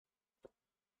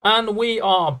And we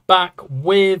are back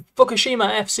with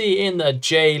Fukushima FC in the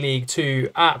J League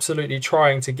 2, absolutely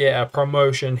trying to get a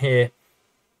promotion here,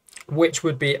 which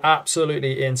would be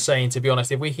absolutely insane, to be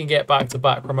honest. If we can get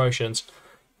back-to-back promotions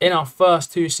in our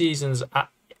first 2 seasons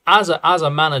as a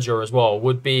manager as well,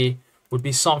 would be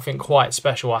something quite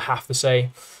special, I have to say.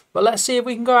 But let's see if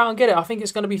we can go out and get it. I think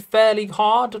it's going to be fairly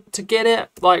hard to get it.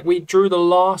 Like, we drew the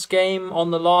last game on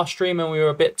the last stream and we were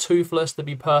a bit toothless, to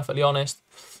be perfectly honest.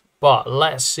 But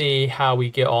let's see how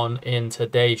we get on in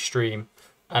today's stream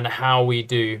and how we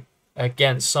do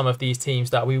against some of these teams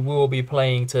that we will be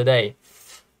playing today.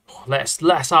 Let's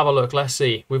have a look. Let's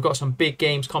see. We've got some big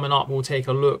games coming up. We'll take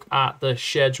a look at the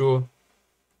schedule.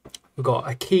 We've got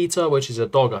Akita, which is a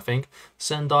dog, I think.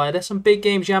 Sendai. There's some big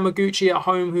games. Yamaguchi at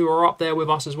home, who are up there with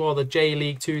us as well. The J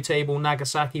League 2 table.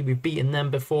 Nagasaki, we've beaten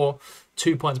them before.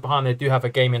 2 points behind. They do have a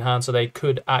game in hand, so they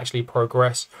could actually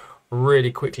progress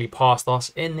really quickly past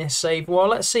us in this save. Well,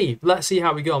 let's see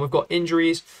how we go on. We've got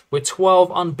injuries. We're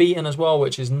 12 unbeaten as well,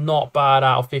 which is not bad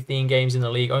out of 15 games in the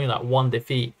league. Only that 1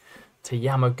 defeat to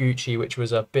Yamaguchi, which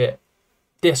was a bit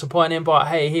disappointing, but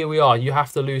hey, here we are. You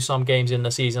have to lose some games in the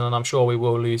season, and I'm sure we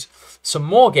will lose some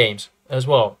more games as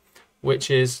well, which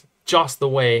is just the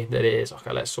way that it is.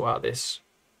 Okay, let's sort out this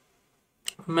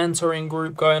mentoring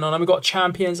group going on. And we've got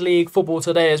Champions League football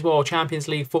today as well. Champions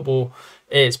League football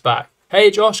is back. Hey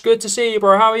Josh, good to see you,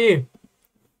 bro. How are you?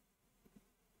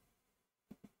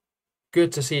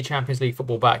 Good to see Champions League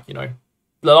football back, you know.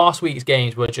 The last week's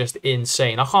games were just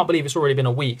insane. I can't believe it's already been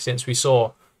a week since we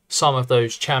saw some of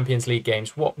those Champions League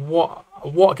games.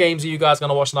 What games are you guys going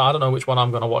to watch now? I don't know which one I'm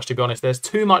going to watch, to be honest. There's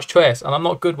too much choice, and I'm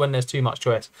not good when there's too much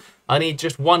choice. I need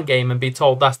just one game and be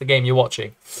told that's the game you're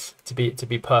watching, to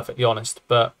be perfectly honest.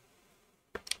 But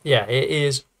yeah, it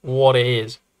is what it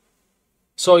is.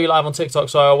 Saw you live on TikTok,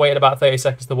 so I waited about 30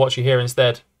 seconds to watch you here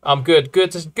instead. I'm good.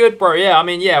 Good, bro. Yeah, I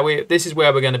mean, yeah, this is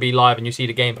where we're going to be live and you see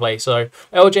the gameplay. So,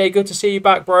 LJ, good to see you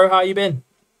back, bro. How you been?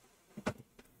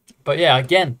 But yeah,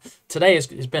 again, today has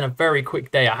been a very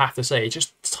quick day, I have to say.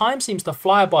 Just time seems to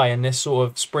fly by in this sort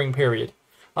of spring period.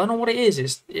 I don't know what it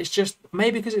is. It's just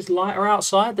maybe because it's lighter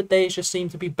outside, the days just seem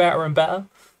to be better and better.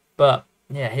 But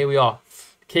yeah, here we are.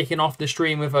 Kicking off the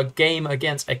stream with a game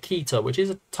against Akita, which is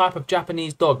a type of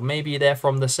Japanese dog. Maybe they're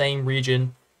from the same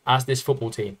region as this football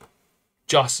team.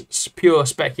 Just pure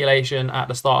speculation at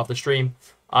the start of the stream.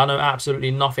 I know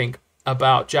absolutely nothing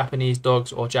about Japanese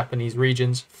dogs or Japanese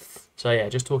regions. So yeah,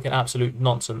 just talking absolute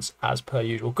nonsense as per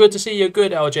usual. Good to see you.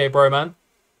 Good, LJ, bro, man.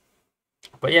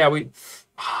 But yeah,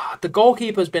 the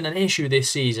goalkeeper's been an issue this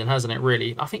season, hasn't it,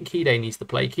 really? I think Kide needs to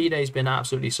play. Kide's been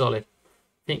absolutely solid.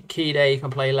 I think Kide can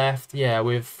play left, yeah,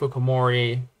 with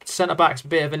Fukumori. Centre-back's a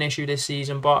bit of an issue this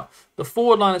season, but the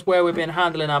forward line is where we've been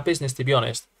handling our business, to be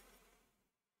honest.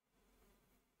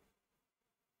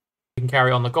 We can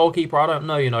carry on. The goalkeeper, I don't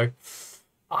know, you know.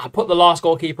 I put the last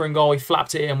goalkeeper in goal, we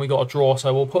flapped it in, we got a draw,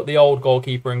 so we'll put the old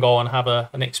goalkeeper in goal and have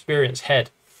an experienced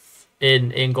head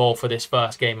in goal for this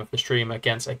first game of the stream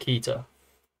against Akita.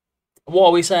 What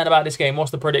are we saying about this game?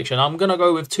 What's the prediction? I'm going to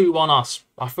go with 2-1 us.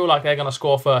 I feel like they're going to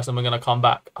score first and we're going to come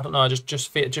back. I don't know. I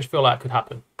just feel like it could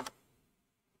happen.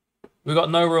 We've got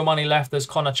no real money left as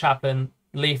Connor Chaplin,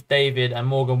 Leif David and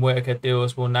Morgan Whitaker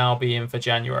deals will now be in for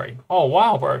January. Oh,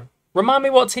 wow, bro. Remind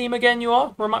me what team again you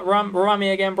are? Remind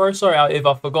me again, bro. Sorry if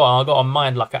I forgot. I got a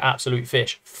mind like an absolute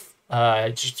fish.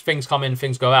 Just things come in,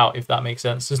 things go out, if that makes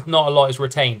sense. There's not a lot is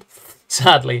retained,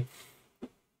 sadly.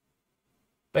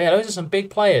 But yeah, those are some big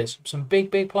players. Some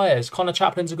big players. Connor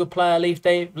Chaplin's a good player. Leif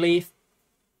Davis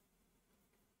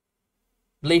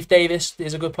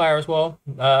is a good player as well.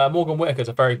 Morgan Whitaker's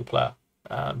a very good player.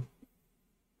 I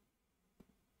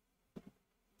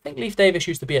think Leif Davis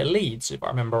used to be at Leeds, if I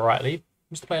remember rightly.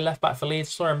 Used to play left back for Leeds.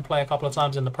 Saw him play a couple of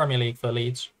times in the Premier League for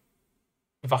Leeds,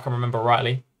 if I can remember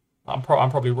rightly. I'm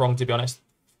probably wrong, to be honest.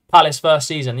 Palace first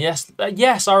season. Yes,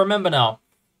 I remember now.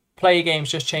 Play games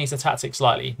just changed the tactics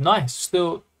slightly. Nice.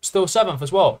 Still 7th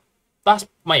as well. That's,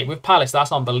 mate, with Palace,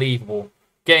 that's unbelievable.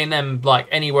 Getting them like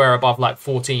anywhere above like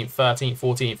 14th, 13th,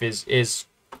 14th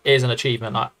is an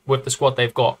achievement, like, with the squad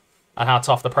they've got and how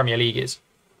tough the Premier League is.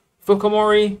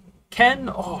 Fukumori, Ken,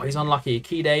 oh, he's unlucky.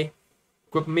 Kide,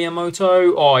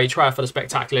 Miyamoto, oh, he tried for the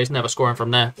spectacular. He's never scoring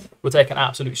from there. We'll take an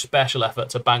absolute special effort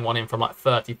to bang one in from like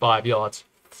 35 yards.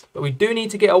 But we do need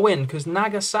to get a win because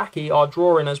Nagasaki are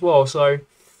drawing as well, so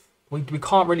we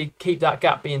can't really keep that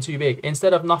gap being too big.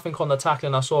 Instead of nothing on the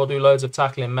tackling, I saw do loads of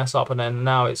tackling, mess up, and then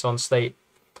now it's on state.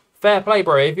 Fair play,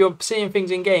 bro. If you're seeing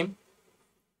things in game,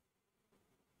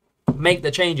 make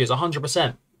the changes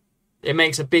 100%. It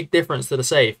makes a big difference to the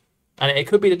save. And it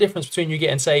could be the difference between you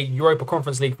getting, say, Europa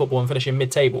Conference League football and finishing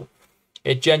mid-table.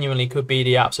 It genuinely could be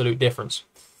the absolute difference.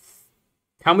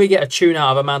 Can we get a tune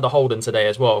out of Amanda Holden today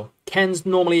as well? Ken's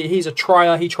normally, he's a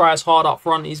trier. He tries hard up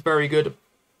front. He's very good.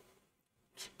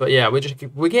 But yeah,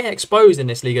 we get exposed in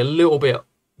this league a little bit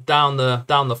down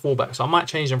the fullback. So I might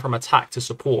change them from attack to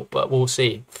support, but we'll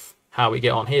see how we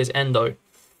get on. Here's Endo.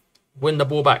 Win the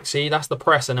ball back. See, that's the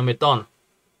press, and then we're done.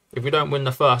 If we don't win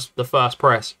the first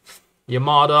press.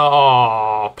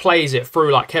 Yamada, plays it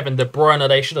through like Kevin De Bruyne.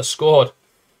 They should have scored.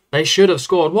 They should have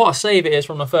scored. What a save it is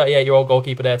from the 38-year-old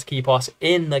goalkeeper there to keep us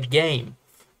in the game.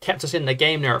 Kept us in the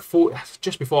game there at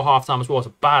just before half-time as well. It's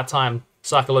a bad time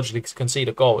psychologically to concede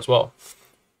a goal as well.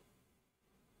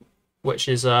 Which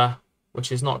is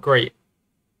not great.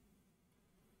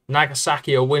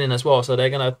 Nagasaki are winning as well, so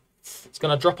it's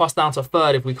gonna drop us down to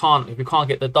third if we can't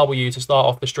get the W to start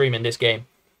off the stream in this game.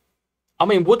 I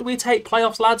mean, would we take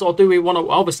playoffs, lads, or do we want to?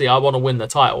 Obviously, I want to win the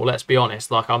title. Let's be honest.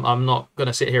 Like, I'm not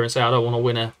gonna sit here and say I don't want to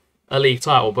win a league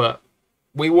title, but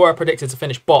we were predicted to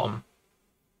finish bottom.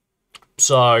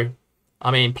 So, I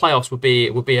mean, playoffs would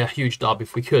be a huge dub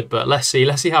if we could. But let's see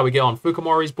how we get on.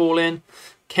 Fukumori's ball in.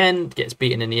 Ken gets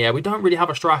beaten in the air. We don't really have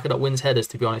a striker that wins headers,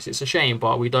 to be honest. It's a shame,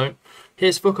 but we don't.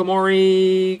 Here's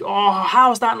Fukumori. Oh, how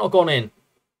has that not gone in?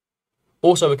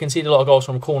 Also, we conceded a lot of goals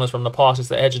from corners, from the passes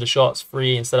to the edge of the shots,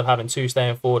 3 instead of having 2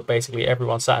 staying forward. Basically,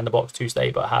 everyone sat in the box to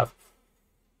stay, but have.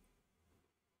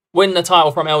 Win the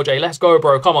title from LJ. Let's go,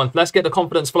 bro. Come on. Let's get the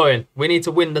confidence flowing. We need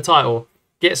to win the title.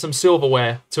 Get some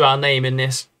silverware to our name in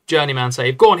this Journeyman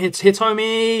save. Go on,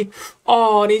 Hitomi.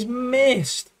 Oh, and he's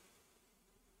missed.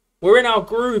 We're in our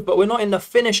groove, but we're not in the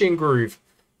finishing groove,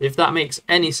 if that makes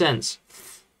any sense.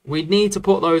 We need to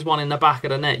put those one in the back of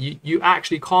the net. You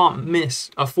actually can't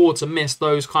afford to miss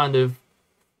those kind of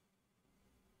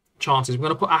chances. We're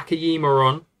going to put Akiyima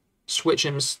on, switch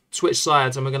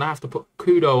sides, and we're going to have to put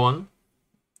Kudo on,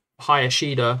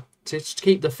 Hayashida, to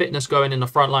keep the fitness going in the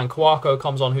front line. Kawako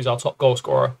comes on, who's our top goal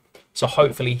scorer. So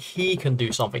hopefully he can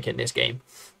do something in this game,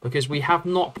 because we have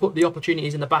not put the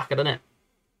opportunities in the back of the net,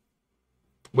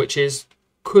 which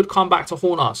could come back to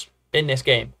haunt us in this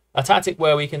game. A tactic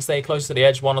where we can stay close to the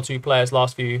edge, 1 or 2 players.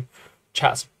 Last few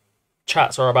chats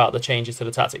are about the changes to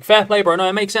the tactic. Fair play, bro. No,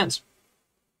 it makes sense.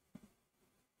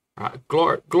 All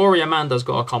right, Gloria Amanda's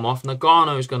got to come off.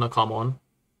 Nagano's going to come on.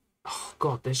 Oh,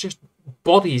 God, there's just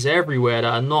bodies everywhere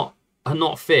that are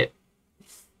not fit.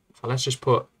 So let's just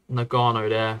put Nagano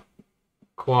there.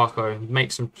 Kwako.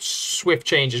 Make some swift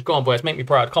changes. Go on, boys. Make me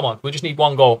proud. Come on. We just need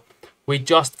 1 goal.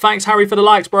 Thanks, Harry, for the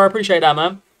likes, bro. I appreciate that,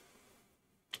 man.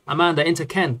 Amanda into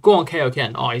Ken. Go on, KO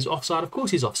Ken. Oh, he's offside. Of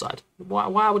course he's offside.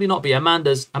 Why would he not be?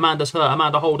 Amanda's hurt.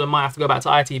 Amanda Holden might have to go back to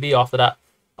ITV after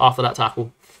that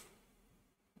tackle.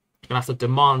 Gonna have to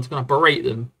demand. Gonna berate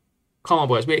them. Come on,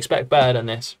 boys. We expect better than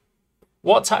this.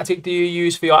 What tactic do you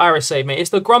use for your Aris save, mate?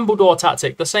 It's the Grumbledore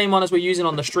tactic. The same one as we're using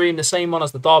on the stream. The same one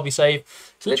as the Derby save.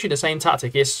 It's literally the same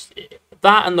tactic. It's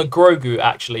that and the Grogu,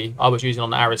 actually, I was using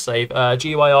on the Aris save.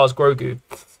 GYR's Grogu.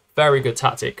 Very good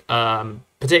tactic.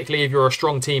 Particularly if you're a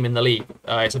strong team in the league.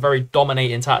 It's a very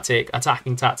dominating tactic,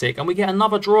 attacking tactic. And we get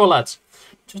another draw, lads.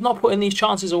 Just not putting these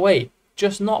chances away.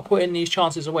 Just not putting these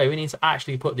chances away. We need to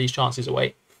actually put these chances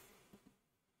away.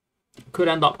 Could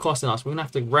end up costing us. We're going to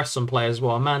have to rest some players as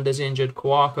well. Amanda's injured.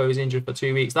 Kawako's injured for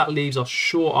 2 weeks. That leaves us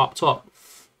short up top.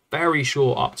 Very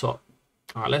short up top.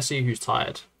 All right, let's see who's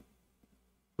tired.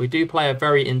 We do play a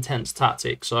very intense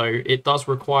tactic, so it does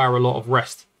require a lot of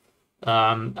rest.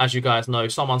 As you guys know,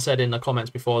 someone said in the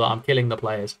comments before that I'm killing the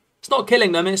players. It's not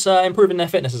killing them, it's improving their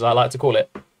fitness, as I like to call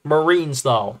it. Marine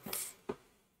style.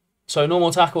 So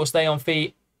normal tackle, stay on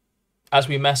feet. As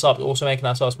we mess up, also making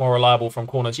ourselves more reliable from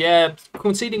corners. Yeah,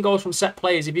 conceding goals from set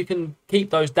plays, if you can keep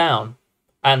those down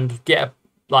and get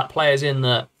like players in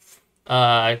that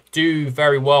do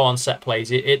very well on set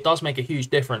plays, it does make a huge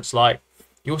difference. Like,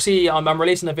 you'll see, I'm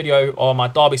releasing a video on my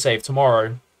Derby save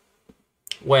tomorrow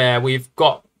where we've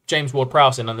got James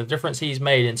Ward-Prowse in, and the difference he's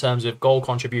made in terms of goal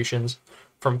contributions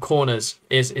from corners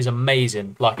is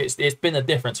amazing. Like, it's been a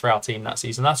difference for our team that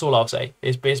season. That's all I'll say.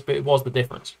 It was the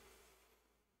difference.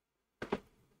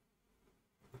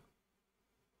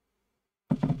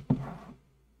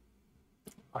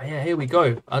 Oh yeah, here we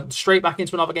go. Straight back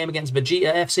into another game against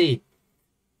Vegeta FC.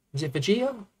 Is it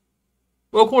Vegeta?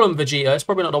 We'll call them Vegeta. It's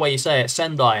probably not the way you say it.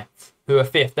 Sendai, who are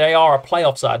 5th. They are a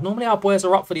playoff side. Normally our boys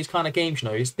are up for these kind of games, you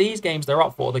know. It's these games they're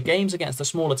up for. The games against the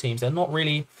smaller teams, they're not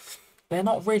really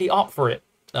up for it,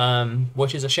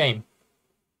 which is a shame.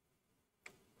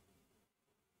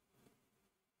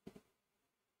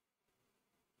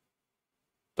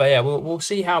 But yeah, we'll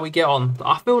see how we get on.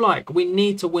 I feel like we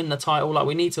need to win the title. Like,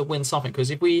 we need to win something,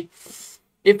 because if we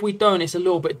If we don't, it's a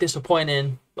little bit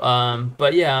disappointing.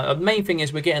 But yeah, the main thing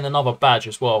is we're getting another badge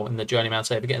as well in the Journeyman.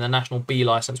 So we're getting the National B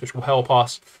license, which will help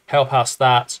us, help our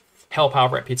stats, help our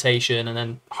reputation, and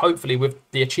then hopefully with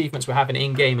the achievements we're having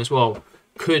in-game as well,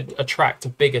 could attract a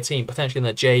bigger team, potentially in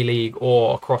the J League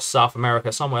or across South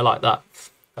America, somewhere like that.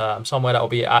 Somewhere that will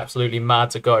be absolutely mad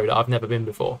to go that I've never been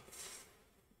before.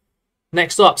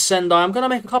 Next up, Sendai. I'm going to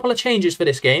make a couple of changes for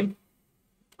this game.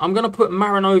 I'm going to put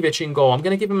Marinovic in goal. I'm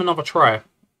going to give him another try.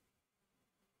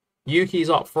 Yuki's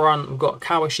up front. We've got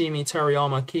Kawashimi,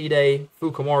 Teriyama, Kide.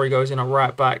 Fukumori goes in at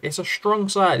right back. It's a strong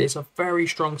side. It's a very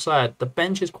strong side. The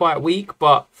bench is quite weak,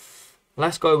 but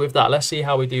let's go with that. Let's see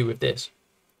how we do with this.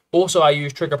 Also, I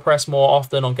use trigger press more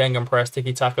often on Gengan press,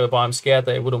 tiki-taka, but I'm scared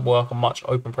that it wouldn't work on much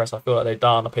open press. I feel like they're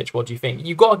down on the pitch. What do you think?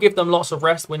 You've got to give them lots of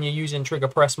rest when you're using trigger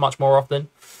press much more often.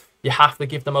 You have to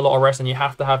give them a lot of rest, and you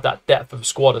have to have that depth of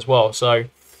squad as well. So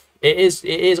it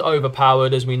is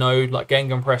overpowered, as we know. Like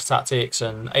Gengan press tactics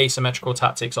and asymmetrical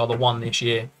tactics are the one this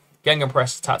year. Gengan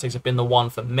press tactics have been the one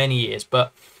for many years.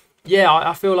 But yeah,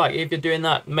 I feel like if you're doing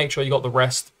that, make sure you got the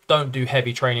rest. Don't do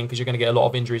heavy training because you're going to get a lot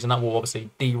of injuries, and that will obviously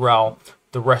derail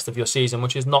the rest of your season,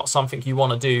 which is not something you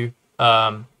want to do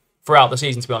throughout the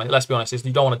season, to be honest. Let's be honest,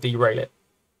 you don't want to derail it.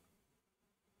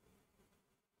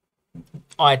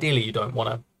 Ideally, you don't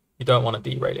want to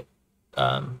derail it.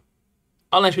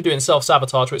 Unless you're doing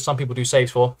self-sabotage, which some people do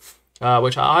saves for,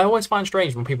 which I always find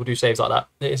strange when people do saves like that.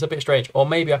 It's a bit strange. Or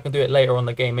maybe I can do it later on in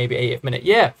the game, maybe 80th minute.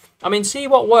 Yeah, I mean, see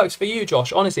what works for you,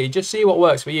 Josh. Honestly, just see what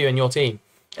works for you and your team.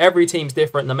 Every team's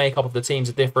different. The makeup of the teams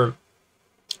are different.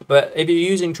 But if you're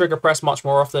using trigger press much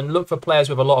more often, look for players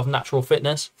with a lot of natural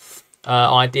fitness.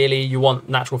 Ideally, you want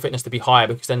natural fitness to be higher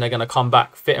because then they're going to come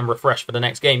back fit and refreshed for the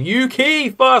next game. Yuki,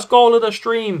 first goal of the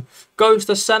stream, goes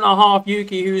to centre-half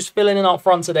Yuki, who's filling in up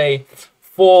front today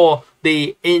for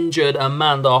the injured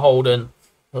Amanda Holden.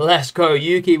 Let's go.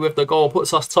 Yuki with the goal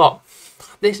puts us top.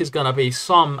 This is going to be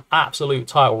some absolute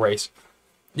title race.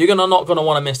 You're not going to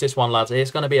want to miss this one, lads. It's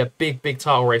going to be a big, big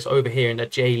title race over here in the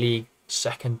J League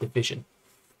 2nd Division.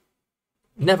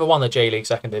 Never won the J League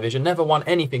 2nd Division, never won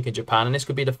anything in Japan, and this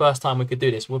could be the first time we could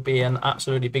do this. Would be an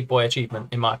absolutely big boy achievement,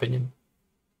 in my opinion.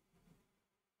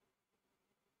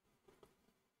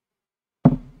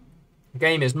 The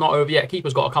game is not over yet.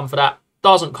 Keeper's got to come for that.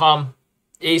 Doesn't come.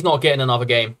 He's not getting another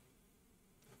game.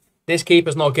 This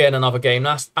keeper's not getting another game.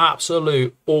 That's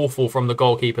absolute awful from the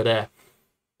goalkeeper there.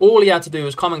 All he had to do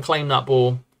was come and claim that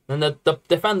ball. And the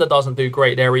defender doesn't do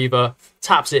great there either.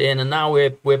 Taps it in, and now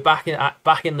we're back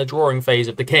in the drawing phase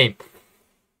of the game.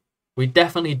 We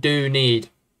definitely do need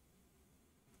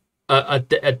I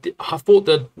thought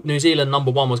the New Zealand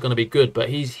 #1 was going to be good, but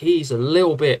he's a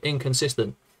little bit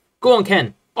inconsistent. Go on,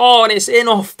 Ken. Oh, and it's in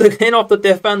off the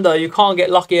defender. You can't get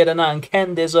luckier than that, and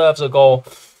Ken deserves a goal.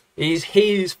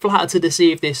 He's flattered to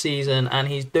deceive this season, and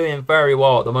he's doing very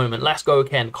well at the moment. Let's go,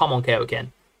 Ken. Come on,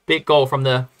 Ken. Big goal from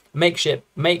the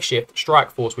makeshift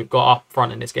strike force we've got up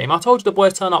front in this game. I told you the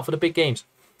boys turn up for the big games.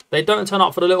 They don't turn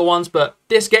up for the little ones, but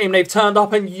this game they've turned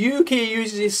up, and Yuki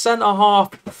uses his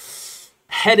centre-half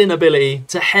heading ability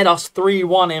to head us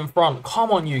 3-1 in front.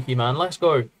 Come on, Yuki, man. Let's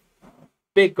go.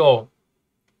 Big goal.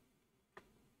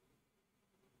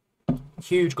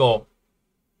 Huge goal.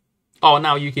 Oh,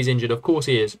 now Yuki's injured. Of course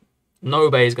he is.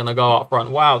 Nobe is going to go up front.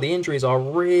 Wow, the injuries are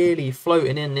really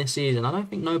floating in this season. I don't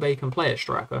think Nobe can play a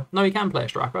striker. No, he can play a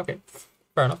striker. Okay,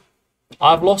 fair enough.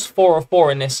 I've lost 4 of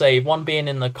 4 in this save. 1 being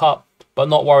in the cup, but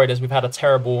not worried as we've had a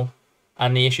terrible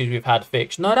and the issues we've had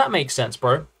fixed. No, that makes sense,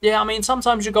 bro. Yeah, I mean,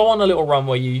 sometimes you go on a little run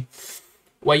where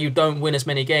you don't win as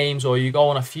many games, or you go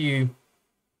on a few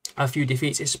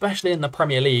defeats, especially in the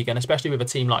Premier League, and especially with a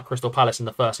team like Crystal Palace in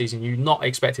the first season. You're not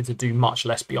expected to do much,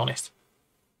 let's be honest.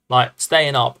 Like,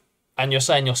 staying up, and you're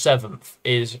saying you're 7th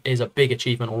is a big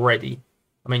achievement already.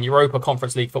 I mean, Europa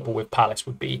Conference League football with Palace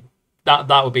would be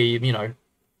that would be, you know,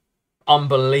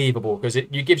 unbelievable, because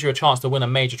it gives you a chance to win a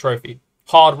major trophy.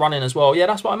 Hard running as well. Yeah,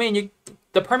 that's what I mean.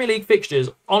 The Premier League fixtures,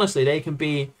 honestly, they can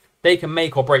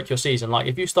make or break your season. Like,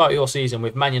 if you start your season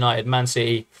with Man United, Man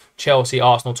City, Chelsea,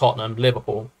 Arsenal, Tottenham,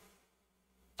 Liverpool,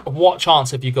 what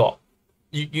chance have you got?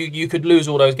 You could lose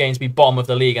all those games, be bottom of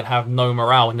the league, and have no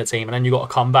morale in the team, and then you got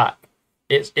to come back.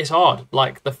 It's hard.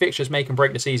 Like, the fixtures make and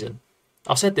break the season.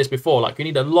 I've said this before. Like, you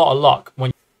need a lot of luck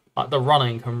when like the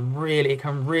running can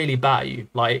really batter you.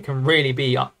 Like, it can really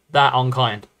be that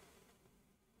unkind.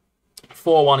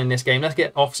 4-1 in this game. Let's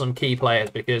get off some key players,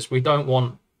 because we don't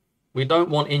want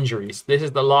injuries. This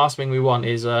is the last thing we want,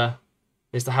 is to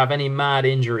have any mad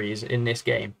injuries in this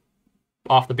game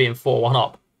after being 4-1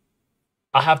 up.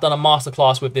 I have done a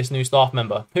masterclass with this new staff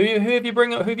member. Who have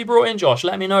you brought in, Josh?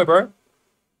 Let me know, bro.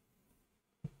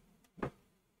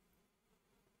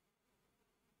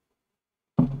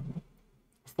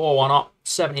 4-1 up,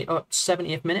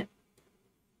 70th minute.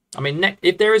 I mean,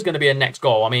 if there is going to be a next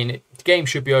goal, I mean, the game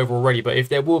should be over already, but if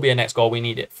there will be a next goal, we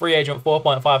need it. Free agent,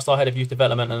 4.5 star head of youth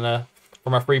development, and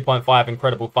from a 3.5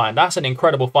 incredible find. That's an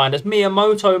incredible find as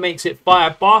Miyamoto makes it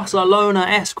 5.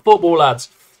 Barcelona-esque football, lads,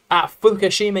 at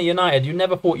Fukushima United. You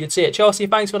never thought you'd see it. Chelsea,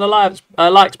 thanks for the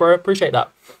likes, bro. Appreciate that.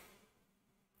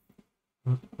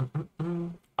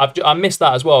 I missed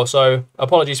that as well, so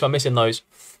apologies for missing those.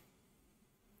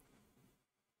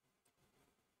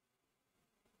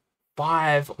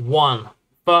 5-1.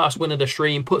 First win of the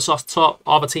stream. Puts us top.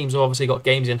 Other teams have obviously got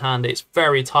games in hand. It's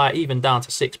very tight, even down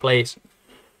to 6th place.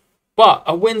 But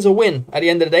a win's a win. At the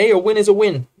end of the day, a win is a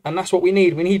win. And that's what we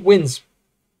need. We need wins.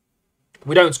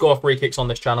 We don't score free kicks on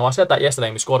this channel. I said that yesterday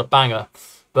and we scored a banger.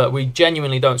 But we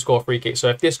genuinely don't score free kicks. So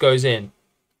if this goes in,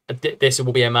 this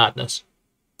will be a madness.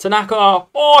 Tanaka.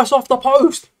 Oh, it's off the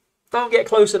post. Don't get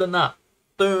closer than that.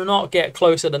 Do not get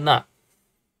closer than that.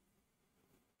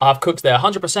 I've cooked there.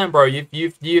 100%, bro.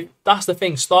 That's the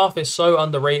thing. Staff is so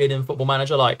underrated in Football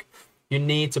Manager. Like, you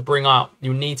need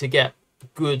to get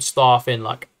good staff in,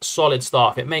 like solid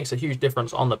staff. It makes a huge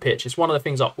difference on the pitch. It's one of the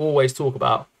things I always talk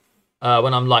about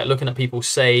when I'm like looking at people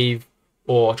save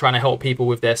or trying to help people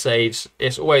with their saves.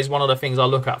 It's always one of the things I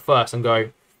look at first and go,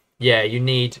 yeah, you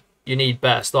need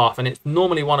better staff. And it's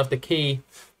normally one of the key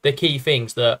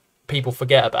things that people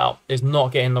forget about is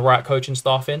not getting the right coaching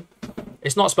staff in.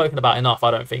 It's not spoken about enough,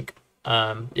 I don't think.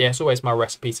 Yeah, it's always my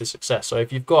recipe to success. So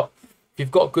if you've got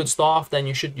good staff, then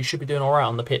you should be doing all right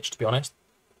on the pitch, to be honest.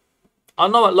 I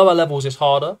know at lower levels it's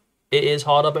harder. It is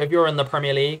harder, but if you're in the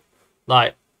Premier League,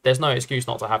 like, there's no excuse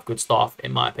not to have good staff,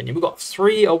 in my opinion. We've got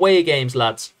 3 away games,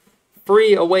 lads.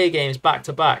 3 away games back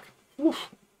to back. Oof.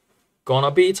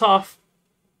 Gonna be tough.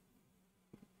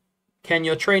 Ken,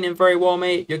 you're training very well,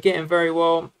 mate. You're getting very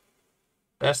well.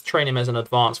 Let's train him as an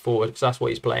advanced forward because that's what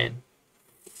he's playing.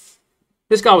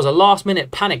 This guy was a last-minute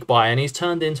panic buy, and he's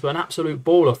turned into an absolute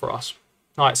baller for us.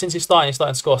 All right, since he's starting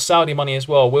to score Saudi money as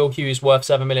well. Will Hughes worth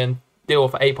 7 million, deal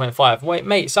for 8.5. Wait,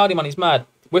 mate, Saudi money's mad.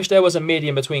 Wish there was a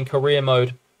medium between career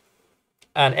mode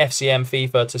and FCM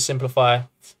FIFA to simplify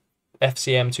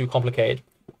FCM too complicated.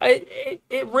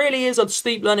 It really is a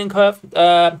steep learning curve.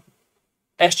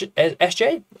 SJ?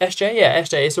 Yeah,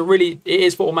 SJ. It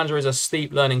is Football Manager is a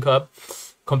steep learning curve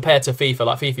compared to FIFA.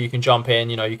 Like FIFA, you can jump in,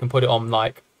 you can put it on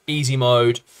like easy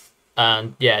mode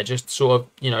and yeah, just sort of,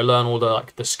 learn all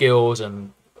the skills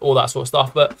and all that sort of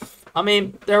stuff. But I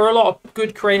mean, there are a lot of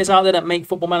good creators out there that make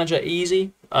Football Manager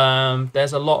easy.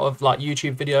 There's a lot of like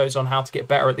YouTube videos on how to get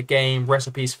better at the game,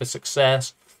 recipes for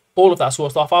success, all of that sort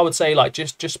of stuff. I would say like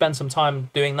just spend some time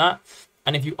doing that.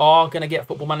 And if you are going to get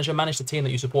Football Manager, manage the team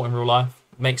that you support in real life.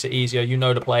 Makes it easier. You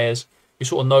know the players. You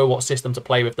sort of know what system to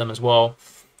play with them as well.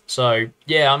 So,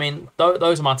 yeah, I mean,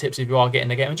 those are my tips if you are getting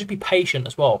the game. And just be patient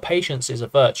as well. Patience is a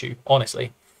virtue,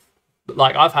 honestly.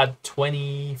 Like, I've had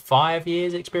 25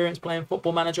 years experience playing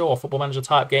Football Manager or Football Manager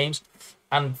type games.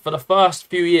 And for the first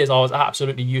few years, I was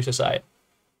absolutely useless at it.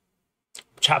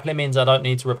 Chaplin means I don't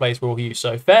need to replace Will Hughes.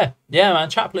 So, fair. Yeah, man,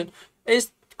 Chaplin.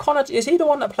 Is he the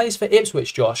one that plays for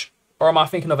Ipswich, Josh? Or am I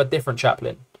thinking of a different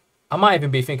Chaplin? I might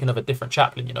even be thinking of a different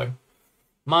Chaplin,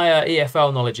 My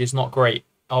EFL knowledge is not great.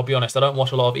 I'll be honest, I don't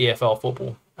watch a lot of EFL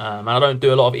football. And I don't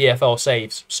do a lot of EFL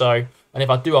saves. So, and if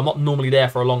I do, I'm not normally there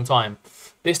for a long time.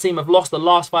 This team have lost the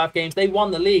last 5 games. They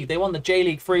won the league. They won the J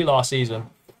League 3 last season.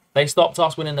 They stopped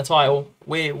us winning the title.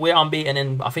 We're unbeaten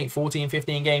in, I think, 14,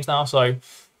 15 games now. So,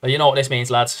 you know what this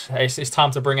means, lads. It's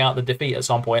time to bring out the defeat at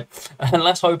some point. And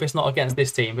let's hope it's not against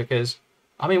this team because,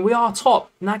 I mean, we are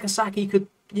top. Nagasaki could...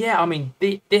 Yeah, I mean,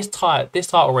 this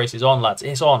title race is on, lads.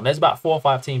 It's on. There's about 4 or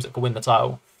 5 teams that could win the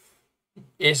title.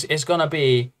 It's going to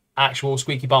be actual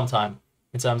squeaky bum time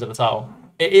in terms of the title.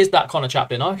 It is that Connor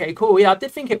Chaplin. Okay, cool. Yeah, I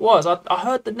did think it was. I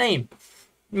heard the name.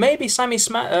 Maybe is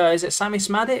it Sammy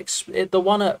Smadix? The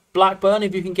one at Blackburn,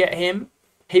 if you can get him,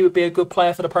 he would be a good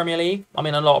player for the Premier League. I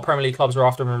mean, a lot of Premier League clubs are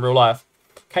after him in real life.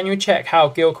 Can you check how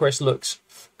Gilchrist looks?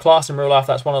 Class in real life,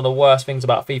 that's one of the worst things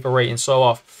about FIFA rating so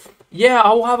off. Yeah,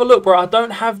 I'll have a look, bro. I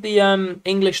don't have the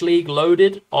English League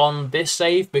loaded on this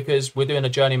save because we're doing a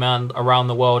Journeyman around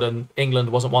the world and England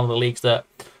wasn't one of the leagues that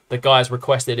the guys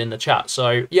requested in the chat.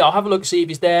 So, yeah, I'll have a look, see if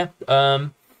he's there.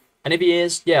 And if he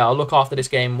is, yeah, I'll look after this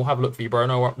game. We'll have a look for you, bro.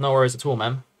 No worries at all,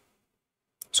 man.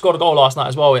 Scored a goal last night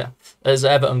as well, yeah, as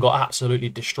Everton got absolutely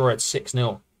destroyed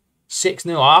 6-0.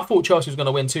 6-0. I thought Chelsea was going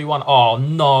to win 2-1. Oh,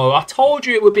 no. I told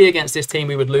you it would be against this team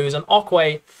we would lose. And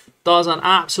Okwe does an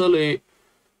absolute...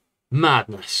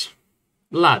 madness.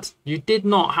 Lad, you did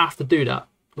not have to do that.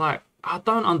 Like, I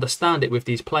don't understand it with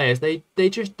these players. They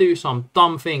just do some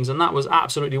dumb things, and that was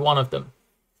absolutely one of them.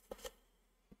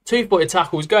 Two-footed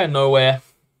tackles going nowhere.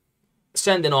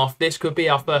 sending off. This could be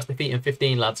our first defeat in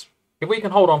 15, lads. If we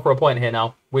can hold on for a point here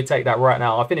now, we'd take that right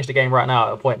now. I finished the game right now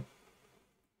at a point.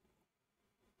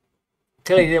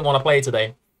 Clearly didn't want to play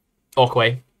today.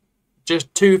 Okwe.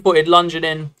 Just two-footed lunging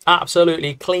in.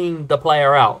 Absolutely cleaned the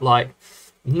player out. Like,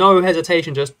 no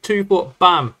hesitation. Just 2-foot,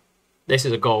 bam. This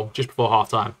is a goal just before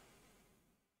half-time.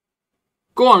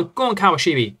 Go on,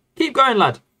 Kawashiri. Keep going,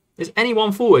 lad. Is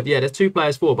anyone forward? Yeah, there's 2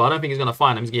 players forward, but I don't think he's going to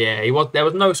find him. Yeah, there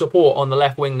was no support on the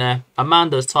left wing there.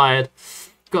 Amanda's tired.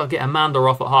 Got to get Amanda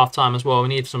off at half-time as well. We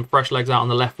need some fresh legs out on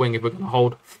the left wing if we're going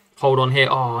to hold on here.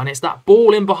 Oh, and it's that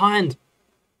ball in behind.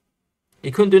 He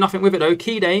couldn't do nothing with it, though.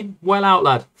 Kide, well out,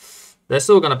 lad. They're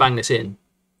still going to bang this in.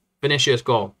 Vinicius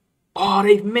goal. Oh,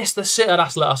 they've missed the sitter.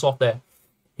 That's let us off there.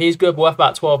 He's good, worth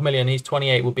about 12 million. He's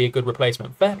 28, would be a good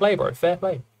replacement. Fair play, bro. Fair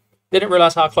play. Didn't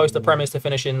realise how close the Prem is to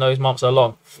finishing those months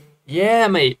along. Yeah,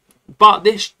 mate. But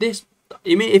if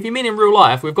you mean in real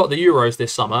life, we've got the Euros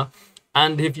this summer.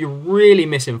 And if you're really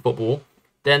missing football,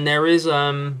 then there is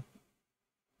the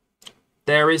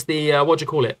what do you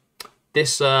call it?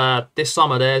 This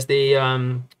summer there's the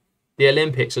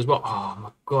Olympics as well. Oh my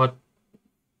god.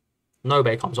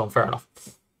 Nobe comes on, fair enough.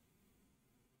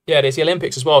 Yeah, there's the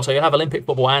Olympics as well, so you'll have Olympic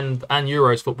football and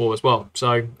Euros football as well.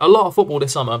 So a lot of football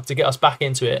this summer to get us back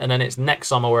into it, and then it's next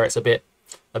summer where it's a bit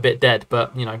dead.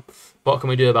 But you know, what can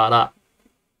we do about that?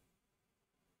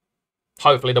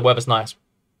 Hopefully the weather's nice.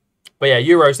 But yeah,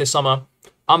 Euros this summer.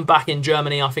 I'm back in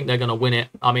Germany. I think they're going to win it.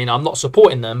 I mean, I'm not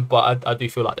supporting them, but I do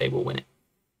feel like they will win it.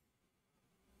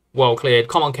 Well cleared.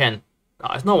 Come on, Ken.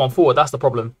 There's no one forward. That's the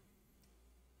problem.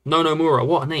 No Mura.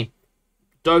 What a name.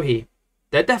 Dohi.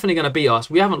 They're definitely going to beat us.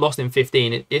 We haven't lost in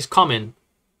 15. It's coming.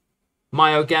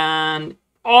 Myogan.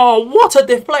 Oh, what a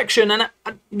deflection. And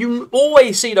you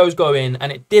always see those go in,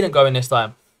 and it didn't go in this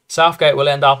time. Southgate will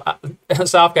end up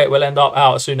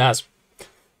out as soon as.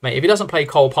 Mate, if he doesn't play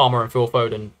Cole Palmer and Phil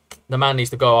Foden, the man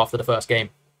needs to go after the first game.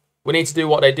 We need to do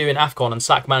what they do in AFCON and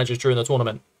sack managers during the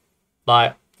tournament.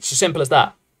 Like, it's as simple as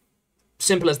that.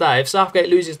 Simple as that. If Southgate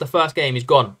loses the first game, he's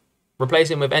gone.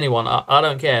 Replace him with anyone. I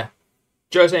don't care.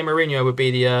 Jose Mourinho would be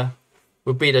the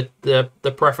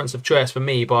preference of choice for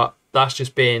me, but that's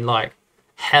just being like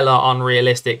hella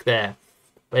unrealistic there.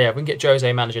 But yeah, if we can get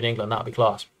Jose managing England, that would be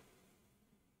class.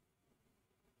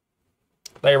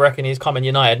 They reckon he's coming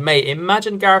United. Mate,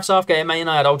 imagine Gareth Southgate at Man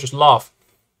United. I'll just laugh.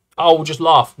 I'll just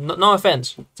laugh. No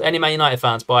offence to any Man United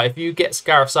fans, but if you get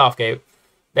Gareth Southgate,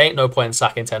 there ain't no point in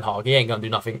sacking Ten Hag. He ain't going to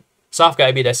do nothing. Southgate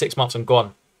will be there 6 months and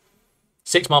gone.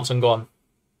 6 months and gone.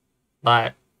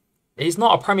 Like, he's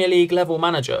not a Premier League level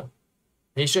manager.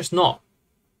 He's just not.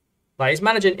 Like, he's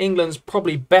managing England's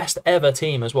probably best ever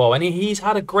team as well. And he's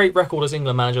had a great record as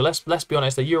England manager. Let's be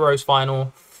honest, the Euros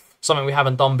final, something we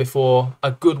haven't done before.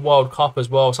 A good World Cup as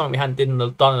well, something we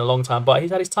hadn't done in a long time. But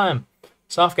he's had his time.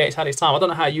 Southgate's had his time. I don't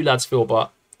know how you lads feel, but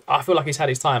I feel like he's had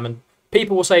his time. And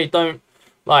people will say, don't,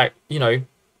 like, you know,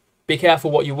 be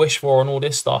careful what you wish for and all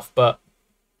this stuff. But,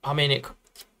 I mean,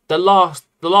 the last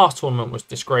tournament was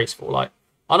disgraceful. Like,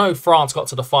 I know France got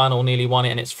to the final, nearly won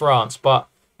it, and it's France. But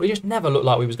we just never looked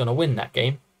like we was going to win that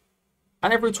game.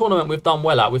 And every tournament we've done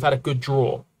well at, we've had a good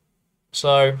draw.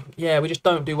 So, yeah, we just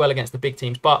don't do well against the big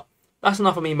teams. But that's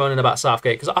enough of me moaning about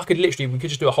Southgate. Because we could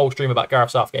just do a whole stream about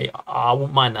Gareth Southgate. I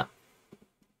wouldn't mind that.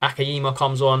 Akayima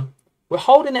comes on. We're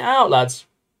holding it out, lads.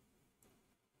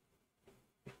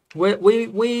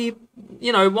 We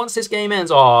you know, once this game ends,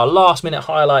 last minute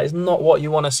highlight is not what you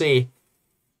want to see,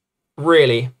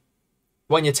 really,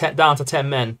 when you're down to 10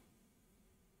 men.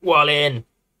 Well in.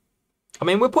 I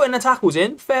mean, we're putting the tackles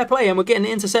in, fair play, and we're getting the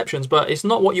interceptions, but it's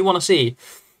not what you want to see.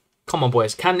 Come on,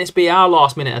 boys. Can this be our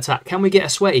last minute attack? Can we get a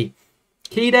sweaty?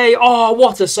 Kide,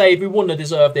 what a save. We wouldn't have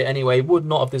deserved it anyway. Would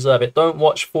not have deserved it. Don't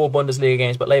watch 4 Bundesliga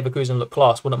games, but Leverkusen look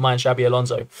class. Wouldn't mind Xabi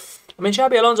Alonso. I mean,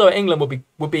 Xabi Alonso at England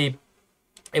would be.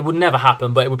 It would never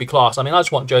happen, but it would be class. I mean, I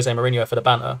just want Jose Mourinho for the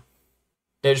banter.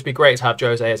 It would just be great to have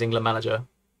Jose as England manager.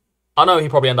 I know he'd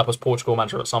probably end up as Portugal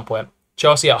manager at some point.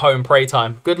 Chelsea at home, pray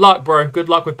time. Good luck, bro. Good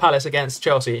luck with Palace against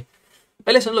Chelsea.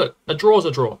 But listen, look, a draw's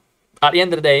a draw. At the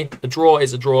end of the day, the draw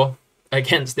is a draw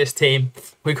against this team.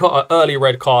 We got an early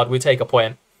red card. We take a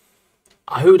point.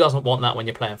 Who doesn't want that when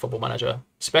you're playing Football Manager?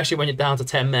 Especially when you're down to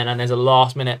 10 men and there's a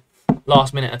last minute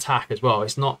attack as well.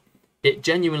 It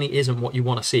genuinely isn't what you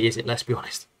want to see, is it? Let's be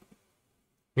honest.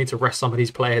 We need to rest some of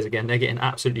these players again. They're getting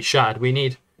absolutely shattered. We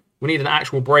need an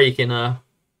actual break in the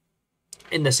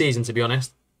season, to be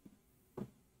honest.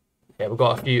 Yeah, we've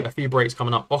got a few breaks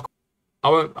coming up. I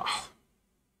won't.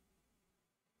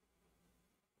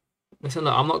 Listen,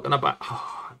 look, I'm not gonna back.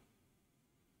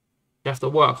 You have to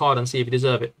work hard and see if you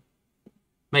deserve it.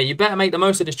 Mate, you better make the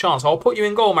most of this chance. I'll put you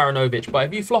in goal, Marinovic, but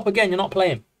if you flop again, you're not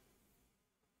playing.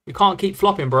 You can't keep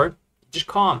flopping, bro. You just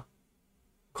can't.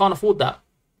 Can't afford that.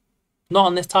 Not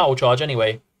on this title charge,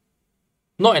 anyway.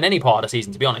 Not in any part of the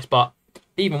season, to be honest, but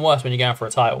even worse when you're going for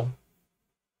a title.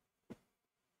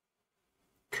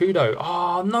 Kudo.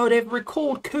 Oh, no, they've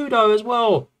recalled Kudo as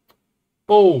well.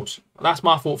 Balls. That's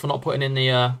my fault for not putting in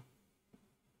the,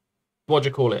 what do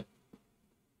you call it?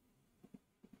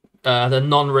 The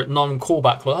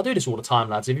non-callback clause. I do this all the time,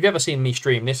 lads. If you've ever seen me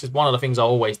stream, this is one of the things I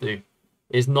always do.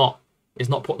 Is not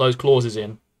put those clauses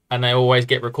in, and they always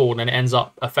get recalled, and it ends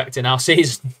up affecting our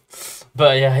season.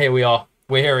 But yeah, here we are.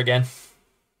 We're here again.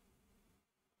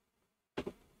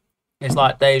 It's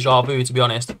like deja vu, to be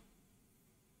honest.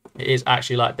 It is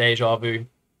actually like deja vu.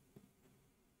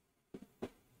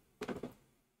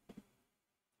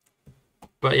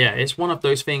 But yeah, it's one of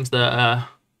those things that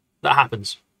that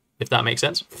happens, if that makes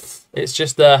sense. It's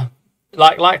just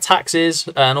like taxes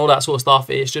and all that sort of stuff.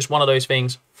 It's just one of those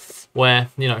things where,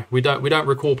 you know, we don't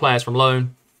recall players from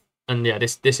loan, and yeah,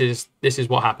 this is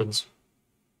what happens.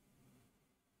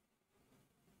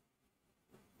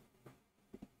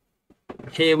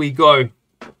 Here we go.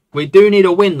 We do need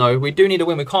a win, though. We do need a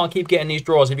win. We can't keep getting these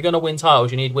draws. If you're going to win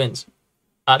titles, you need wins.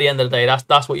 At the end of the day,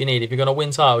 that's what you need. If you're going to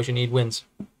win titles, you need wins.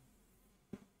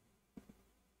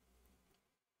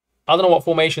 I don't know what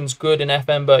formation's good in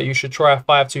FM, but you should try a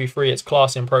 5-2-3. It's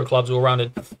class in pro clubs all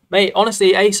rounded. Mate,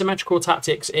 honestly, asymmetrical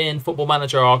tactics in Football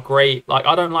Manager are great. Like,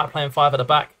 I don't like playing 5 at the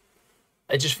back.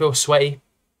 It just feels sweaty.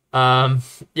 Yeah,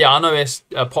 I know it's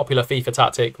a popular FIFA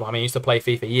tactic. Well, I mean, I used to play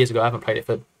FIFA years ago. I haven't played it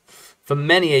for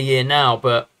many a year now,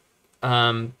 but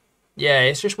yeah,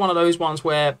 it's just one of those ones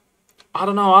where, I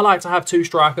don't know, I like to have 2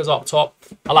 strikers up top.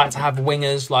 I like to have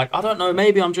wingers. Like, I don't know,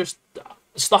 maybe I'm just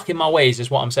stuck in my ways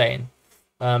is what I'm saying.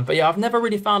 But yeah, I've never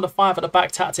really found a 5 at the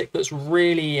back tactic that's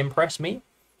really impressed me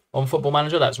on Football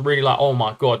Manager. That's really like, oh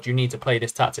my God, you need to play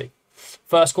this tactic.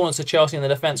 First corner to Chelsea in the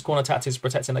defence. Corner tactics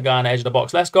protecting the guy on the edge of the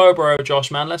box. Let's go, bro,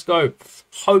 Josh, man. Let's go.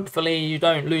 Hopefully you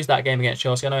don't lose that game against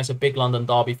Chelsea. I know it's a big London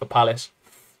derby for Palace.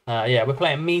 Yeah, we're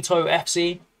playing Mito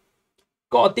FC.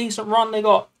 Got a decent run. They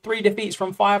got 3 defeats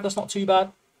from 5. That's not too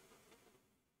bad.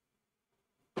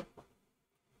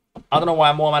 I don't know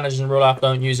why more managers in real life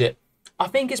don't use it. I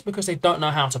think it's because they don't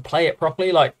know how to play it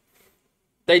properly. Like,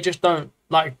 they just don't,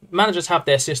 like, managers have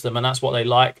their system and that's what they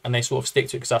like, and they sort of stick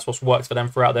to it because that's what's worked for them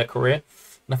throughout their career.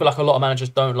 And I feel like a lot of managers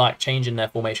don't like changing their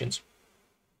formations.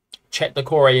 Check the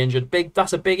Core injured.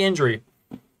 That's a big injury.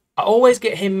 I always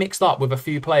get him mixed up with a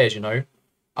few players, you know.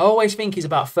 I always think he's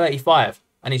about 35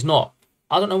 and he's not.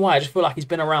 I don't know why. I just feel like he's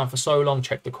been around for so long,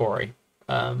 Check the Core.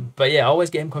 But yeah, I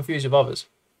always get him confused with others.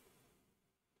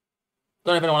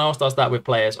 Don't know if anyone else does that with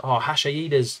players. Oh,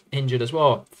 Hashaida's injured as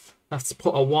well. Have to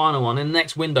put Awano on. In the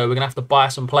next window, we're going to have to buy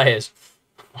some players.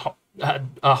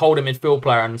 A holding midfield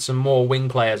player and some more wing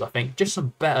players, I think. Just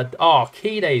some better... Oh,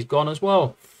 Kide's gone as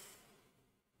well.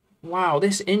 Wow,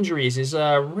 this injuries is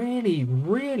really,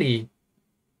 really...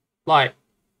 Like,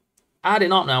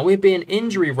 adding up now. We're being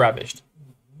injury ravished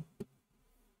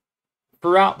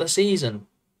throughout the season.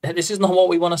 This is not what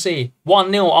we want to see.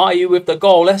 1-0, are you with the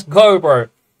goal? Let's go, bro.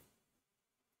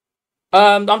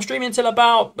 I'm streaming till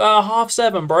about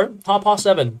 7:30, bro.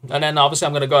 7:30. And then obviously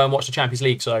I'm going to go and watch the Champions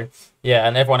League. So, yeah,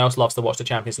 and everyone else loves to watch the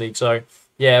Champions League. So,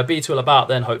 yeah, it'll be till about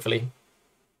then, hopefully.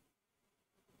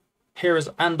 Here is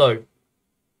Ando.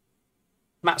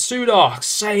 Matsuda.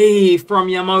 Save from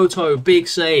Yamamoto. Big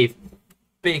save.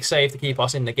 Big save to keep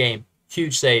us in the game.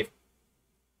 Huge save.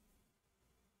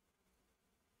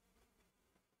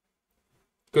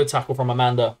 Good tackle from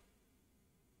Amanda.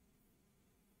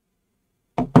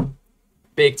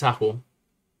 Big tackle.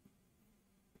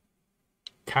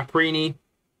 Caprini.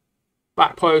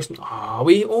 Back post. Oh,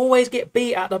 we always get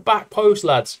beat at the back post,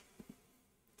 lads.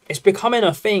 It's becoming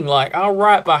a thing. Like, our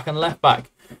right back and left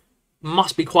back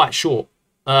must be quite short.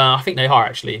 I think they are,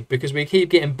 actually, because we keep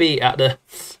getting beat at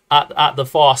the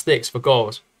far sticks for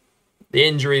goals. The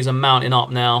injuries are mounting up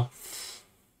now.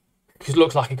 It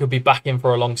looks like it could be back in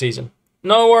for a long season.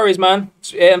 No worries, man.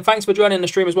 And thanks for joining the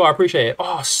stream as well. I appreciate it.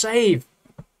 Oh, save.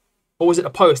 Or was it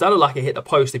the post? That looked like it hit the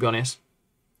post, to be honest.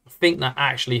 I think that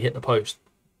actually hit the post.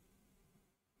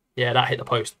 Yeah, that hit the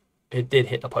post. It did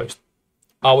hit the post.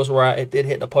 I was right. It did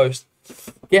hit the post.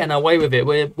 Getting away with it.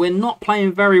 We're not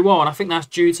playing very well, and I think that's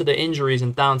due to the injuries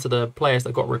and down to the players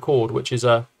that got recalled, which is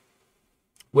a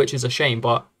shame.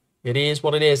 But it is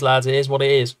what it is, lads. It is what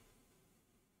it is.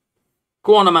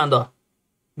 Go on, Amanda.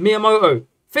 Miyamoto.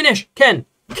 Finish. Ken.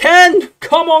 Ken!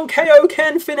 Come on, KO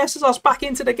Ken finesses us back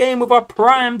into the game with a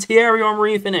prime Thierry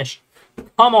Henry finish.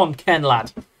 Come on, Ken,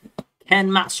 lad. Ken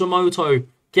Matsumoto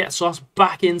gets us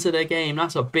back into the game.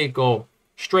 That's a big goal.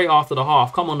 Straight after the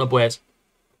half. Come on, the boys.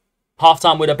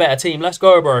 Half-time with a better team. Let's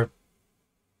go, bro.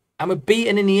 And we're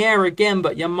beaten in the air again,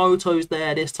 but Yamamoto's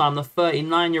there this time. The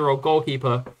 39-year-old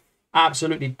goalkeeper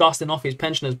absolutely dusting off his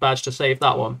pensioner's badge to save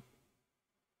that one.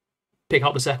 Pick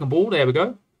up the second ball. There we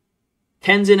go.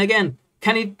 Ken's in again.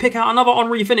 Can he pick out another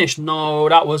Henry finish? No,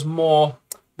 that was more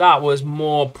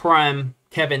prime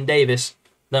Kevin Davis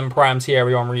than prime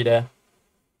Thierry Henry there.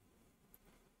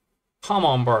 Come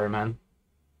on, bro, man.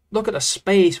 Look at the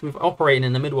space we're operating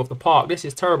in the middle of the park. This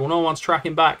is terrible. No one's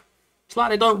tracking back. It's like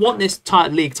they don't want this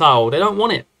league title. They don't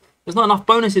want it. There's not enough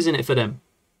bonuses in it for them.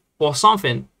 Or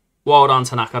something. Well done,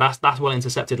 Tanaka. That's well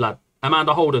intercepted, lad.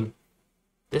 Amanda Holden.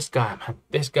 This guy, man.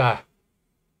 This guy.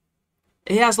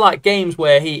 He has like games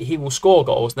where he will score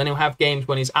goals. Then he'll have games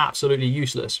when he's absolutely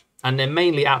useless. And they're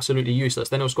mainly absolutely useless.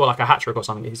 Then he'll score like a hat-trick or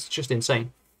something. It's just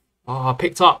insane. Oh,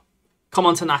 picked up. Come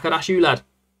on, Tanaka. That's you, lad.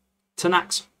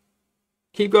 Tanax.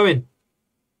 Keep going.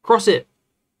 Cross it.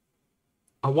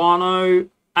 Awano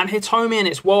and Hitomi, and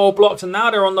it's well blocked. And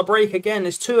now they're on the break again.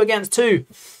 It's 2 against 2.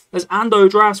 As Ando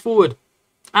drives forward.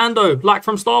 Ando, like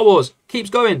from Star Wars, keeps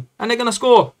going. And they're going to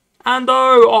score.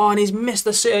 Ando. Oh, and he's missed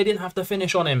the sitter. He didn't have to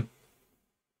finish on him.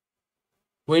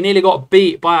 We nearly got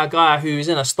beat by a guy who's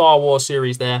in a Star Wars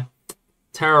series there.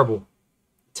 Terrible.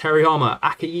 Teriyama.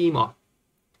 Akiyama.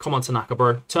 Come on, Tanaka,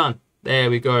 bro. Turn. There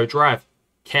we go. Drive.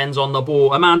 Ken's on the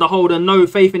ball. Amanda Holden, no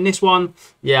faith in this one.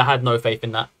 Yeah, I had no faith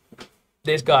in that.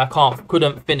 This guy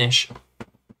couldn't finish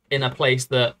in a place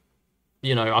that,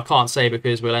 you know, I can't say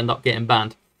because we'll end up getting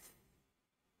banned.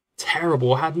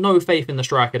 Terrible. I had no faith in the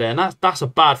striker there. And that's a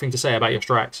bad thing to say about your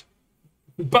strikes.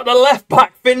 But the left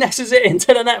back finesses it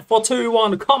into the net for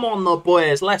 2-1. Come on, the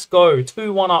boys. Let's go.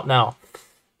 2-1 up now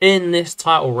in this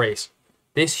title race.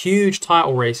 This huge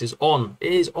title race is on.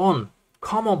 It is on.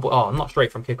 Come on, boy. Oh, not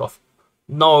straight from kickoff.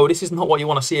 No, this is not what you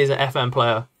want to see as an FM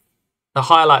player. The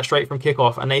highlight straight from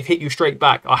kickoff, and they've hit you straight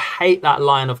back. I hate that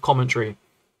line of commentary.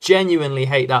 Genuinely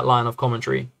hate that line of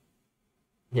commentary.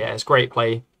 Yeah, it's great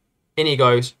play. In he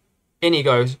goes. In he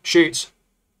goes. Shoots.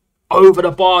 Over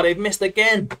the bar. They've missed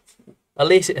again. At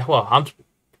least it... Well,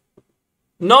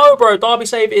 No, bro. Derby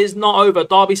Save is not over.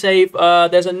 Derby Save,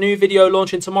 there's a new video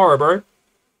launching tomorrow, bro.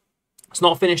 It's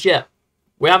not finished yet.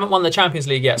 We haven't won the Champions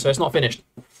League yet, so it's not finished.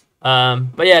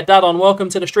 But yeah, Dadon, welcome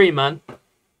to the stream, man.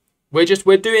 We're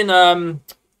doing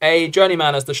a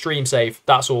Journeyman as the stream save.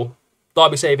 That's all.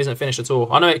 Derby Save isn't finished at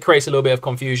all. I know it creates a little bit of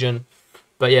confusion,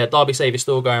 but yeah, Derby Save is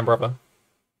still going, brother.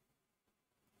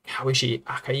 Kawishi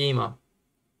Akayama.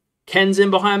 Ken's in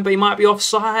behind, but he might be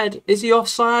offside. Is he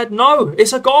offside? No,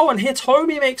 it's a goal, and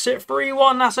Hitomi makes it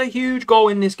 3-1. That's a huge goal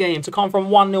in this game to come from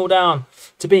 1-0 down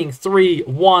to being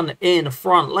 3-1 in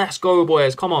front. Let's go,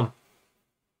 boys. Come on.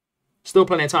 Still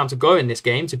plenty of time to go in this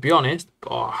game, to be honest.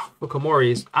 Oh,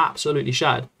 Fukumori is absolutely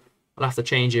shattered. I'll have to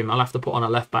change him. I'll have to put on a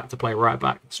left back to play right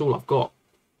back. That's all I've got.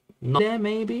 Not there,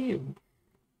 maybe.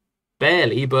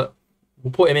 Barely, but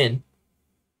we'll put him in.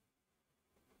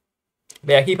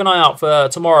 But yeah, keep an eye out for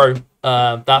tomorrow.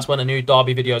 That's when a new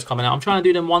Derby video is coming out. I'm trying to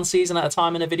do them one season at a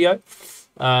time in a video.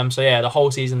 So yeah, the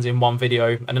whole season's in one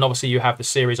video. And then obviously you have the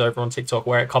series over on TikTok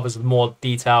where it covers more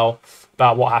detail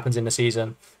about what happens in the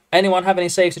season. Anyone have any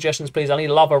save suggestions, please? I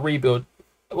need a rebuild.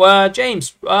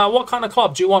 James, what kind of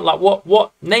club do you want? Like,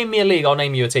 what? Name me a league, I'll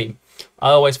name you a team. I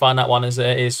always find that one is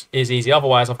easy.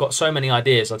 Otherwise, I've got so many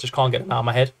ideas, I just can't get them out of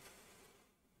my head.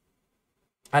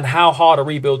 And how hard a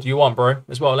rebuild do you want, bro?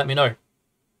 As well, let me know.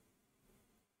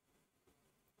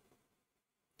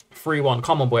 3-1.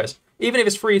 Come on, boys. Even if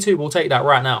it's 3-2, we'll take that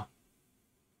right now.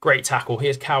 Great tackle.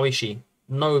 Here's Kawishi.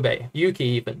 Nobe. Yuki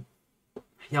even.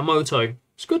 Yamoto.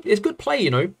 It's good play,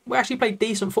 you know. We actually played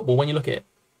decent football when you look at it.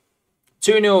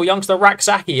 2-0, youngster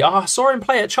Raksaki. I saw him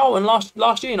play at Charlton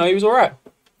last year, you know. He was all right.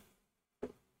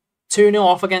 2-0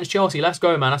 off against Chelsea. Let's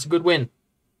go, man. That's a good win.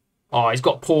 Oh, he's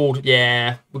got pulled.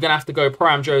 Yeah, we're going to have to go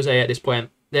Prime Jose at this point.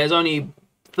 There's only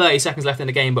 30 seconds left in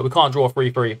the game, but we can't draw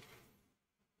 3-3.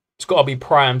 It's got to be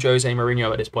Prime Jose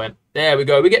Mourinho at this point. There we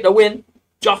go. We get the win.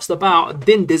 Just about.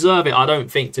 Didn't deserve it, I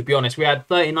don't think, to be honest. We had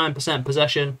 39%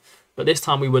 possession, but this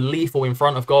time we were lethal in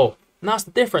front of goal. And that's the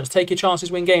difference. Take your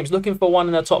chances, win games. Looking for one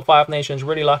in the top 5 nations,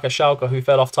 really like a Schalke who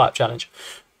fell off type challenge.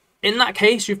 In that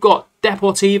case, you've got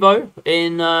Deportivo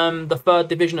in the 3rd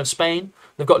division of Spain.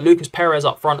 They've got Lucas Perez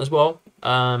up front as well.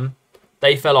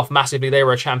 They fell off massively. They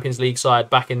were a Champions League side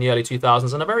back in the early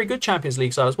 2000s and a very good Champions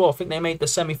League side as well. I think they made the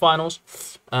semi-finals.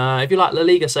 If you like La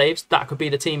Liga saves, that could be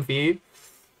the team for you.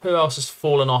 Who else has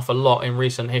fallen off a lot in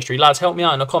recent history? Lads, help me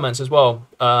out in the comments as well.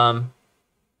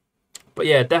 But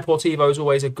yeah, Deportivo is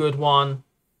always a good one.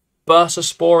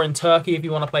 Bursaspor in Turkey if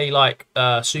you want to play like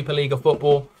Superliga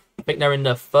football. I think they're in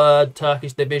the 3rd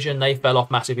Turkish division. They fell off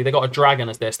massively. They got a dragon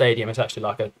as their stadium. It's actually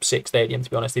like a sick stadium, to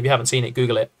be honest. If you haven't seen it,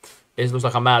 Google it. It looks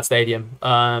like a mad stadium.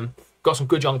 Got some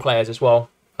good young players as well.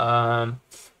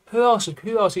 Who else?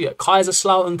 Who else?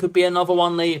 Kaiserslautern could be another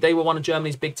one. They were one of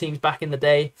Germany's big teams back in the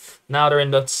day. Now they're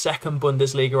in the 2nd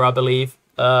Bundesliga, I believe.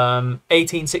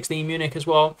 1816 Munich as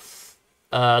well.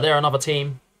 They're another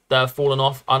team that have fallen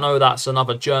off. I know that's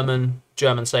another German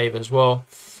save as well.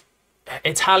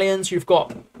 Italians, you've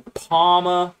got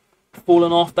Parma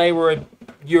fallen off. They were a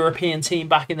European team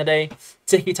back in the day.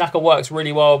 Tiki-taka works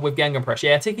really well with Gegenpress.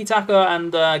 Yeah, Tiki-taka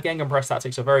and Gegenpress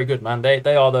tactics are very good, man.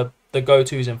 They are the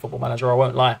go-tos in Football Manager, I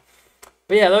won't lie.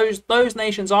 But yeah, those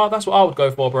nations that's what I would go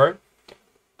for, bro.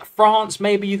 France,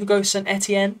 maybe you could go Saint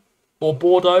Etienne or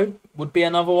Bordeaux would be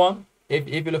another one if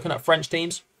you're looking at French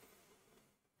teams.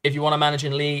 If you want to manage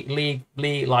in league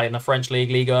like in the French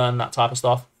league, Ligue 1, that type of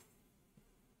stuff,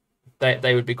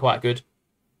 they would be quite good.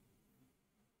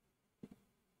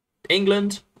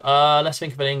 England, let's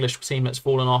think of an English team that's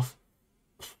fallen off.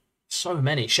 So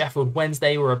many. Sheffield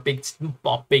Wednesday were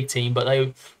not a big team,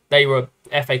 but they were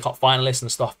FA Cup finalists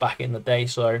and stuff back in the day.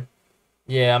 So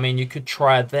yeah, I mean, you could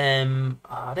try them.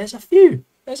 There's a few.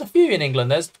 There's a few in England.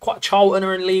 There's quite Charlton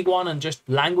are in League One and just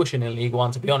languishing in League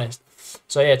One, to be honest.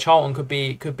 So yeah, Charlton could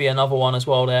be another one as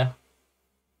well there.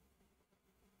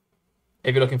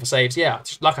 If you're looking for saves, yeah,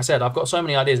 like I said, I've got so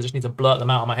many ideas. I just need to blurt them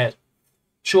out of my head.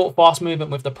 Short, fast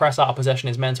movement with the press out of possession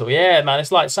is mental. Yeah, man, it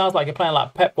sounds like you're playing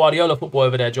like Pep Guardiola football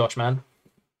over there, Josh, man.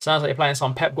 Sounds like you're playing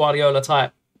some Pep Guardiola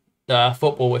type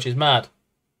football, which is mad.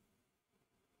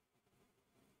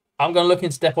 I'm going to look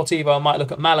into Deportivo. I might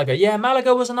look at Malaga. Yeah,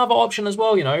 Malaga was another option as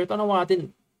well, you know. Don't know why I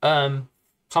didn't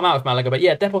come out with Malaga. But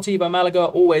yeah, Deportivo, Malaga,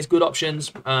 always good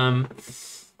options.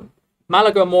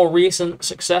 Malaga, more recent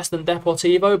success than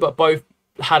Deportivo, but both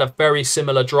had a very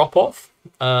similar drop-off.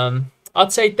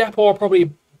 I'd say Depor are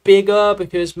probably bigger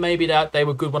because maybe they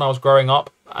were good when I was growing up.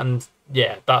 And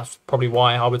yeah, that's probably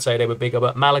why I would say they were bigger.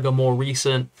 But Malaga, more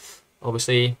recent,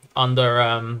 obviously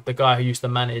under the guy who used to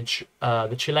manage,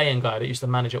 the Chilean guy that used to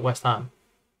manage at West Ham,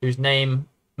 whose name,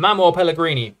 Manuel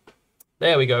Pellegrini.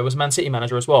 There we go, was Man City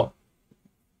manager as well.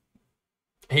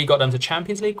 He got them to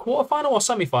Champions League quarterfinal or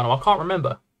semi-final, I can't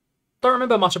remember. Don't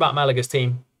remember much about Malaga's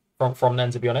team from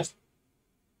then, to be honest.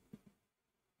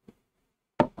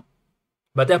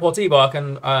 But Deportivo, I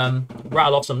can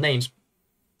rattle off some names.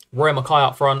 Roy Mackay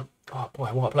up front. Oh boy,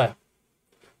 what a player.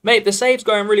 Mate, the save's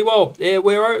going really well.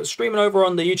 We're streaming over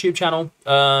on the YouTube channel.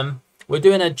 We're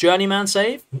doing a Journeyman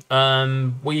save.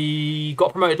 We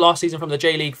got promoted last season from the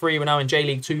J-League 3. We're now in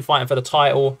J-League 2 fighting for the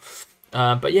title.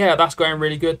 But yeah, that's going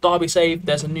really good. Derby save,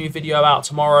 there's a new video out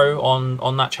tomorrow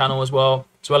on that channel as well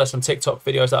as some TikTok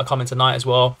videos that are coming tonight as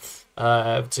well.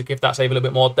 To give that save a little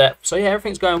bit more depth. So yeah,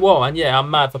 everything's going well. And yeah, I'm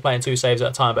mad for playing 2 saves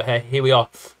at a time. But hey, here we are.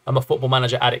 I'm a Football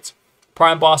Manager addict.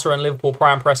 Prime Barca and Liverpool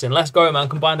prime pressing. Let's go, man.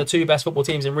 Combine the 2 best football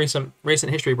teams in recent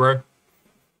history, bro.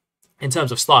 In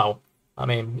terms of style. I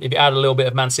mean, if you add a little bit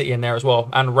of Man City in there as well.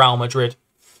 And Real Madrid.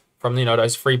 From, you know,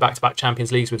 those 3 back-to-back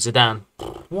Champions Leagues with Zidane.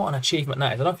 What an achievement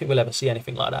that is. I don't think we'll ever see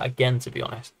anything like that again, to be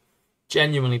honest.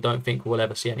 Genuinely don't think we'll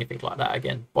ever see anything like that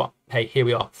again. But hey, here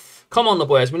we are. Come on, the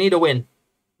boys. We need a win.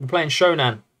 We're playing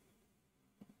Shonan.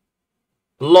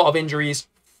 A lot of injuries.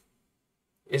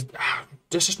 Let's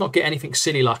just not get anything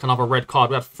silly like another red card.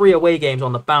 We have 3 away games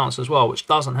on the bounce as well, which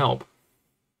doesn't help.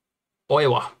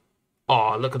 Oiwa.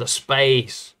 Oh, look at the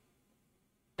space.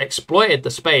 Exploited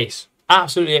the space.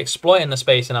 Absolutely exploiting the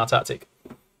space in our tactic.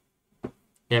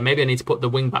 Yeah, maybe I need to put the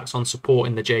wing-backs on support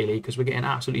in the J-League because we're getting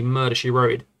absolutely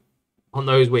murder-she-roted on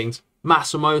those wings.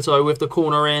 Matsumoto with the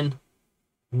corner in.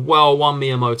 Well won,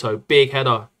 Miyamoto. Big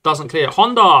header. Doesn't clear.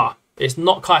 Honda! It's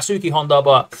not Kaisuke Honda,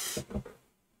 but...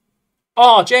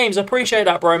 Oh, James, appreciate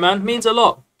that, bro, man. Means a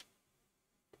lot.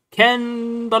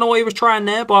 Ken, don't know what he was trying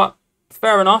there, but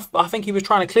fair enough. I think he was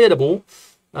trying to clear the ball.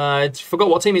 Forgot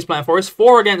what team he's playing for. It's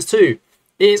 4 against 2.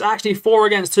 It is actually 4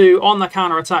 against 2 on the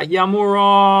counter-attack.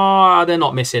 Yamura, they're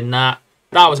not missing that.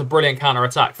 That was a brilliant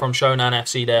counter-attack from Shonan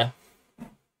FC there.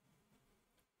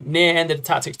 Near ended the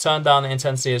tactics, turned down the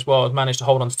intensity as well. Managed to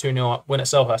hold on to 2-0 up, win at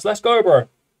Selhurst. Let's go, bro.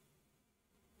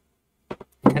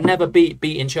 Can never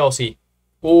beating Chelsea.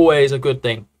 Always a good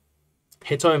thing.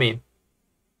 Hitomi.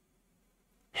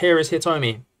 Here is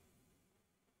Hitomi.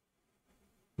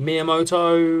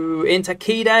 Miyamoto into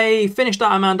Kide. Finish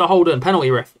that, Amanda Holden. Penalty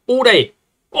ref. All day.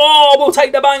 Oh, we'll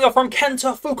take the banger from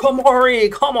Kenta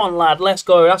Fukumori. Come on, lad. Let's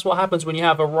go. That's what happens when you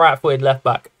have a right-footed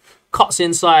left-back. Cuts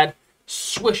inside.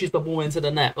 Swishes the ball into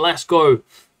the net. Let's go.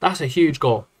 That's a huge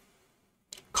goal.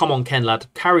 Come on, Ken, lad.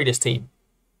 Carry this team.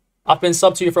 I've been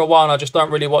subbed to you for a while and I just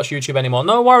don't really watch YouTube anymore.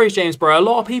 No worries, James, bro. A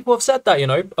lot of people have said that, you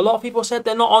know. A lot of people said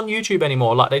they're not on YouTube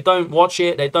anymore. Like, they don't watch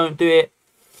it. They don't do it.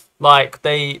 Like,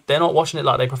 they're not watching it.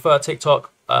 Like, they prefer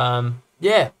TikTok.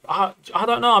 Yeah, I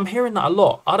don't know. I'm hearing that a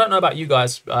lot. I don't know about you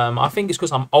guys. I think it's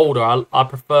because I'm older. I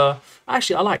prefer...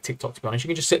 Actually, I like TikTok, to be honest. You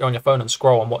can just sit there on your phone and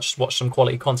scroll and watch some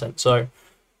quality content. So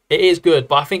it is good.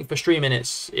 But I think for streaming,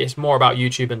 it's more about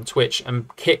YouTube and Twitch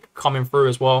and Kick coming through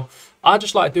as well. I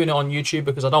just like doing it on YouTube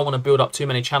because I don't want to build up too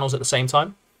many channels at the same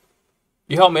time.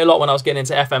 You helped me a lot when I was getting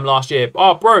into FM last year.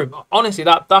 Oh, bro, honestly,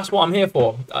 that's what I'm here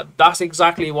for. That's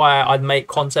exactly why I'd make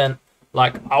content.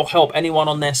 Like, I'll help anyone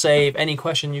on their save. Any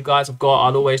question you guys have got,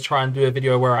 I'll always try and do a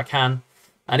video where I can.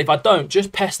 And if I don't,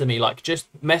 just pester me. Like, just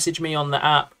message me on the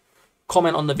app,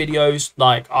 comment on the videos.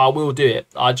 Like, I will do it.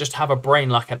 I just have a brain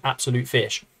like an absolute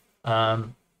fish.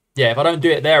 Yeah, if I don't do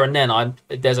it there and then,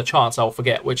 there's a chance I'll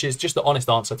forget, which is just the honest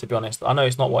answer, to be honest. I know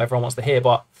it's not what everyone wants to hear,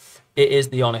 but it is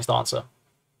the honest answer.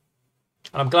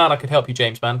 And I'm glad I could help you,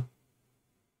 James, man.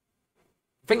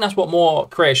 I think that's what more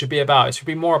career should be about. It should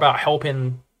be more about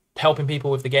helping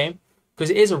people with the game, because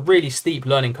it is a really steep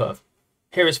learning curve.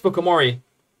 Here is Fukumori.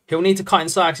 He'll need to cut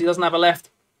inside because he doesn't have a left.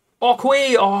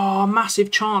 Okui! Oh,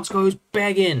 massive chance goes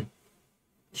begging.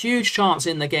 Huge chance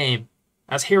in the game.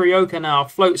 As Hirioka now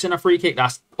floats in a free kick.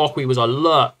 Okui was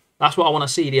alert. That's what I want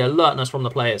to see, the alertness from the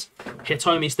players.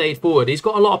 Hitomi stayed forward. He's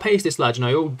got a lot of pace, this lad, you know.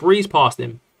 He'll breeze past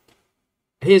him.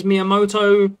 Here's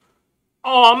Miyamoto.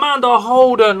 Oh, Amanda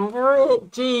Holden.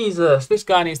 Jesus, this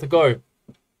guy needs to go.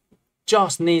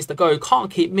 Just needs to go.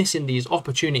 Can't keep missing these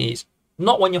opportunities.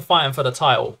 Not when you're fighting for the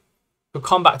title. He'll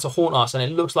come back to haunt us, and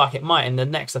it looks like it might in the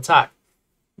next attack.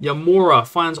 Yamura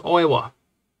finds Oiwa.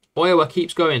 Oiwa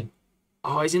keeps going.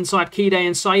 Oh, he's inside Kide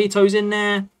and Saito's in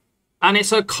there. And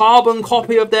it's a carbon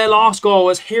copy of their last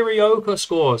goal as Hirioka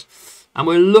scores. And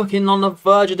we're looking on the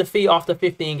verge of defeat after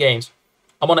 15 games.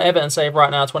 I'm on an Everton save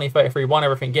right now, 2033. Won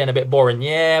everything, getting a bit boring.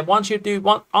 Yeah,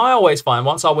 I always find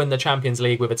once I win the Champions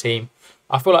League with a team,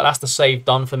 I feel like that's the save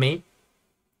done for me.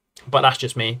 But that's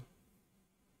just me.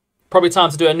 Probably time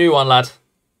to do a new one, lad.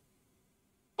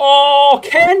 Oh,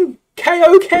 Ken!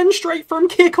 KO Ken straight from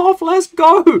kickoff. Let's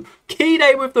go.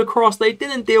 Kide with the cross. They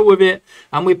didn't deal with it.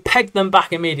 And we pegged them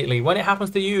back immediately. When it happens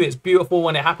to you, it's beautiful.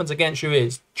 When it happens against you,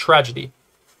 it's tragedy.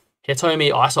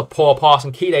 Hitomi. Oh, that's a poor pass.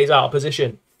 And Kide's out of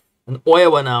position. And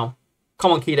Oiwa now.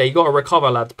 Come on, Kide. You got to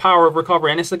recover, lad. Power of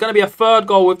recovery. And it's going to be a third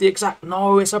goal with the exact...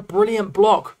 No, it's a brilliant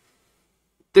block.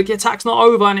 The attack's not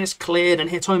over and it's cleared. And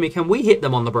Hitomi, can we hit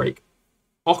them on the break?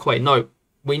 Okwe, no.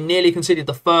 We nearly conceded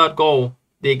the third goal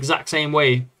the exact same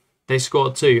way they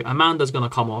scored two. Amanda's going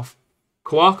to come off.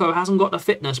 Kawako hasn't got the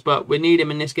fitness, but we need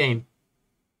him in this game.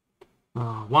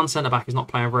 One centre-back is not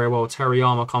playing very well.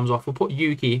 Teriyama comes off. We'll put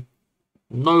Yuki.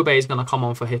 Nobe is going to come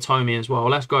on for Hitomi as well.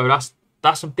 Let's go. That's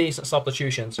some decent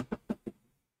substitutions.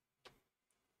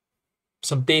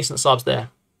 Some decent subs there.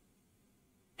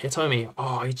 Hitomi.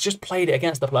 Oh, he just played it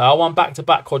against the player. I won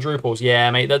back-to-back quadruples. Yeah,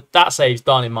 mate, that save's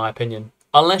done in my opinion.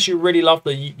 Unless you really love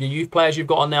the youth players you've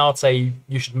got on now, I'd say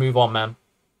you should move on, man.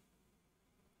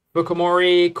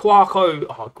 Fukumori, Kwako.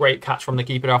 Oh, great catch from the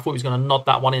keeper there. I thought he was going to nod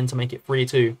that one in to make it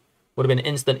 3-2. Would have been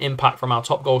instant impact from our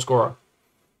top goal scorer.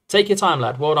 Take your time,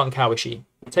 lad. Well done, Kawashi.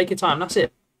 Take your time. That's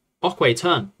it. Okwe,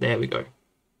 turn. There we go.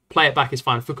 Play it back is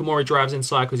fine. Fukumori drives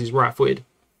inside because he's right-footed.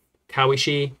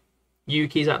 Kawashi.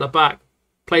 Yuki's at the back.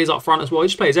 Plays up front as well. He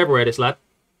just plays everywhere, this lad.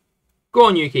 Go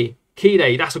on, Yuki.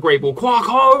 Kide, that's a great ball.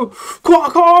 Kwako!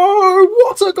 Kwako!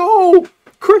 What a goal!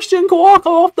 Christian Kwako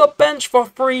off the bench for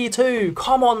 3-2.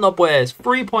 Come on, the boys.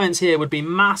 3 points here would be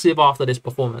massive after this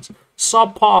performance.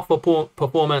 Subpar for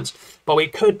performance, but we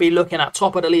could be looking at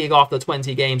top of the league after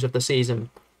 20 games of the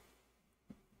season.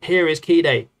 Here is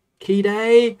Kide.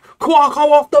 Kide!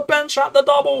 Kwako off the bench at the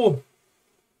double.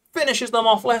 Finishes them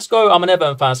off. Let's go. I'm an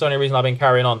Everton fan. It's the only reason I've been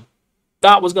carrying on.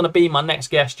 That was going to be my next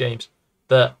guess, James.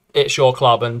 That it's your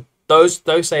club, and those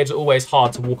saves are always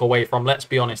hard to walk away from. Let's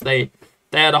be honest.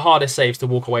 They're the hardest saves to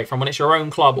walk away from when it's your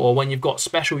own club or when you've got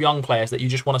special young players that you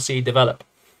just want to see develop.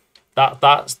 They're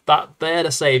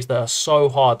the saves that are so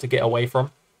hard to get away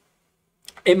from,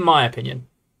 in my opinion.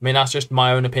 I mean, that's just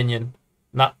my own opinion.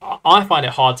 That I find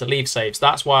it hard to leave saves.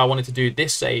 That's why I wanted to do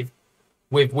this save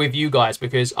with you guys,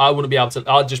 because I wouldn't be able to.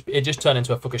 It just turned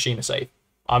into a Fukushima save.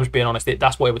 I'm just being honest.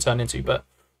 That's what it would turn into. But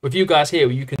with you guys here,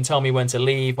 you can tell me when to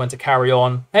leave, when to carry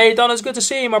on. Hey, Donna's good to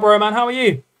see you, my bro, man. How are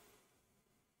you?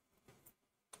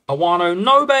 Awano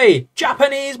Nobe.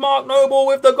 Japanese Mark Noble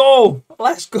with the goal.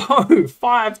 Let's go.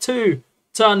 5-2.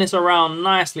 Turn this around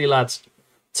nicely, lads.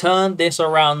 Turn this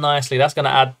around nicely. That's going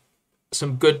to add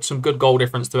some good goal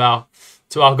difference to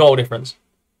our goal difference.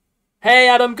 Hey,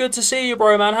 Adam, good to see you,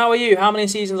 bro, man. How are you? How many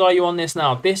seasons are you on this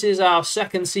now? This is our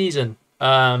second season.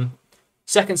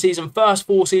 Second season, first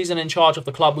full season in charge of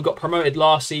the club. We got promoted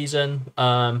last season.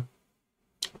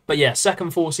 But yeah,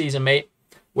 second full season, mate.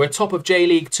 We're top of J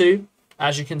League 2,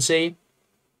 as you can see.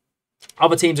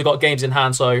 Other teams have got games in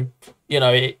hand, so, you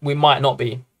know, we might not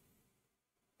be.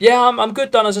 Yeah, I'm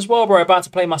good, Dunners, as well, bro. About to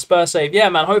play my Spurs save. Yeah,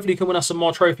 man, hopefully you can win us some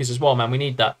more trophies as well, man. We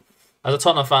need that. As a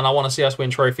Tottenham fan, I want to see us win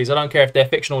trophies. I don't care if they're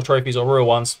fictional trophies or real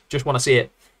ones. Just want to see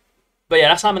it. But yeah,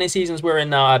 that's how many seasons we're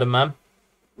in now, Adam, man.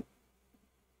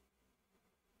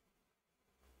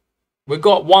 We've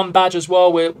got one badge as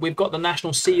well. We've got the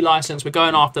National C license. We're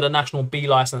going after the National B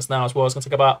license now as well. It's going to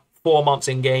take about 4 months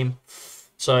in game.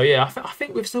 So yeah, I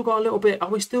think we've still got a little bit. Are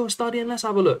we still studying? Let's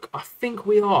have a look. I think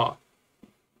we are.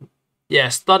 Yeah,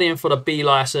 studying for the B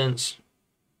license.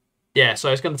 Yeah,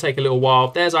 so it's going to take a little while.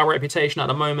 There's our reputation at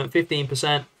the moment,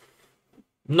 15%.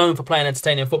 Known for playing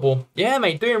entertaining football. Yeah,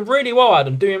 mate, doing really well,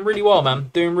 Adam. Doing really well, man.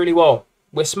 Doing really well.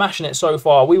 We're smashing it so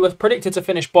far. We were predicted to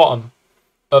finish bottom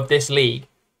of this league.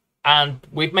 And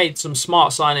we've made some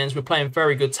smart signings. We're playing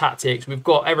very good tactics. We've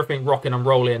got everything rocking and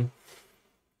rolling.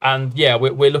 And yeah,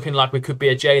 we're looking like we could be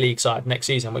a J League side next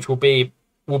season, which will be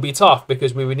tough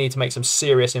because we would need to make some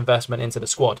serious investment into the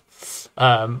squad.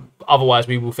 Otherwise,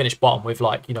 we will finish bottom with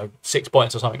 6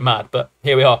 points or something mad. But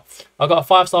here we are. I've got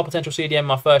a 5-star potential CDM,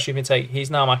 my first youth intake.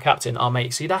 He's now my captain. Oh,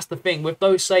 mate, see, that's the thing. With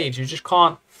those saves, you just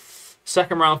can't.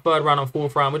 Second round, third round, and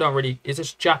fourth round, we don't really. Is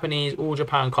this Japanese All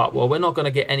Japan Cup? Well, we're not going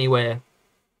to get anywhere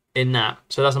in that.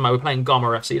 So that's why we're playing Gamma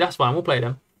FC. That's fine. We'll play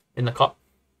them in the cup.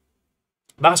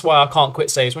 That's why I can't quit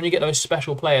saves. When you get those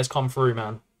special players come through,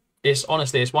 man. It's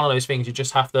honestly, it's one of those things you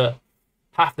just have to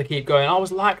keep going. I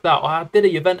was like that. I did a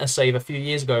Juventus save a few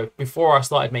years ago before I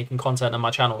started making content on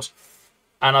my channels,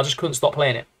 and I just couldn't stop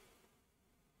playing it.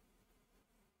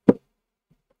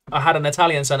 I had an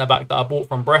Italian centre back that I bought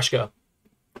from Brescia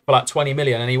for like 20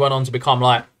 million, and he went on to become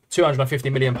like 250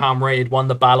 million pound rated, won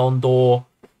the Ballon d'Or.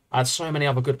 I had so many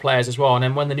other good players as well. And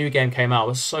then when the new game came out, I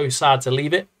was so sad to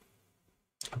leave it.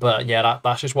 But yeah,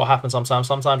 that's just what happens sometimes.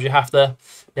 Sometimes you have to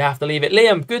leave it.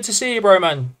 Liam, good to see you, bro,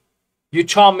 man. You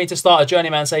charmed me to start a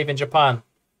Journeyman save in Japan.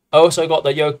 I also got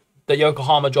the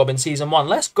Yokohama job in Season 1.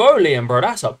 Let's go, Liam, bro.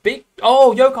 That's a big...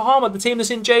 Oh, Yokohama, the team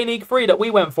that's in J League 3 that we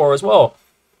went for as well.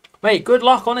 Mate, good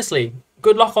luck, honestly.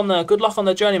 Good luck on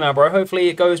the Journeyman, bro. Hopefully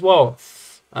it goes well.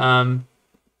 But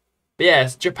yeah,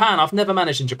 Japan. I've never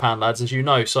managed in Japan, lads, as you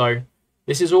know. So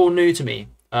this is all new to me.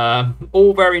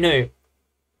 All very new.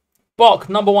 Bok,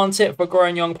 number one tip for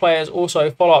growing young players.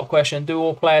 Also, follow-up question. Do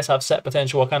all players have set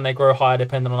potential or can they grow higher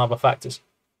depending on other factors?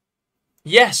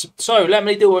 Yes. So let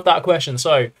me deal with that question.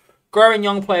 So growing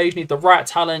young players, you need the right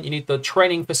talent, you need the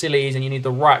training facilities, and you need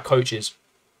the right coaches.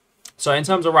 So in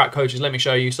terms of right coaches, let me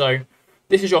show you. So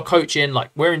this is your coaching.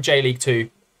 Like, we're in J League 2.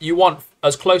 You want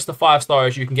as close to 5-star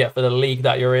as you can get for the league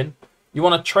that you're in. You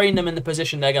want to train them in the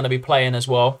position they're going to be playing as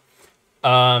well.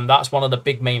 That's one of the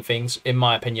big main things, in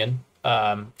my opinion.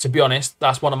 To be honest,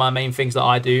 that's one of my main things that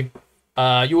I do.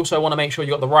 You also want to make sure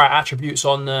you got the right attributes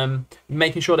on them.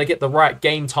 Making sure they get the right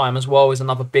game time as well is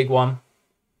another big one.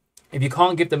 If you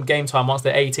can't give them game time once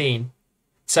they're 18,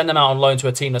 send them out on loan to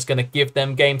a team that's going to give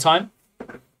them game time.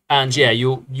 And yeah,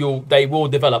 they will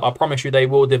develop. I promise you, they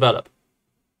will develop.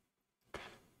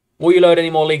 Will you load any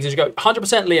more leagues as you go?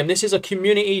 100%, Liam. This is a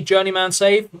community Journeyman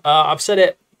save. I've said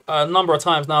it a number of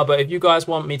times now, but if you guys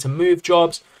want me to move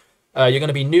jobs, you're going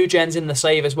to be new gens in the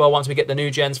save as well. Once we get the new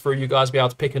gens through, you guys will be able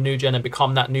to pick a new gen and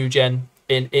become that new gen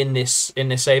in this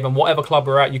save. And whatever club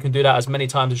we're at, you can do that as many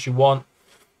times as you want.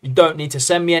 You don't need to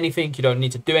send me anything. You don't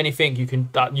need to do anything. You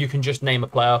can just name a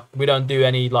player. We don't do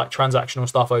any like transactional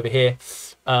stuff over here.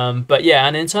 But yeah,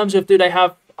 and in terms of do they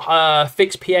have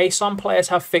fixed PA, some players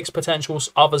have fixed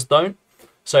potentials, others don't.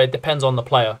 So it depends on the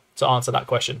player to answer that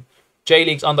question. J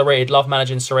League's underrated. Love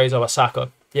managing Cerezo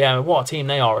Osaka. Yeah, what a team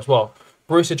they are as well.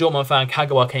 Borussia Dortmund fan,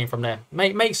 Kagawa came from there.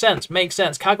 Makes sense.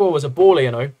 Kagawa was a baller,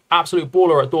 you know. Absolute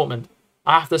baller at Dortmund.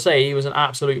 I have to say, he was an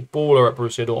absolute baller at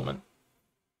Borussia Dortmund.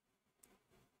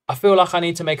 I feel like I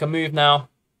need to make a move now.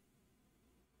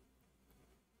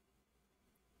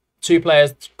 2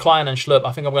 players, Klein and Schlupp.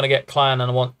 I think I'm going to get Klein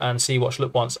and see what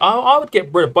Schlupp wants. I would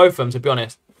get rid of both of them, to be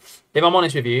honest. If I'm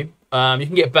honest with you, you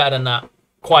can get better than that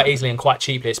quite easily and quite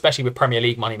cheaply, especially with Premier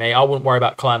League money, mate. I wouldn't worry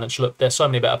about Klein and Schlupp. There's so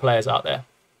many better players out there.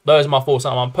 Those are my thoughts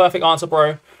on one. Perfect answer,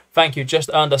 bro. Thank you.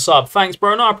 Just earned a sub. Thanks,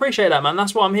 bro. No, I appreciate that, man.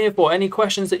 That's what I'm here for. Any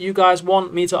questions that you guys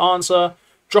want me to answer,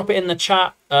 drop it in the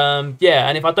chat. Yeah,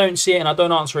 and if I don't see it and I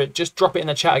don't answer it, just drop it in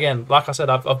the chat again. Like I said,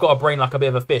 I've got a brain like a bit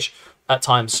of a fish at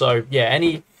times. So, yeah,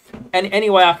 any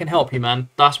way I can help you, man,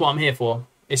 that's what I'm here for.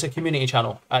 It's a community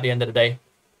channel at the end of the day.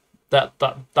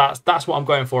 That's what I'm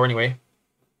going for anyway.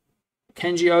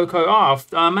 Kenji Oko.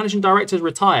 Managing director's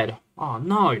retired. Oh,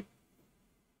 no.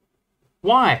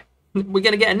 Why? We're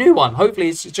going to get a new one. Hopefully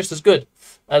it's just as good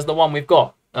as the one we've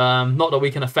got. Not that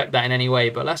we can affect that in any way,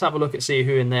 but let's have a look at see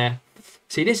who in there.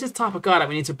 See, this is the type of guy that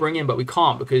we need to bring in, but we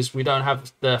can't because we don't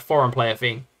have the foreign player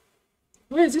thing.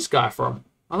 Where's this guy from?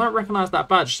 I don't recognise that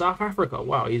badge. South Africa.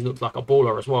 Wow, he looks like a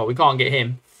baller as well. We can't get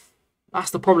him.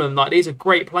 That's the problem. Like, these are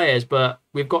great players, but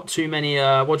we've got too many,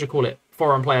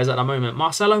 foreign players at the moment.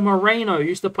 Marcelo Moreno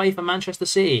used to play for Manchester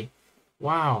City.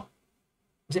 Wow.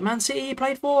 Was it Man City he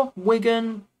played for?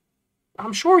 Wigan?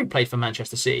 I'm sure he played for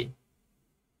Manchester City.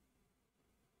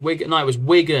 No, it was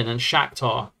Wigan and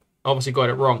Shakhtar. Obviously got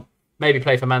it wrong. Maybe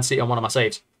played for Man City on one of my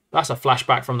saves. That's a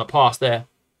flashback from the past there.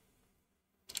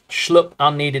 Schlupp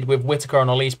unneeded with Whittaker and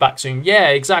Elise back soon. Yeah,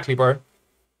 exactly, bro.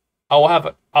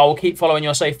 I will keep following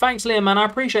your save. Thanks, Liam, man. I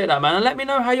appreciate that, man. And let me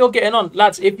know how you're getting on,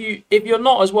 lads. If you're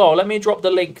not as well, let me drop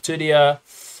the link to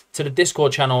the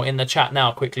Discord channel in the chat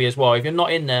now quickly as well. If you're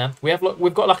not in there,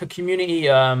 we've got like a community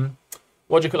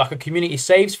like a community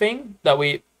saves thing that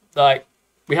we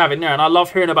have in there, and I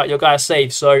love hearing about your guys'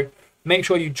 saves. So make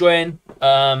sure you join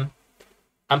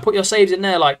and put your saves in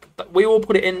there. Like, we all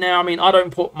put it in there. I mean, I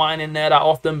don't put mine in there that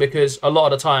often because a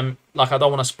lot of the time, like, I don't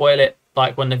want to spoil it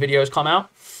like when the videos come out.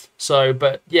 So,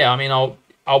 but yeah, I mean,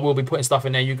 I will be putting stuff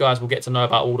in there. You guys will get to know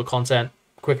about all the content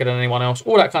quicker than anyone else.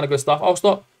 All that kind of good stuff. I'll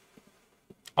stop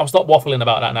waffling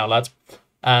about that now, lads,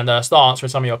 and start answering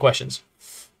some of your questions.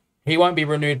 He won't be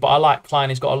renewed, but I like Klein.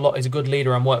 He's a good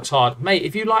leader and works hard. Mate,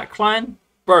 if you like Klein,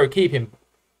 bro, keep him.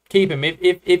 Keep him.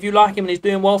 If you like him and he's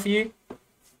doing well for you,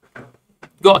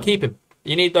 got to keep him.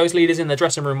 You need those leaders in the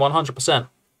dressing room 100%.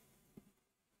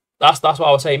 That's what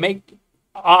I would say.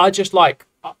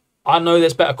 I know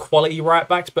there's better quality right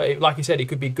backs, but like you said, it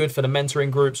could be good for the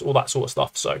mentoring groups, all that sort of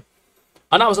stuff. So,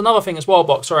 and that was another thing as well,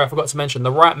 Box. Sorry, I forgot to mention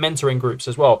the right mentoring groups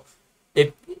as well.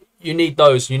 If you need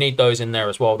those in there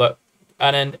as well.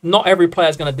 And then not every player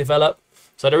is going to develop,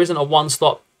 so there isn't a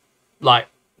one-stop like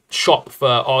shop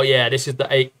for, oh yeah, this is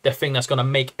the thing that's going to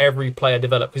make every player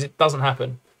develop, because it doesn't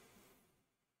happen.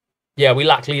 Yeah, we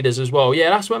lack leaders as well. Yeah,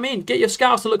 that's what I mean. Get your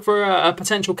scouts to look for a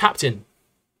potential captain.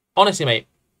 Honestly, mate.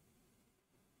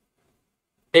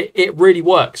 It really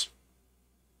works.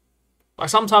 Like,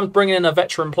 sometimes bringing in a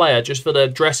veteran player just for the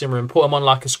dressing room, put him on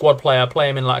like a squad player, play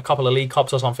him in like a couple of League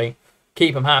Cups or something,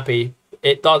 keep him happy.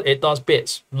 It does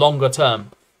bits longer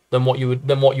term than what you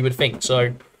would think.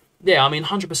 So yeah, I mean,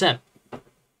 100%.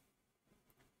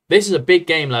 This is a big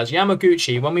game, lads.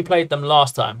 Yamaguchi, when we played them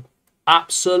last time,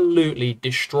 absolutely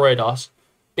destroyed us.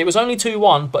 It was only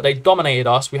 2-1, but they dominated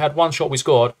us. We had one shot we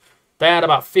scored. They had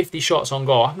about 50 shots on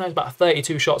goal. I think it was about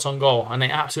 32 shots on goal, and they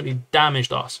absolutely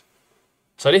damaged us.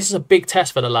 So this is a big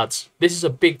test for the lads. This is a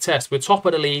big test. We're top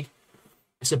of the league.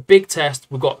 It's a big test.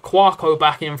 We've got Kwarko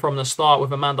back in from the start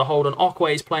with Amanda Holden.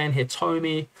 Okwe's playing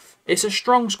Hitomi. It's a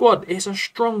strong squad. It's a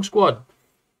strong squad.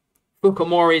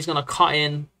 Fukumori is going to cut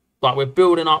in. Like, we're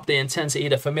building up the intensity,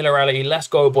 the familiarity. Let's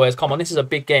go, boys. Come on, this is a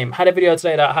big game. Had a video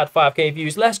today that had 5k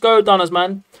views. Let's go, Dunners,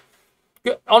 man.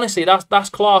 Honestly, that's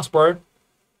class, bro.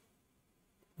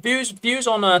 Views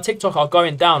on TikTok are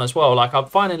going down as well. Like, I'm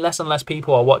finding less and less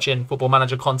people are watching Football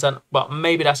Manager content, but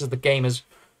maybe that's as the game has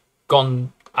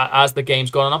gone, as the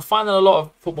game's gone. And I'm finding a lot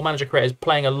of Football Manager creators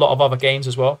playing a lot of other games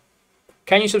as well.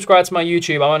 Can you subscribe to my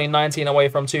YouTube? I'm only 19 away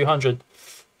from 200.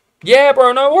 Yeah,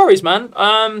 bro, no worries,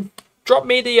 man. Drop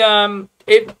me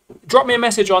a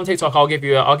message on TikTok. I'll give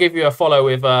you a follow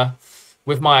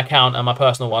with my account and my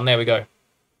personal one. There we go.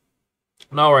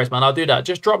 No worries, man. I'll do that.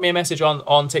 Just drop me a message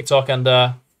on TikTok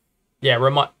and yeah,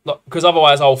 because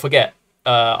otherwise I'll forget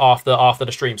after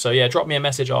the stream. So yeah, drop me a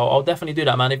message. I'll definitely do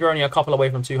that, man. If you're only a couple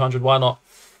away from 200, why not?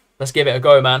 Let's give it a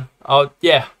go, man. I'll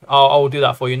do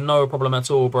that for you. No problem at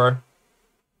all, bro.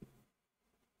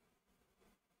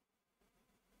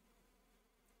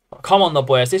 Come on, the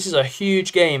boys. This is a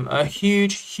huge game. A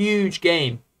huge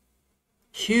game.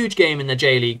 Huge game in the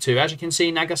J League too. As you can see,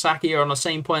 Nagasaki are on the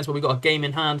same points, but we've got a game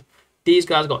in hand. These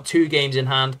guys got 2 games in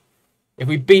hand. If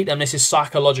we beat them, this is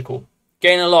psychological.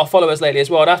 Gaining a lot of followers lately as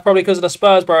well. That's probably because of the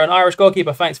Spurs, bro. And Irish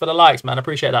goalkeeper, thanks for the likes, man.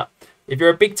 Appreciate that. If you're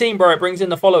a big team, bro, it brings in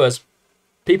the followers.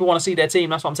 People want to see their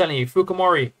team. That's what I'm telling you.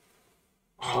 Fukumori.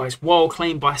 Oh, it's well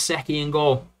claimed by Seki in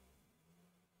goal.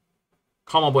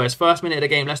 Come on, boys. First minute of the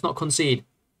game. Let's not concede.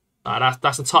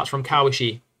 That's a touch from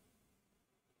Kawashi.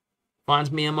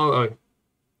 Finds Miyamoto.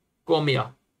 Go on,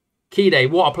 Miya. Kide,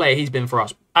 what a player he's been for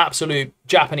us. Absolute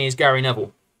Japanese Gary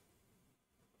Neville.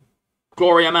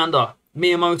 Glory Amanda.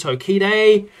 Miyamoto.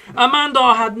 Kide.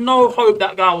 Amanda had no hope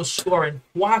that guy was scoring.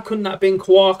 Why couldn't that have been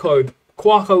Kwarko?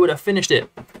 Kwarko would have finished it.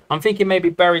 I'm thinking maybe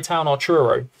Berrytown or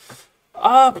Truro.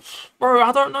 Bro,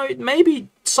 I don't know. Maybe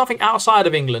something outside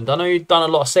of England. I know you've done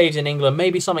a lot of saves in England.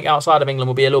 Maybe something outside of England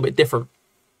will be a little bit different.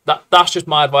 That's just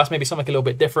my advice. Maybe something a little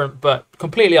bit different, but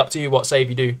completely up to you what save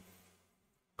you do.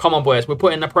 Come on, boys. We're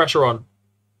putting the pressure on.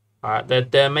 All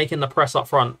right, they're making the press up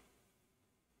front.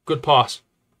 Good pass.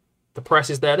 The press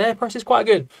is there. Their press is quite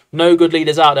good. No good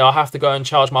leaders out there. I'll have to go and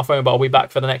charge my phone, but I'll be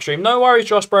back for the next stream. No worries,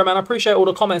 Josh, bro, man. I appreciate all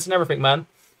the comments and everything, man.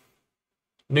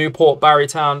 Newport,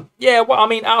 Barrytown. Yeah, well, I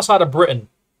mean, outside of Britain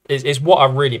is what I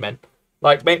really meant.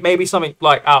 Like, maybe something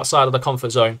like outside of the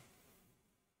comfort zone.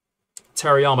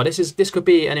 Teriyama. This could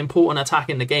be an important attack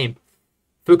in the game.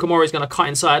 Fukumori's going to cut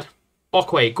inside.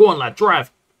 Okwe, go on, lad.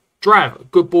 Drive.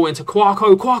 Good ball into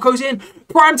Kwarko. Kwarko's in.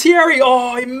 Prime Thierry.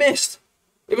 Oh, he missed.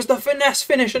 It was the finesse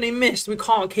finish and he missed. We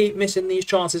can't keep missing these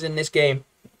chances in this game.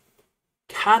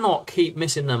 Cannot keep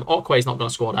missing them. Okwe's not going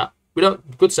to score that.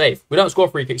 Good save. We don't score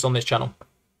free kicks on this channel.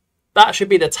 That should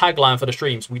be the tagline for the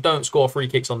streams. We don't score free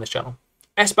kicks on this channel.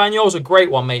 Espanyol's a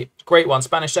great one, mate. Great one.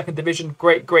 Spanish second division.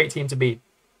 Great team to beat.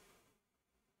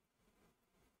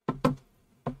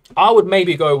 I would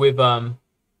maybe go with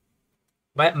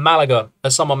Malaga,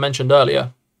 as someone mentioned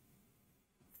earlier.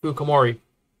 Fukumori.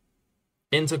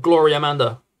 Into Gloria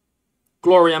Amanda.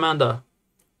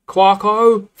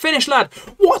 Kwarko. Finish, lad.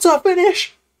 What a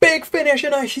finish. Big finish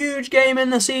in a huge game in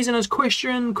the season as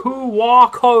Christian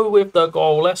Kwarko with the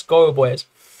goal. Let's go, boys.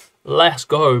 Let's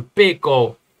go. Big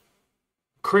goal.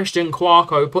 Christian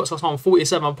Kwarko puts us on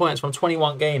 47 points from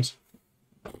 21 games.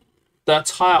 The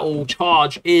title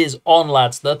charge is on,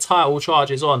 lads. The title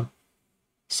charge is on.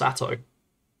 Sato.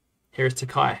 Here's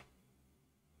Takai.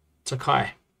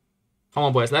 Come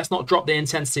on, boys. Let's not drop the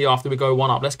intensity after we go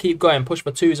 1-up. Let's keep going. Push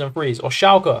for 2s and 3s. Or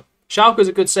Schalke. Schalke's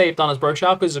a good save, Dunners, bro.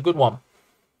 Schalke's a good one.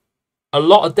 A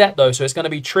lot of debt, though, so it's going to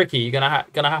be tricky. You're gonna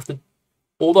have to...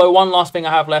 Although one last thing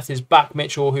I have left is back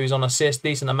Mitchell, who's on assist.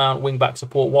 Decent amount. Wing-back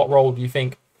support. What role do you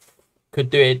think could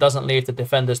do it? It doesn't leave the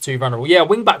defenders too vulnerable. Yeah,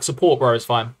 wing-back support, bro, is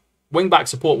fine. Wing-back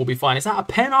support will be fine. Is that a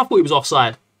pen? I thought it was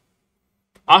offside.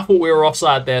 I thought we were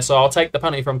offside there, so I'll take the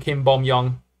penalty from Kim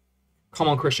Bom-young. Come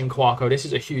on, Christian Kwarko. This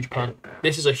is a huge pen.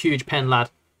 This is a huge pen, lad.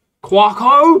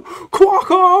 Kwarko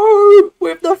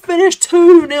with the finish.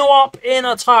 2-0 up in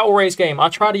a title race game. I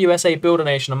tried a USA Builder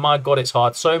Nation, and my God, it's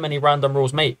hard. So many random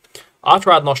rules, mate. I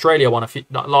tried an Australia one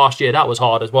last year. That was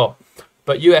hard as well.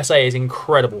 But USA is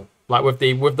incredible. Like with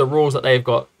the rules that they've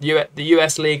got. The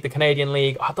US League, the Canadian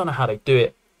League. I don't know how they do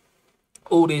it.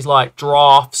 All these like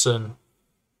drafts and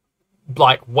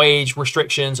like wage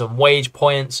restrictions and wage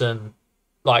points and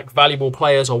like valuable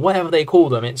players or whatever they call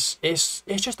them. It's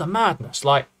just a madness.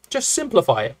 Like, just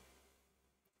simplify it.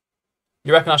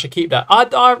 You reckon I should keep that?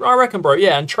 I reckon, bro.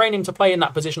 Yeah, and train him to play in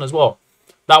that position as well.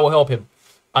 That will help him.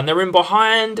 And they're in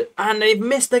behind and they've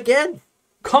missed again.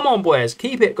 Come on, boys.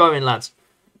 Keep it going, lads.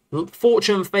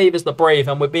 Fortune favours the brave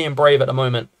and we're being brave at the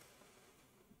moment.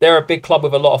 They're a big club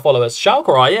with a lot of followers. Schalke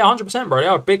are, yeah, 100%, bro. They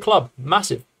are a big club.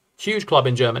 Massive. Huge club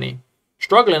in Germany.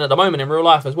 Struggling at the moment in real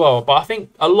life as well. But I think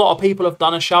a lot of people have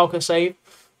done a Schalke save.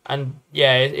 And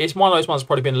yeah, it's one of those ones that's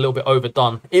probably been a little bit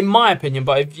overdone, in my opinion.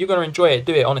 But if you're going to enjoy it,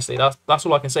 do it, honestly. That's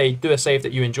all I can say. Do a save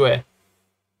that you enjoy.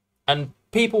 And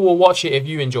people will watch it if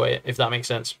you enjoy it, if that makes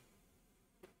sense.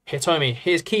 Hitomi.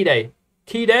 Here's Kide.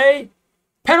 Kide.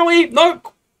 Penalty. No.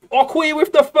 Okwi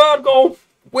with the third goal.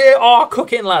 We are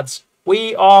cooking, lads.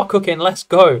 We are cooking. Let's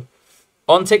go.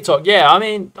 On TikTok, yeah, I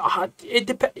mean, it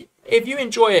depends. If you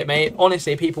enjoy it, mate,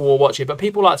 honestly, people will watch it. But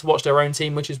people like to watch their own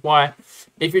team, which is why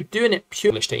if you're doing it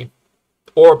pure English team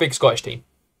or a big Scottish team,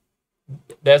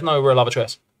 there's no real other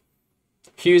choice.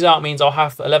 Hughes out means I'll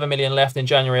have 11 million left in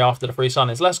January after the free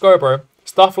signings. Let's go, bro.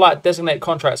 Stuff like designated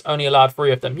contracts only allowed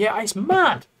 3 of them. Yeah, it's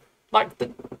mad. Like,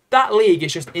 that league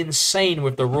is just insane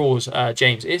with the rules,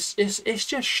 James. It's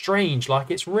just strange.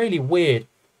 Like, it's really weird.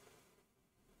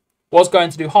 Was going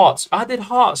to do Hearts. I did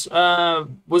Hearts.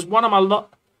 Was one of my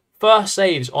first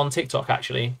saves on TikTok,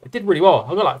 actually. It did really well.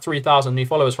 I got like 3,000 new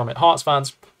followers from it. Hearts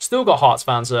fans. Still got Hearts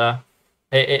fans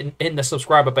in the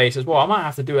subscriber base as well. I might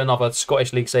have to do another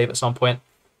Scottish League save at some point.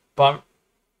 But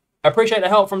I appreciate the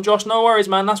help from Josh. No worries,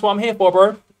 man. That's what I'm here for,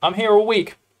 bro. I'm here all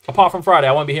week. Apart from Friday.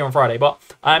 I won't be here on Friday. But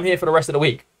I am here for the rest of the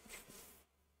week.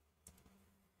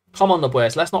 Come on, the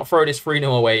boys. Let's not throw this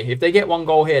 3-0 away. If they get 1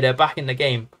 goal here, they're back in the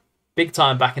game. Big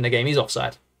time back in the game. He's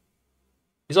offside.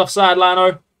 He's offside,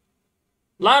 Lano.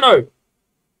 Lano!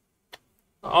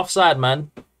 Offside,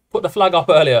 man. Put the flag up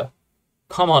earlier.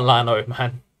 Come on, Lano,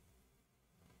 man.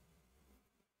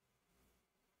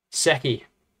 Seki.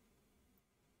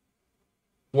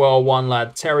 Well won,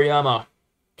 lad. Teriyama.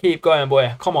 Keep going,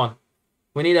 boy. Come on.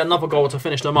 We need another goal to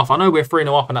finish them off. I know we're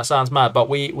 3-0 up and that sounds mad, but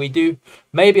we do.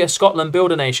 Maybe a Scotland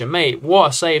builder nation. Mate, what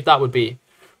a save that would be.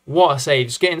 What a save.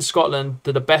 Just getting Scotland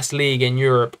to the best league in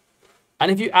Europe. And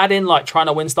if you add in like trying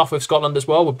to win stuff with Scotland as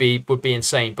well would be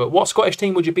insane. But what Scottish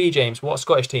team would you be, James? What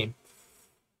Scottish team?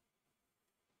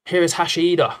 Here is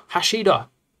Hashida. Hashida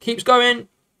keeps going.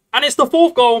 And it's the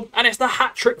 4th goal. And it's the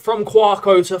hat-trick from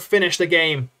Kwarko to finish the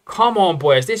game. Come on,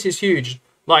 boys. This is huge.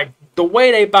 Like, the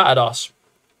way they battered us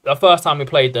the first time we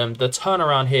played them, the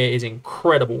turnaround here is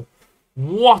incredible.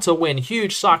 What a win.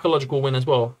 Huge psychological win as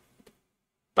well.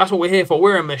 That's what we're here for.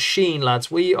 We're a machine,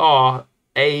 lads. We are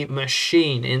a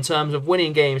machine in terms of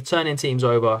winning games, turning teams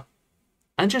over,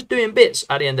 and just doing bits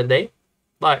at the end of the day.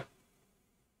 Like,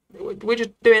 we're just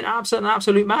doing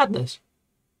absolute madness.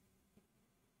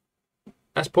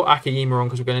 Let's put Akiyima on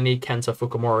because we're going to need Kenta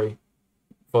Fukumori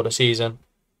for the season.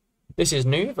 This is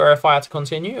new. Verify to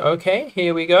continue. Okay,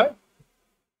 here we go.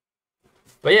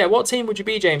 But yeah, what team would you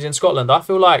be, James, in Scotland? I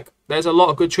feel like there's a lot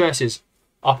of good choices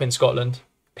up in Scotland.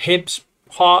 Hibs,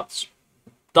 Hearts,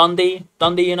 Dundee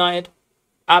United,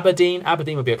 Aberdeen.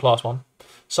 Aberdeen would be a class one.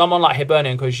 Someone like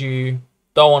Hibernian because you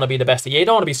don't want to be the best. Yeah, you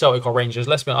don't want to be Celtic or Rangers.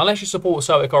 Let's be honest. Unless you support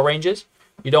Celtic or Rangers,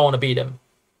 you don't want to beat them.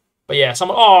 But yeah,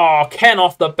 someone... Oh, Ken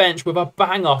off the bench with a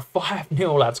banger.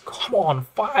 5-0, lads. Come on,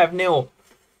 5-0.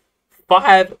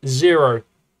 5-0.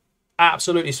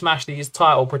 Absolutely smashed these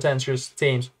title pretentious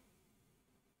teams.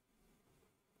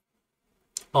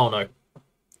 Oh no.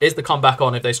 Is the comeback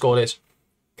on if they score this?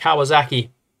 Kawasaki.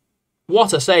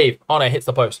 What a save. Oh no, hits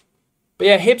the post. But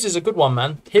yeah, Hibs is a good one,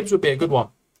 man. Hibs would be a good one.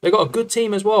 They've got a good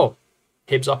team as well.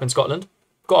 Hibs up in Scotland.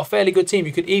 Got a fairly good team.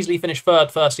 You could easily finish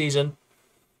 3rd first season.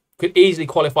 Could easily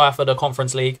qualify for the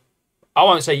Conference League. I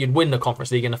won't say you'd win the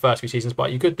Conference League in the first few seasons,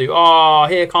 but you could do. Oh,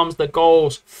 here comes the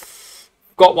goals.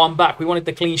 Got one back. We wanted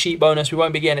the clean sheet bonus. We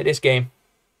won't be getting it this game.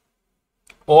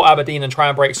 Or Aberdeen and try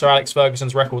and break Sir Alex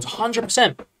Ferguson's records.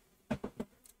 100%.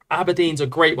 Aberdeen's a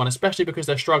great one, especially because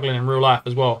they're struggling in real life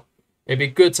as well. It'd be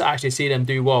good to actually see them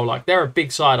do well. Like, they're a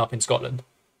big side up in Scotland.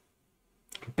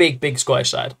 Big Scottish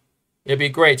side. It'd be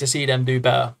great to see them do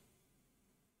better.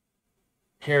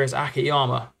 Here is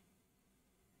Akiyama.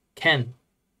 Ken.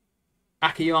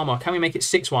 Akiyama. Can we make it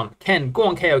 6-1? Ken. Go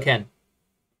on, KO Ken.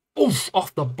 Oof.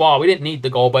 Off the bar. We didn't need the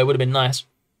goal, but it would have been nice.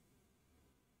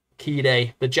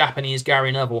 Kide. The Japanese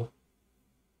Gary Neville.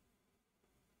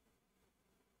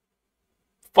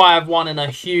 5-1 in a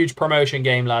huge promotion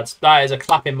game, lads. That is a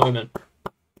clapping moment.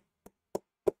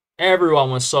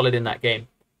 Everyone was solid in that game.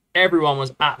 Everyone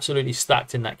was absolutely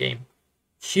stacked in that game.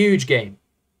 Huge game.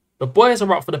 The boys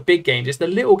are up for the big games. It's the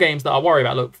little games that I worry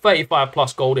about. Look, 35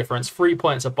 plus goal difference, 3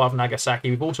 points above Nagasaki.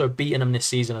 We've also beaten them this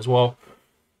season as well.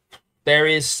 There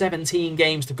is 17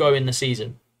 games to go in the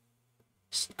season.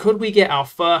 Could we get our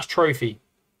first trophy?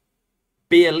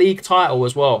 Be a league title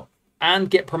as well. And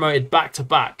get promoted back to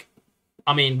back.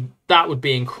 I mean, that would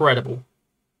be incredible.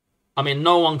 I mean,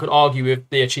 no one could argue with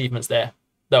the achievements there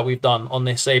that we've done on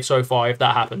this save so far if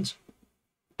that happens.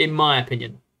 In my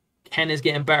opinion. Ken is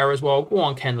getting better as well. Go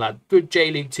on, Ken, lad. Good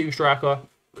J-League 2 striker.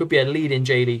 Could be a leading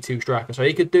J-League 2 striker. So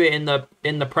he could do it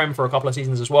in the Prem for a couple of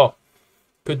seasons as well.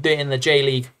 Could do it in the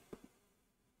J-League.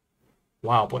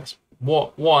 Wow, boys.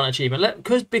 What an achievement.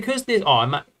 Because this...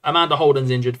 Oh, Amanda Holden's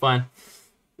injured. Fine.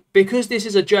 Because this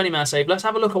is a journeyman save, let's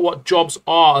have a look at what jobs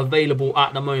are available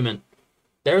at the moment.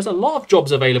 There is a lot of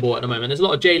jobs available at the moment. There's a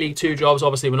lot of J-League 2 jobs.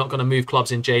 Obviously, we're not going to move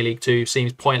clubs in J-League 2.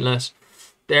 Seems pointless.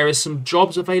 There is some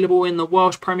jobs available in the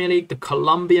Welsh Premier League, the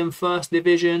Colombian First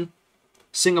Division,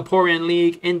 Singaporean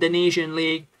League, Indonesian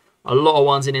League. A lot of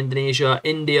ones in Indonesia,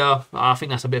 India. I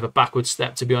think that's a bit of a backward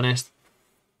step, to be honest.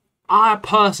 I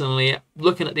personally,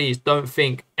 looking at these, don't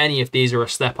think any of these are a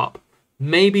step up.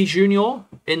 Maybe Junior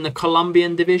in the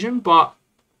Colombian division, but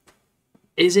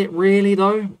is it really,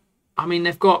 though? I mean,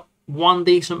 they've got one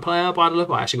decent player by the look.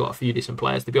 Well, I actually got a few decent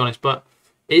players, to be honest, but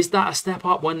is that a step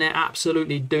up when they're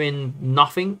absolutely doing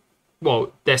nothing?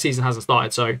 Well, their season hasn't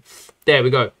started, so there we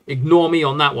go. Ignore me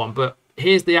on that one, but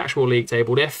here's the actual league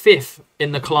table. They're 5th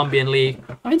in the Colombian League.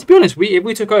 I mean, to be honest, if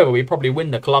we took over, we'd probably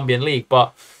win the Colombian League,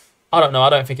 but I don't know. I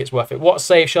don't think it's worth it. What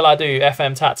save shall I do?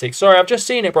 FM Tactics. Sorry, I've just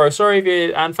seen it, bro. Sorry if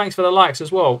you... And thanks for the likes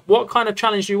as well. What kind of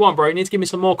challenge do you want, bro? You need to give me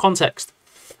some more context.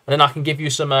 And then I can give you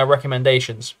some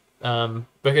recommendations.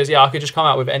 Because, yeah, I could just come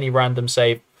out with any random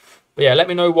save. But, yeah, let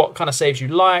me know what kind of saves you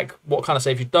like, what kind of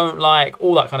saves you don't like,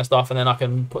 all that kind of stuff. And then I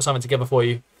can put something together for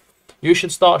you. You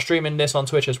should start streaming this on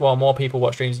Twitch as well. More people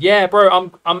watch streams. Yeah, bro,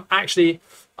 I'm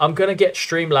going to get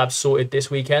Streamlabs sorted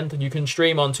this weekend. You can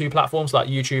stream on 2 platforms like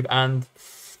YouTube and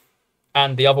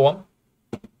the other one,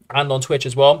 and on Twitch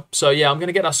as well. So yeah, I'm going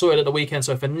to get that sorted at the weekend.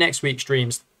 So for next week's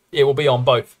streams, it will be on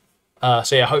both.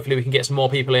 So yeah, hopefully we can get some more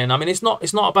people in. I mean, it's not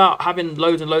about having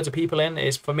loads and loads of people in.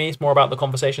 It's, for me, it's more about the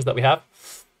conversations that we have.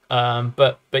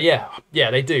 But yeah,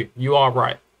 they do. You are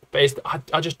right. But it's,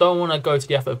 I just don't want to go to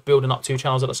the effort of building up 2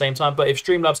 channels at the same time. But if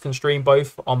Streamlabs can stream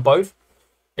both on both,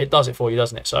 it does it for you,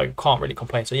 doesn't it? So can't really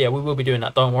complain. So yeah, we will be doing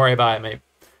that. Don't worry about it, mate.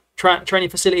 Training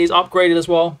facilities upgraded as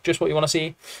well. Just what you want to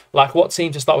see. Like, what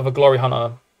team to start with a Glory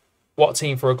Hunter? What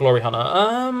team for a Glory Hunter?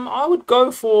 I would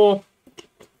go for...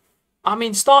 I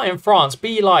mean, start in France.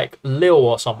 Be like Lille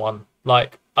or someone.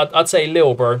 Like, I'd say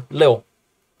Lille, bro. Lille.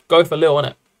 Go for Lille,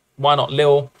 innit? Why not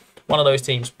Lille? One of those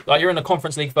teams. Like, you're in the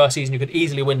Conference League first season. You could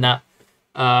easily win that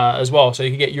as well. So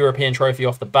you could get European trophy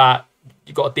off the bat.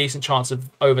 You've got a decent chance of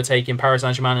overtaking Paris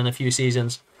Saint-Germain in a few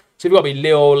seasons. So you've got to be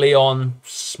Lille, Lyon,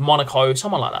 Monaco,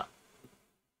 someone like that.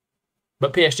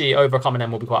 But PSG overcoming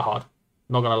them will be quite hard.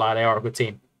 Not going to lie, they are a good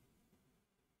team.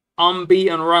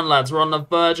 Unbeaten run, lads. We're on the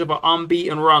verge of an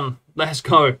unbeaten run. Let's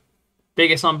go.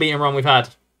 Biggest unbeaten run we've had.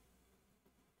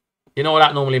 You know what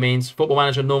that normally means. Football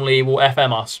Manager normally will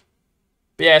FM us.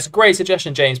 But yeah, it's a great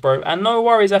suggestion, James, bro. And no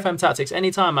worries, FM Tactics.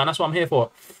 Anytime, man. That's what I'm here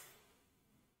for.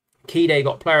 Kide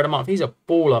got Player of the Month. He's a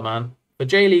baller, man. For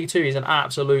J-League 2, he's an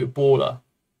absolute baller.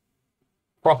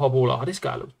 Proper baller. Oh, this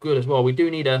guy looks good as well. We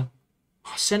do need a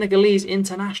Senegalese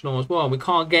international as well. We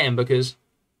can't get him because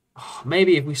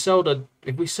maybe if we sell the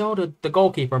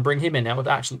goalkeeper and bring him in, that would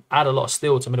actually add a lot of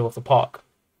steel to the middle of the park.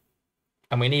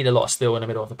 And we need a lot of steel in the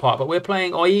middle of the park. But we're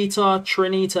playing Oita,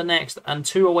 Trinita next, and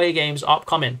 2 away games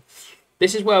upcoming.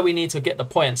 This is where we need to get the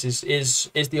points, is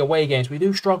the away games. We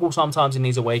do struggle sometimes in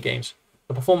these away games.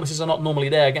 The performances are not normally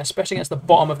there, especially against the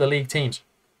bottom of the league teams.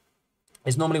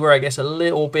 It's normally where it gets a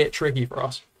little bit tricky for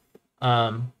us.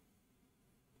 But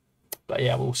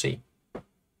yeah, we'll see.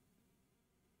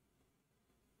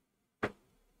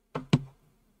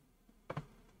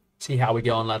 See how we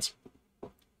get on, lads.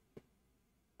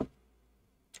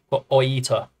 Got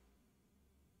Oita.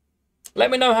 Let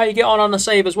me know how you get on the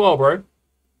save as well, bro.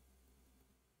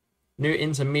 New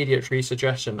intermediary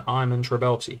suggestion. Iman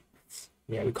Trebelsi.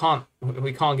 Yeah, we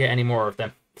can't get any more of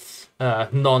them.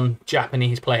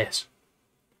 Non-Japanese players.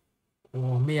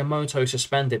 Oh, Miyamoto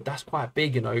suspended. That's quite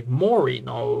big, you know. Mori,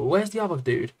 no. Where's the other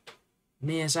dude?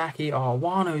 Miyazaki. Oh,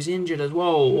 Wano's injured as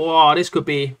well. Oh, this could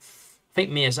be... I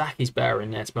think Miyazaki's better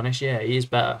in there, to be honest. Yeah, he is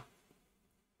better.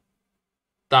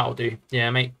 That'll do. Yeah,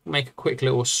 make a quick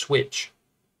little switch.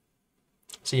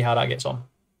 See how that gets on.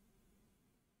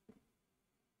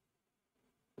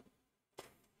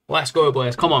 Let's go,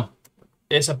 boys. Come on.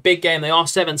 It's a big game. They are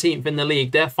 17th in the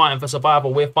league. They're fighting for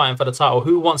survival. We're fighting for the title.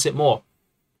 Who wants it more?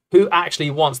 Who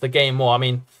actually wants the game more? I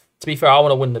mean, to be fair, I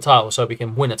want to win the title so we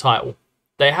can win a title.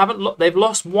 They've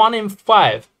lost 1 in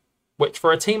 5, which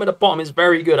for a team at the bottom is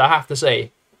very good, I have to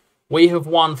say. We have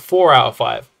won 4 out of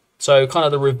 5. So kind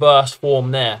of the reverse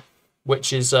form there,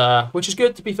 which is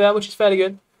good, to be fair, which is fairly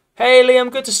good. Hey,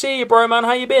 Liam, good to see you, bro, man.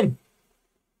 How you been?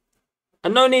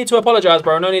 And no need to apologise,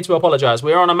 bro. No need to apologise.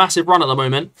 We're on a massive run at the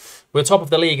moment. We're top of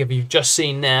the league, if you've just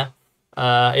seen there.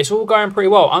 It's all going pretty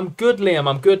well. I'm good, Liam.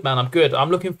 I'm good, man. I'm good.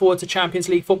 I'm looking forward to Champions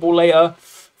League football later.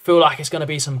 Feel like it's going to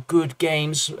be some good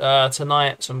games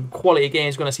tonight. Some quality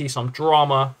games. Going to see some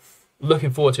drama.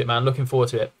 Looking forward to it, man. Looking forward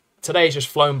to it. Today's just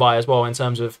flown by as well in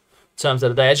terms of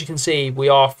the day. As you can see, we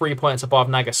are 3 points above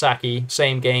Nagasaki.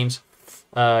 Same games.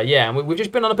 Yeah, and we've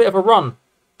just been on a bit of a run.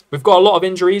 We've got a lot of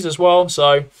injuries as well,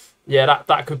 so yeah,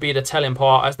 that could be the telling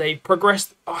part as they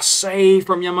progress. Oh, save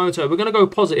from Yamamoto. We're going to go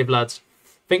positive, lads.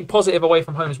 I think positive away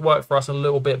from home has worked for us a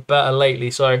little bit better lately,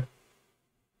 so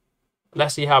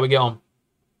let's see how we get on.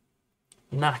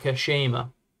 Nakashima.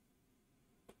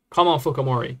 Come on,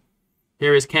 Fukamori.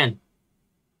 Here is Ken.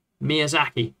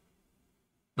 Miyazaki.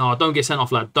 No, don't get sent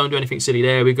off, lad. Don't do anything silly.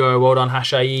 There we go. Well done,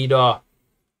 Hashaida.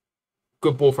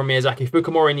 Good ball from Miyazaki.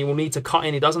 Fukamori, and he will need to cut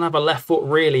in. He doesn't have a left foot,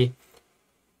 really.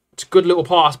 It's a good little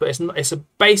pass, but it's a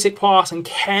basic pass, and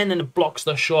Ken blocks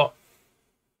the shot.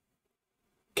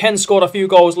 Ken scored a few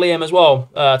goals, Liam, as well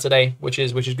today, which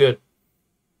is good.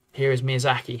 Here is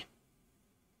Miyazaki.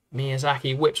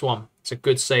 Miyazaki whips one. It's a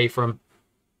good save from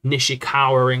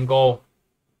Nishikawa in goal.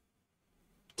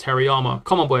 Teriyama.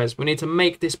 Come on, boys. We need to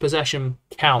make this possession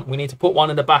count. We need to put one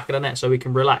in the back of the net so we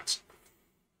can relax.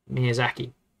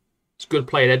 Miyazaki. It's good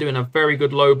play. They're doing a very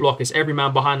good low block. It's every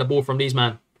man behind the ball from these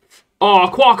men. Oh,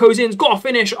 Kwako's in. He's got to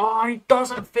finish. Oh, he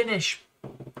doesn't finish.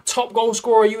 Top goal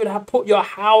scorer. You would have put your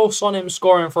house on him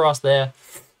scoring for us there.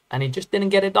 And he just didn't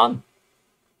get it done.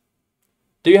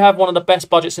 Do you have one of the best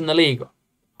budgets in the league?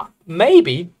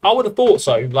 Maybe. I would have thought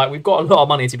so. Like, we've got a lot of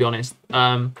money, to be honest.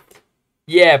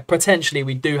 Yeah, potentially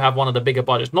we do have one of the bigger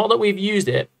budgets. Not that we've used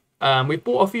it. We've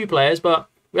bought a few players, but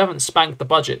we haven't spanked the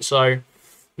budget. So,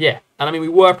 Yeah, and I mean, we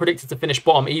were predicted to finish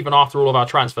bottom even after all of our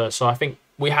transfers, so I think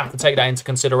we have to take that into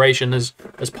consideration as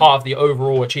part of the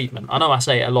overall achievement. I know I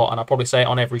say it a lot, and I probably say it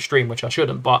on every stream, which I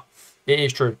shouldn't, but it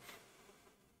is true.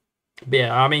 But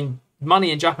yeah, I mean, money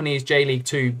in Japanese J-League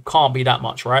 2 can't be that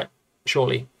much, right?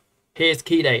 Surely. Here's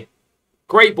Kide.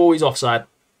 Great ball, he's offside.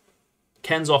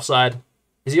 Ken's offside.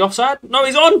 Is he offside? No,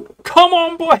 he's on! Come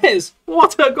on, boys!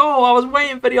 What a goal! I was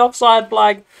waiting for the offside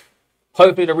flag.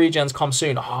 Hopefully the regens come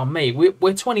soon. Oh, mate,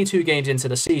 we're 22 games into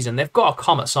the season. They've got to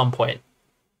come at some point.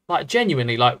 Like,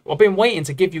 genuinely, like, I've been waiting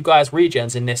to give you guys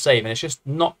regens in this save, and it's just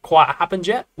not quite happened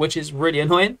yet, which is really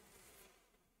annoying.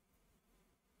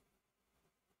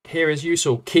 Here is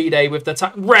Yusul. Kide with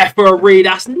the referee.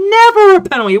 That's never a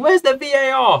penalty. Where's the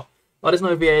VAR? Oh, there's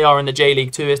no VAR in the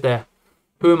J-League 2, is there?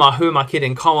 Who am I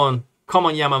kidding? Come on. Come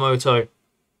on, Yamamoto.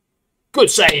 Good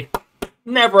save.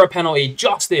 Never a penalty.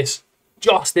 Justice.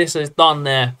 Justice is done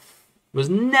there. It was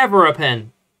never a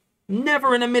pen.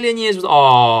 Never in a million years was...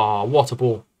 Oh, what a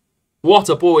ball. What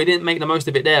a ball. He didn't make the most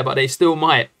of it there, but they still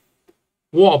might.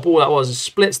 What a ball that was. It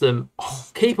splits them. Oh,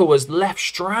 keeper was left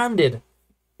stranded.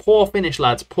 Poor finish,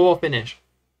 lads. Poor finish.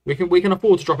 We can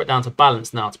afford to drop it down to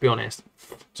balance now, to be honest.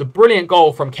 It's a brilliant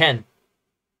goal from Ken.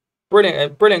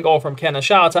 Brilliant goal from Ken. A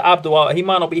shout out to Abdul. He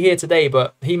might not be here today,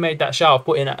 but he made that shout of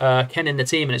putting Ken in the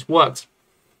team, and it's worked.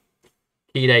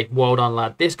 Kide, well done,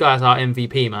 lad. This guy's our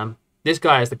MVP, man. This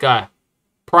guy is the guy.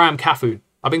 Prime Cafu.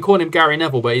 I've been calling him Gary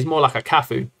Neville, but he's more like a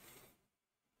Cafu,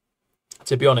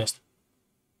 to be honest.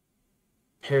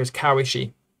 Here's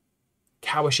Kawashi.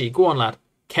 Kawashi, go on, lad.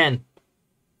 Ken.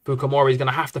 Fukumori's going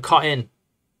to have to cut in.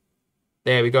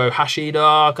 There we go.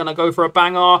 Hashida going to go for a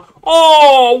banger.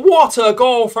 Oh, what a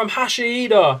goal from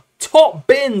Hashida. Top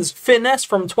bins. Finesse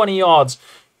from 20 yards.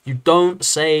 You don't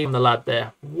save the lad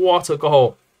there. What a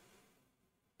goal.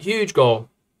 Huge goal.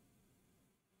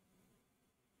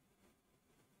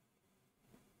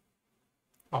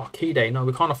 Oh, Kide. No,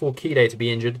 we can't afford Kide to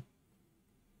be injured.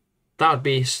 That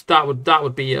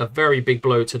would be a very big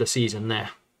blow to the season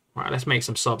there. Right, let's make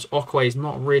some subs. Okwe's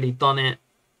not really done it.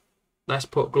 Let's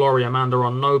put Gloria Amanda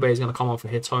on. Nobe's going to come on for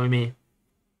Hitomi.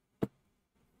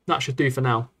 That should do for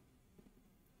now.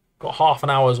 Got half an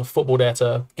hour of football there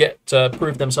to get to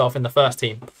prove themselves in the first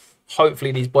team.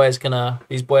 Hopefully these boys can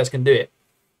do it.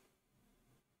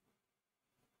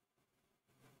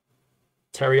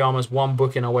 Teriyama's one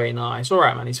booking away. Nah, it's all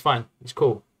right, man. He's fine. He's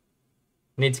cool.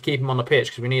 We need to keep him on the pitch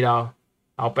because we need our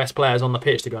best players on the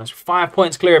pitch, to be honest. 5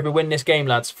 points clear if we win this game,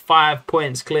 lads. 5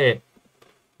 points clear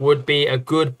would be a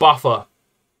good buffer.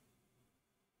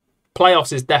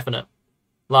 Playoffs is definite.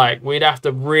 Like, we'd have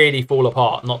to really fall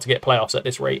apart not to get playoffs at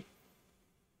this rate.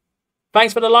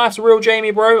 Thanks for the lives, real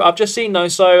Jamie, bro. I've just seen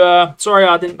those, so sorry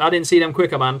I didn't see them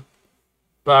quicker, man.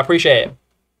 But I appreciate it.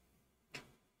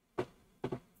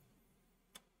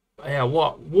 But yeah,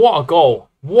 what a goal.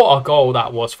 What a goal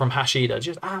that was from Hashida.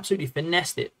 Just absolutely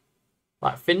finessed it.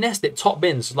 Like, finessed it top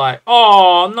bins. Like,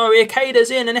 oh, no, Ikeda's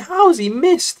in. And how has he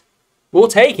missed? We'll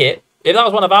take it. If that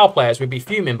was one of our players, we'd be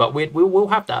fuming. But we'll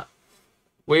have that.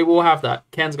 We will have that.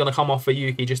 Ken's going to come off for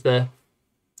Yuki just to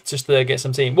get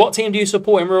some team. What team do you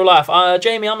support in real life?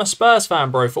 Jamie, I'm a Spurs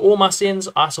fan, bro. For all my sins,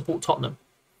 I support Tottenham.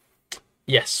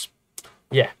 Yes.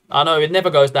 Yeah, I know it never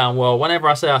goes down well. Whenever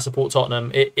I say I support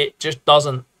Tottenham, it just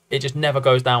doesn't. It just never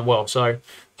goes down well. So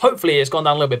hopefully it's gone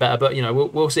down a little bit better. But, you know,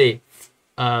 we'll see.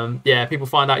 Yeah, people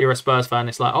find out you're a Spurs fan.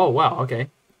 It's like, oh, wow, okay.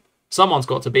 Someone's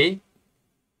got to be.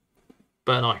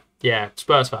 But no, yeah,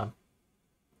 Spurs fan.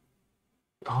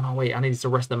 Oh, no, wait, I needed to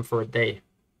rest them for a day.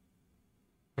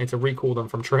 I need to recall them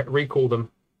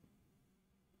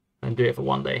and do it for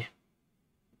one day.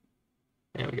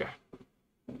 There we go.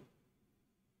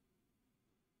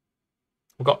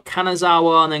 We've got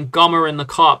Kanazawa and then Gummer in the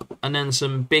Cup and then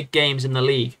some big games in the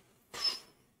league.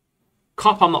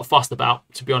 Cup I'm not fussed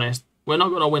about, to be honest. We're not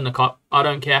going to win the Cup. I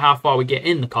don't care how far we get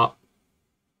in the Cup.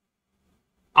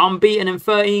 Unbeaten in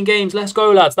 13 games. Let's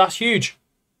go, lads. That's huge.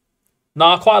 No,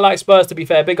 I quite like Spurs, to be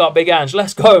fair. Big up, Big Ange.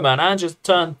 Let's go, man. Ange has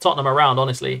turned Tottenham around,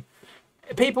 honestly.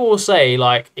 People will say,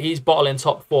 like, he's bottling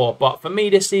top 4. But for me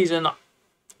this season,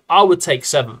 I would take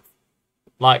 7th.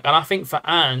 Like, and I think for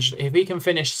Ange, if he can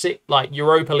finish like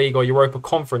Europa League or Europa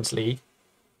Conference League,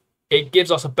 it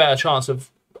gives us a better chance of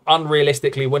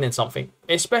unrealistically winning something.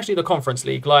 Especially the Conference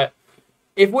League. Like,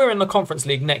 if we're in the Conference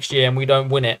League next year and we don't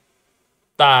win it,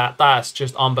 that's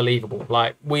just unbelievable.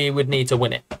 Like, we would need to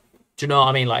win it. Do you know what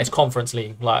I mean? Like, it's Conference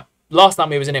League. Like, last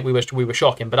time we was in it, we were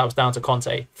shocking, but that was down to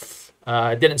Conte.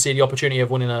 Didn't see the opportunity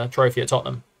of winning a trophy at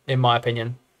Tottenham, in my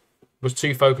opinion. Was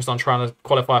too focused on trying to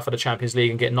qualify for the Champions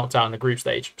League and get knocked out in the group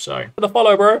stage. So, for the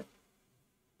follow, bro.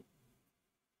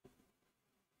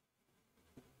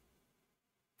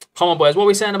 Come on, boys. What are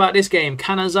we saying about this game?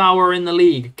 Kanazawa in the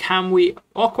league. Can we...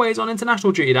 Okwe's on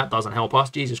international duty. That doesn't help us.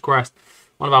 Jesus Christ.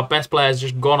 One of our best players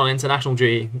just gone on international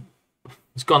duty.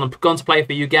 He's gone to play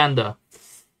for Uganda.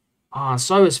 Ah,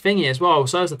 so is Thingy as well.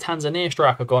 So is the Tanzania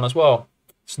striker gone as well.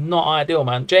 It's not ideal,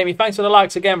 man. Jamie, thanks for the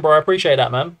likes again, bro. I appreciate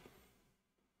that, man.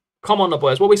 Come on, the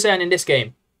boys. What are we saying in this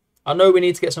game? I know we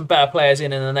need to get some better players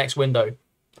in the next window.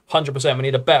 100%. We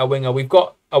need a better winger. We've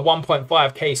got a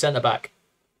 1.5k centre-back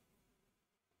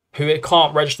who it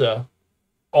can't register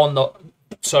on the...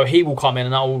 So he will come in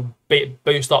and that will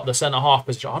boost up the centre-half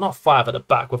position. I'm not 5 at the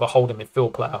back with a holding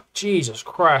midfield player. Jesus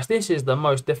Christ. This is the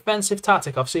most defensive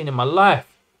tactic I've seen in my life.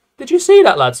 Did you see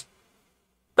that, lads?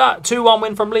 That 2-1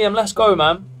 win from Liam. Let's go,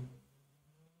 man.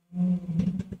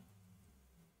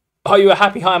 Are you a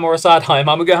happy Heim or a sad Heim?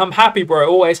 I'm happy, bro.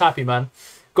 Always happy, man.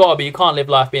 Gotta be. You can't live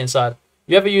life being sad.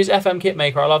 You ever use FM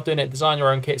Kitmaker? I love doing it. Design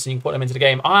your own kits and you can put them into the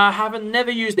game. I haven't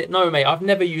never used it. No, mate. I've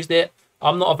never used it.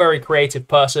 I'm not a very creative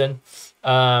person.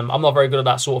 I'm not very good at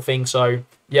that sort of thing. So,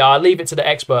 yeah, I'll leave it to the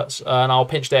experts and I'll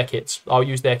pinch their kits. I'll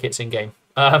use their kits in-game.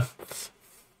 Yeah,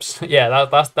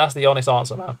 that's the honest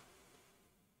answer, man.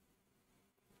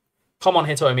 Come on,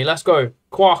 Hitomi. Let's go.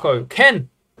 Kwako. Ken.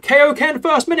 KO Ken,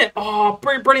 first minute. Oh,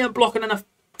 brilliant block and then a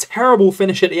terrible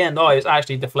finish at the end. Oh, it was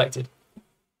actually deflected.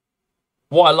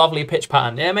 What a lovely pitch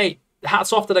pattern. Yeah, mate.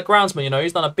 Hats off to the groundsman, you know.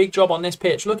 He's done a big job on this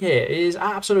pitch. Look here. It is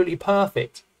absolutely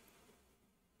perfect.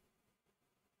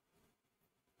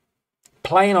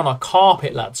 Playing on a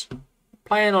carpet, lads.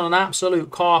 Playing on an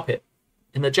absolute carpet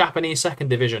in the Japanese second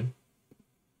division.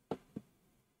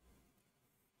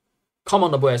 Come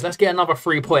on, the boys. Let's get another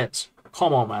 3 points.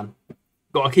 Come on, man.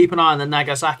 Got to keep an eye on the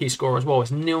Nagasaki score as well.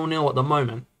 It's 0-0 at the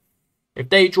moment. If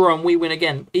they draw and we win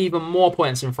again, even more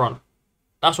points in front.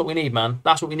 That's what we need, man.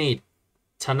 That's what we need.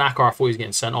 Tanaka, I thought he was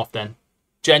getting sent off then.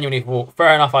 Genuinely,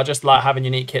 fair enough. I just like having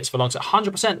unique kits for long.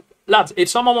 100%. Lads, if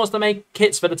someone wants to make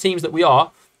kits for the teams that we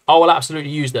are, I will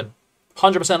absolutely use them.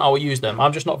 100% I will use them.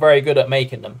 I'm just not very good at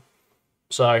making them.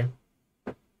 So,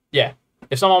 yeah.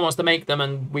 If someone wants to make them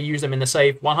and we use them in the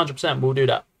save, 100% we'll do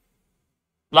that.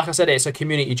 Like I said, it's a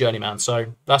community journey, man. So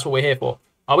that's what we're here for.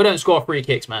 Oh, we don't score free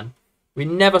kicks, man. We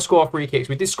never score free kicks.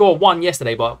 We did score one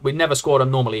yesterday, but we never scored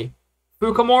them normally.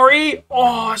 Fukamori.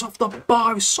 Oh, it's off the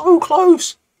bar. It was so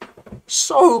close.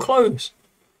 So close.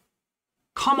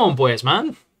 Come on, boys,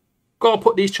 man. Got to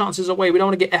put these chances away. We don't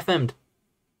want to get FM'd.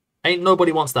 Ain't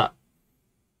nobody wants that.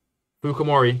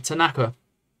 Fukamori. Tanaka.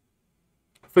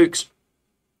 Fuchs.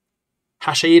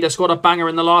 Hashida scored a banger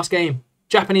in the last game.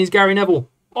 Japanese Gary Neville.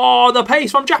 Oh, the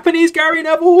pace from Japanese Gary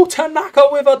Neville. Tanaka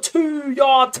with a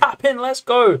 2-yard tap in. Let's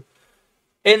go.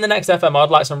 In the next FM, I'd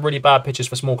like some really bad pitches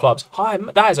for small clubs. Hi,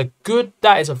 that is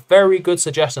a very good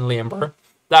suggestion, Liam, bro.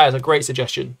 That is a great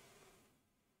suggestion.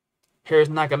 Here's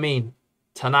Nagamine.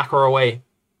 Tanaka away.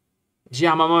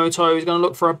 Yamamoto is going to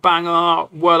look for a banger.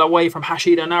 Well away from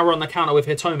Hashida. Now we're on the counter with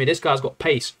Hitomi. This guy's got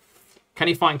pace. Can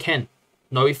he find Ken?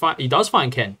 No, he does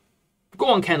find Ken. Go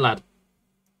on, Ken, lad.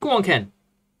 Go on, Ken.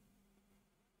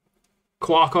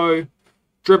 Kwako.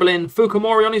 Dribbling.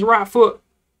 Fukumori on his right foot.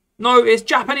 No, it's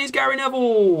Japanese Gary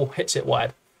Neville. Hits it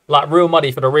wide. Like, real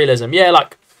muddy for the realism. Yeah,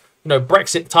 like, you know,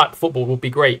 Brexit type football would be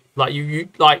great. Like, you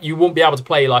wouldn't be able to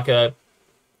play like a,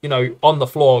 you know, on the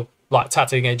floor, like,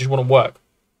 tactic, and it just wouldn't work.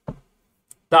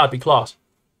 That would be class.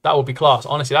 That would be class.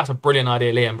 Honestly, that's a brilliant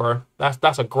idea, Liam, bro.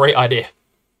 That's a great idea.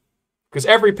 Because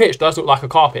every pitch does look like a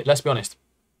carpet, let's be honest.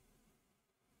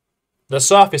 The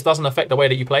surface doesn't affect the way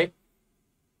that you play.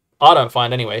 I don't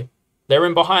find anyway. They're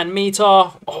in behind meter.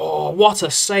 Oh, what a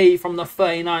save from the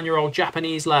 39-year-old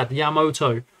Japanese lad,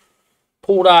 Yamamoto.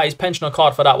 Pulled out his pensioner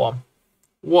card for that one.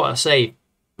 What a save.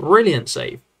 Brilliant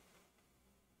save.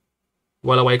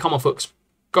 Well away. Come on, Fuchs.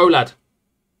 Go, lad.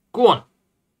 Go on.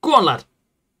 Go on, lad.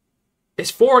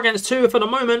 It's 4 against 2 for the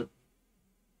moment.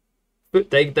 But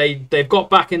they've got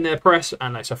back in their press,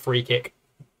 and it's a free kick.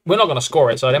 We're not going to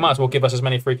score it, so they might as well give us as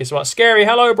many free kicks as well. Scary.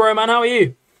 Hello, bro, man. How are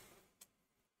you?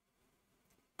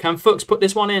 Can Fuchs put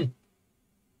this one in?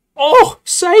 Oh,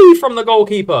 save from the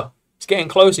goalkeeper. It's getting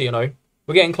closer, you know.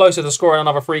 We're getting closer to scoring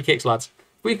another free kicks, lads.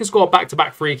 If we can score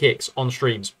back-to-back free kicks on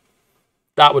streams,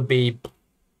 that would be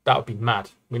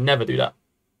mad. We never do that.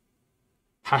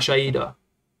 Hashida.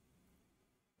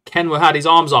 Ken had his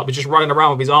arms up. He's just running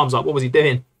around with his arms up. What was he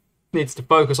doing? Needs to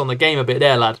focus on the game a bit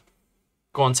there, lad.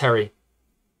 Go on, Terry.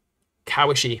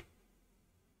 Kawashi.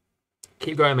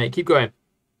 Keep going, mate. Keep going.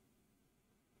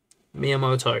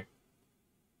 Miyamoto.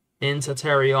 Into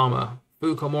Teriyama.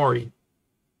 Fukumori.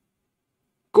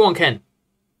 Go on, Ken.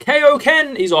 KO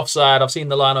Ken. He's offside. I've seen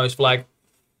the Linos flag.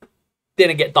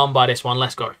 Didn't get done by this one.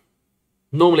 Let's go.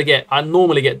 I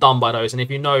normally get done by those, and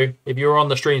if you were on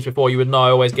the streams before, you would know I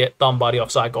always get done by the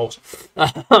offside goals.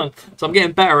 So I'm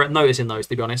getting better at noticing those,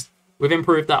 to be honest. We've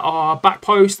improved that back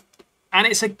post, and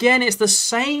it's the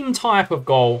same type of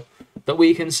goal that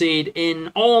we concede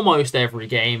in almost every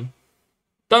game.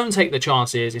 Don't take the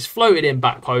chances. It's floated in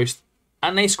back post,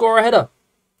 and they score a header.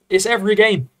 It's every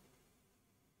game.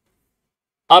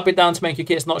 I'll be down to make your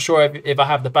kits. Not sure if I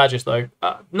have the badges, though.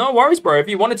 No worries, bro. If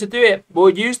you wanted to do it, we'll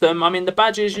use them. I mean, the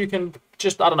badges, you can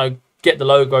just, I don't know, get the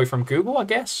logo from Google, I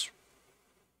guess.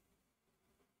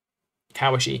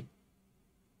 Kawashi.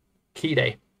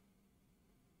 Kide.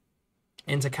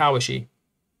 Into Kawashi.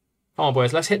 Come on,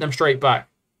 boys. Let's hit them straight back.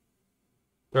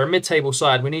 They're a mid-table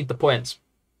side. We need the points.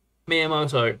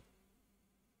 Miyamoto.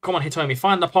 Come on, Hitomi.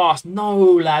 Find the pass. No,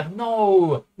 lad.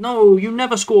 No. No, you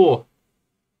never score.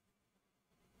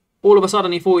 All of a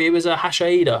sudden, he thought it was a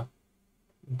Hashaida.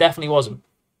 Definitely wasn't.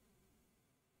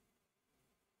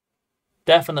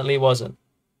 Definitely wasn't.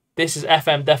 This is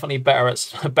FM definitely better at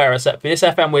set. This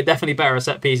FM, we're definitely better at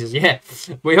set pieces. Yeah,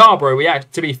 we are, bro.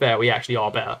 To be fair, we actually are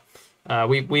better.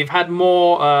 We've had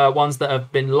more ones that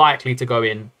have been likely to go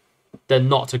in than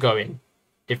not to go in.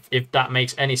 If that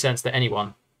makes any sense to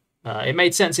anyone. It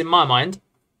made sense in my mind.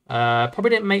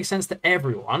 Probably didn't make sense to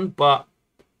everyone, but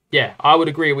yeah, I would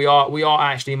agree. We are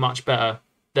actually much better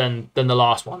than the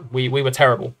last one. We were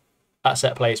terrible at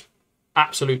set plays.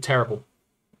 Absolute terrible.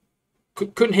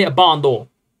 Couldn't hit a barn door.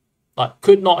 Like,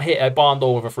 could not hit a barn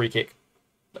door with a free kick.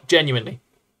 Genuinely.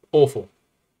 Awful.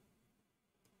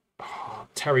 Oh,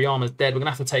 Teriyama's dead. We're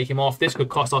going to have to take him off. This could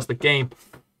cost us the game.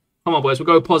 Come on, boys. We'll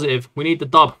go positive. We need the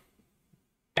dub.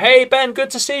 Hey, Ben. Good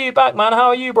to see you back, man. How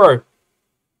are you, bro?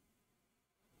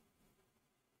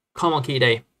 Come on,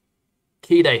 Kide.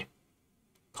 Kide.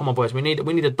 Come on, boys. We need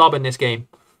a dub in this game.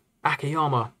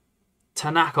 Akiyama.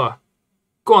 Tanaka.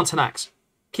 Go on, Tanax.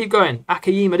 Keep going.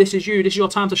 Akiyama, this is you. This is your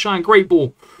time to shine. Great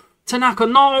ball. Tanaka,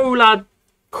 no, lad.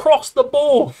 Cross the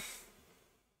ball.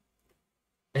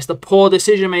 It's the poor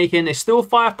decision-making. It's still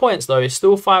 5 points, though. It's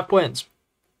still 5 points.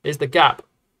 Is the gap.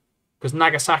 Because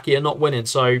Nagasaki are not winning.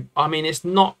 So, I mean, it's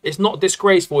not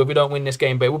disgraceful if we don't win this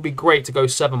game, but it would be great to go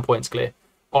 7 points clear.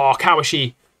 Oh,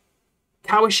 Kawashi.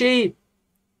 Kawashi.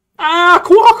 Ah,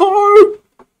 Kwako.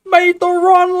 Made the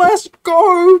run. Let's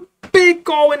go. Big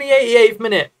goal in the 88th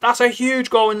minute. That's a huge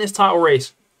goal in this title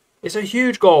race. It's a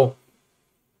huge goal.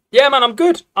 Yeah, man, I'm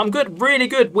good. I'm good. Really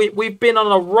good. We've been on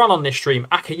a run on this stream.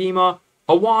 Akiyama.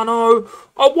 Awano.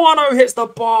 Awano hits the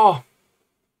bar.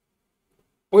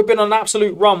 We've been on an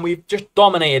absolute run. We've just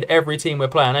dominated every team we're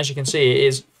playing. As you can see,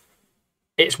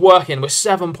 it's working. We're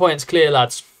 7 points clear,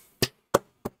 lads.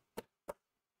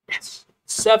 Yes.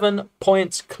 7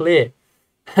 points clear.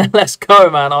 Let's go,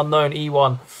 man. Unknown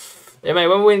E1. Yeah, mate,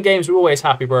 when we win games, we're always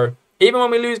happy, bro. Even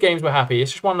when we lose games, we're happy.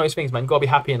 It's just one of those things, man. You've got to be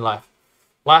happy in life.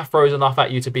 Life throws enough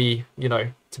at you to be,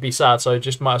 to be sad. So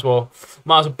just might as well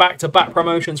back-to-back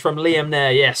promotions from Liam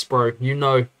there. Yes, bro. You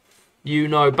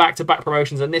know, back-to-back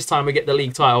promotions. And this time we get the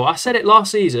league title. I said it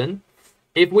last season.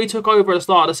 If we took over at the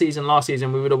start of the season last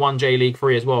season, we would have won J-League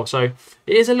 3 as well. So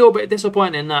it is a little bit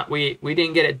disappointing that we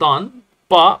didn't get it done.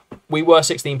 But we were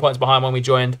 16 points behind when we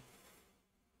joined.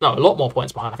 No, a lot more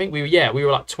points behind. I think we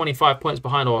were like 25 points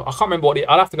behind, or I can't remember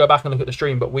I'll have to go back and look at the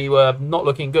stream, but we were not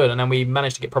looking good, and then we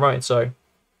managed to get promoted, so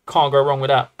can't go wrong with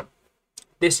that.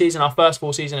 This season, our first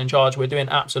full season in charge, we're doing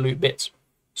absolute bits,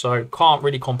 so can't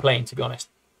really complain, to be honest.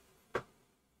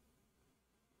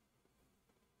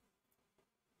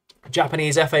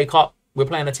 Japanese FA Cup, we're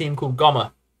playing a team called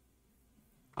Goma.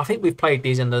 I think we've played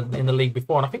these in the league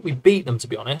before, and I think we beat them, to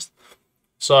be honest.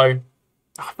 So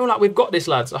I feel like we've got this,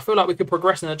 lads. I feel like we could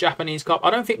progress in the Japanese Cup.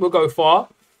 I don't think we'll go far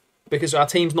because our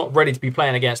team's not ready to be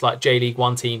playing against like J-League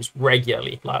 1 teams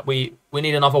regularly. Like we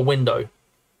need another window.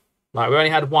 Like we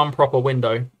only had one proper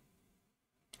window.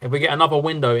 If we get another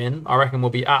window in, I reckon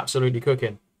we'll be absolutely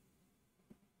cooking.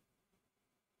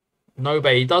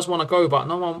 Nobe, he does want to go, but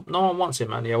no one wants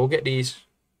him, man. Yeah, we'll get these.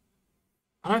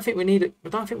 I don't think we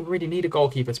really need a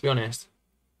goalkeeper, to be honest.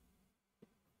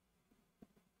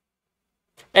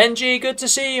 NG, good to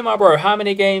see you, my bro. How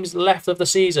many games left of the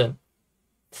season?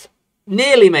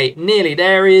 Nearly, mate. Nearly.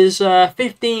 There is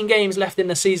 15 games left in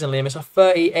the season, Liam. It's a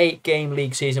 38-game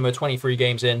league season. We're 23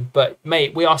 games in. But,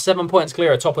 mate, we are 7 points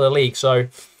clear at top of the league. So,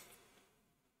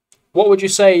 what would you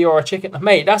say you're a chicken?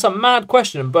 Mate, that's a mad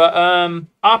question. But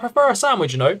I prefer a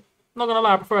sandwich, I'm not going to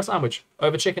lie. I prefer a sandwich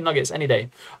over chicken nuggets any day.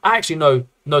 I actually no,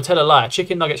 tell a lie.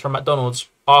 Chicken nuggets from McDonald's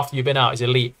after you've been out is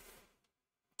elite.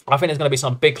 I think there's going to be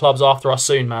some big clubs after us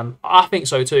soon, man. I think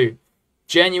so too.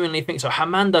 Genuinely think so.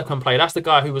 Hamanda can play. That's the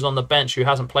guy who was on the bench who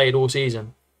hasn't played all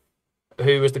season.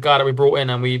 who was the guy that we brought in,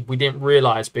 and we didn't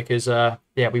realise because,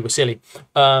 yeah, we were silly.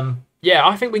 Yeah,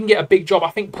 I think we can get a big job. I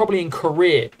think probably in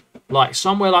Korea, like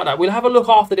somewhere like that. We'll have a look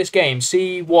after this game,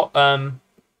 see what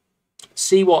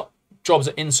jobs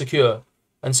are insecure,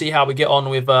 and see how we get on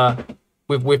with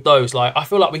those. Like, I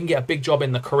feel like we can get a big job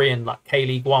in the Korean, like,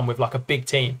 K-League 1 with like a big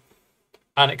team,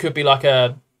 and it could be like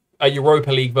a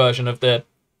Europa League version of the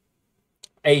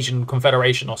Asian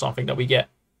Confederation or something that we get.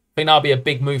 I think that'll be a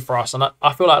big move for us, and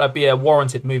I feel like that'd be a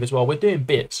warranted move as well. We're doing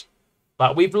bits.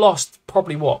 Like, we've lost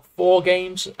probably, what, 4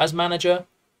 games as manager,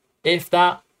 if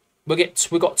that.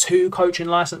 We've got 2 coaching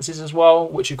licenses as well,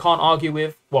 which you can't argue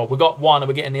with. Well, we got 1 and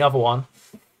we're getting the other one.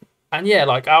 And yeah,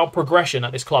 like, our progression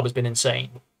at this club has been insane.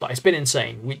 Like, it's been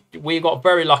insane. We got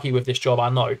very lucky with this job, I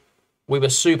know. We were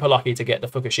super lucky to get the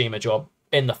Fukushima job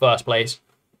in the first place.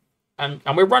 And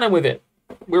we're running with it.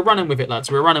 We're running with it,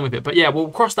 lads. We're running with it. But yeah, we'll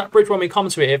cross that bridge when we come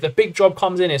to it. If the big job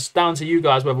comes in, it's down to you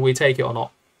guys whether we take it or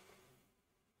not.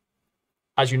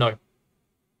 As you know.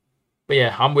 But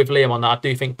yeah, I'm with Liam on that. I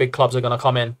do think big clubs are going to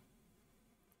come in.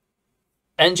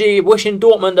 NG, wishing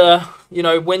Dortmund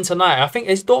win tonight. I think,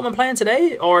 is Dortmund playing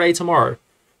today or are they tomorrow?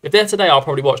 If they're today, I'll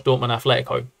probably watch Dortmund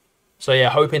Atletico. So yeah,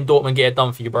 hoping Dortmund get it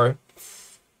done for you, bro.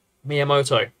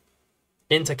 Miyamoto.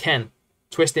 Into Ken.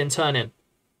 Twisting, turning.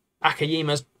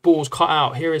 Akayima's ball's cut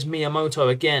out. Here is Miyamoto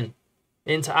again.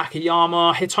 Into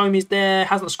Akiyama. Hitomi's there.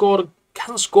 Hasn't scored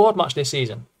much this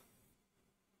season.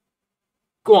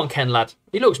 Go on, Ken lad.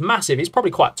 He looks massive. He's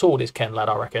probably quite tall, this Ken lad,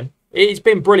 I reckon. He's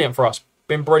been brilliant for us.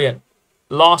 Been brilliant.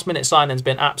 Last minute signing's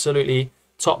been absolutely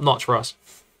top notch for us.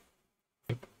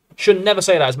 Should never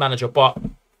say that as manager, but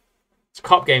it's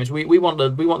cup games. We want the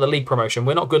league promotion.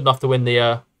 We're not good enough to win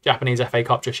the Japanese FA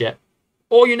Cup just yet.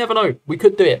 Or you never know. We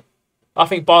could do it. I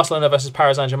think Barcelona versus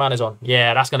Paris Saint-Germain is on.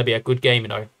 Yeah, that's going to be a good game, you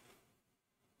know.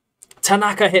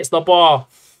 Tanaka hits the bar.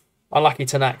 Unlucky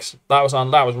Tanax. That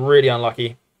was really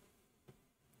unlucky.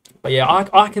 But yeah,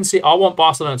 I can see. I want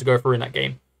Barcelona to go through in that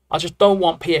game. I just don't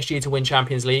want PSG to win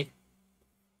Champions League.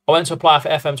 I went to apply for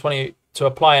FM20 to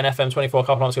apply in FM24 a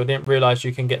couple of months ago. Didn't realise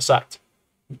you can get sacked.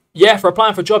 Yeah, for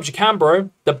applying for jobs you can, bro.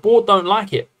 The board don't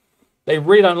like it. They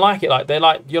really don't like it. Like, they're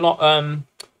like, you're not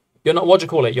what do you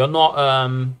call it? You're not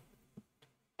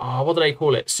what do they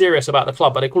call it? Serious about the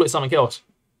club, but they call it something else.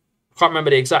 I can't remember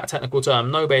the exact technical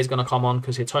term. Nobody's gonna come on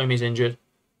because Hitomi's injured.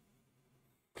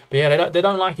 But yeah, they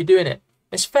don't like you doing it.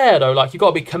 It's fair though. Like, you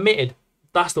got to be committed.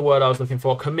 That's the word I was looking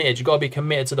for. Committed. You got to be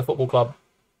committed to the football club.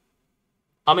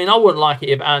 I mean, I wouldn't like it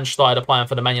if Ange started applying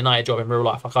for the Man United job in real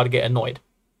life. Like, I'd get annoyed.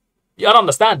 Yeah, I'd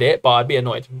understand it, but I'd be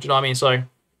annoyed. Do you know what I mean? So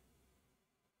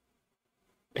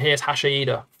here's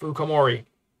Hashida, Fukamori,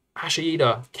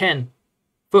 Hashida, Ken,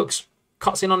 Fuchs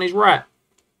cuts in on his right.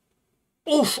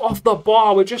 Oof, off the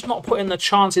bar. We're just not putting the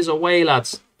chances away,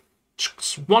 lads.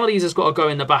 One of these has got to go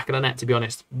in the back of the net, to be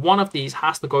honest. One of these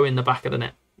has to go in the back of the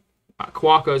net. Right,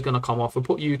 Kwako is going to come off. We'll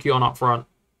put Yuki on up front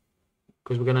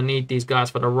because we're going to need these guys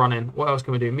for the running. What else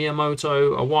can we do?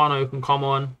 Miyamoto, Awano can come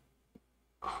on.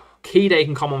 Kide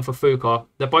can come on for Fuka.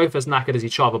 They're both as knackered as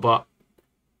each other, but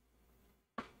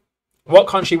what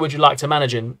country would you like to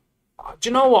manage in? Do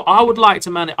you know what? I would like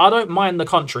to manage. I don't mind the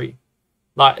country.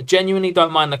 Like, genuinely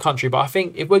don't mind the country, but I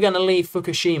think if we're going to leave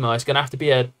Fukushima, it's going to have to be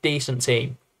a decent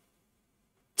team.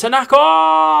 Tanaka!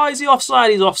 Oh, is he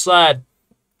offside? He's offside.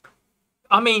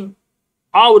 I mean,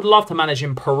 I would love to manage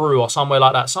in Peru or somewhere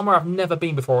like that. Somewhere I've never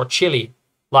been before. Or Chile.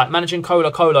 Like, managing Colo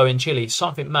Colo in Chile.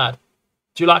 Something mad.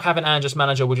 Do you like having Ange as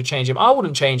manager? Would you change him? I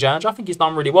wouldn't change Ange. I think he's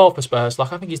done really well for Spurs.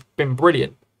 Like, I think he's been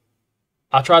brilliant.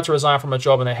 I tried to resign from a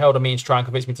job and they held a meeting to try and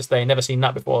convince me to stay. Never seen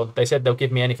that before. They said they'll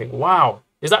give me anything. Wow.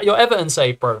 Is that your Everton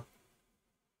save, bro?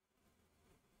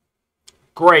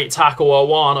 Great tackle,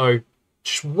 Awano.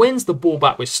 Just wins the ball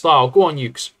back with style. Go on,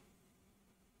 Ukes.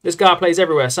 This guy plays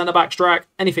everywhere. Centre back, strike.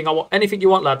 Anything I want. Anything you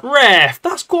want, lad. Ref,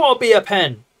 that's got to be a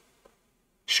pen.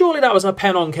 Surely that was a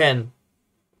pen on Ken.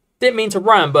 Didn't mean to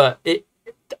ram, but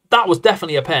that was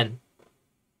definitely a pen.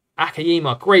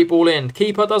 Akiyama, great ball in.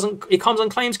 Keeper doesn't. He comes and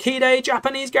claims Kide.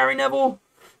 Japanese Gary Neville.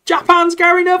 Japan's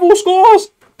Gary Neville scores.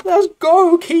 Let's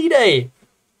go, Kide.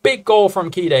 Big goal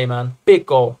from Kide, man. Big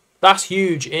goal. That's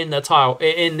huge in the tile.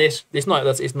 In this, it's not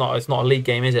a league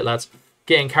game, is it, lads?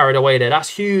 Getting carried away there. That's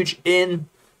huge in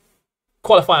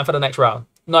qualifying for the next round.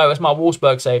 No, it's my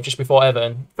Wolfsburg save just before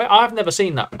Everton. But I've never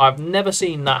seen that. I've never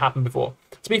seen that happen before.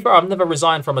 To be fair, I've never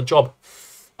resigned from a job.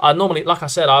 I normally, like I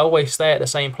said, I always stay at the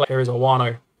same place. Here is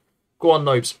Awano. Go on,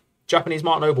 Nobes. Japanese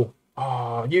Mark Noble.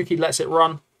 Oh, Yuki lets it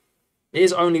run. It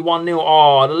is only 1-0.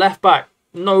 Oh, the left back.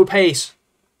 No pace.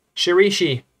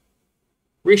 Shirishi.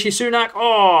 Rishi Sunak.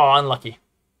 Oh, unlucky.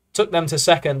 Took them to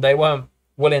second. They weren't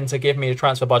willing to give me a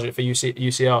transfer budget for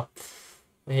UCL.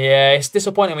 Yeah, it's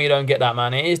disappointing when you don't get that,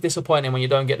 man. It is disappointing when you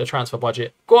don't get the transfer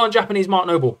budget. Go on, Japanese Mark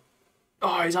Noble.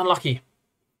 Oh, he's unlucky.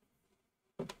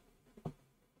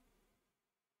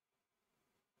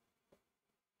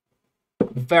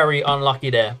 Very unlucky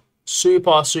there.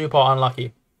 Super, super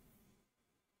unlucky.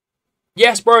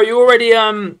 Yes, bro, you already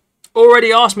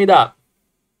asked me that.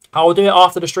 I will do it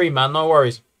after the stream, man. No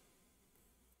worries.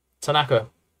 Tanaka.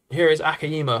 Here is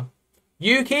Akiyama.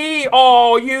 Yuki!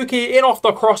 Oh, Yuki in off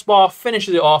the crossbar.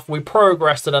 Finishes it off. We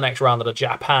progress to the next round of the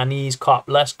Japanese Cup.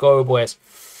 Let's go, boys.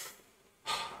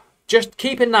 Just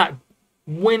keeping that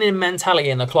winning mentality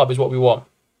in the club is what we want.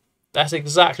 That's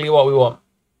exactly what we want.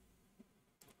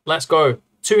 Let's go.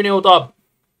 2-0 dub.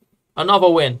 Another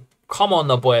win. Come on,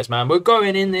 the boys, man. We're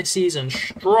going in this season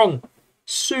strong.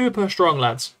 Super strong,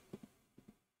 lads.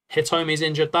 Hitomi's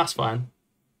injured. That's fine.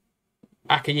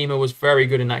 Akiyama was very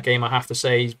good in that game, I have to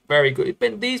say. He's very good.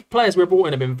 These players we're brought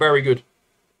in have been very good.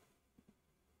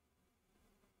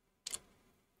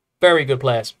 Very good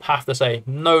players, have to say.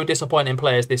 No disappointing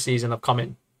players this season have come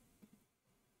in.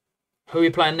 Who are we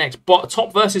playing next?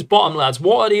 Top versus bottom, lads.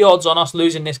 What are the odds on us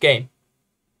losing this game?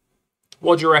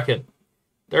 What do you reckon?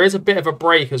 There is a bit of a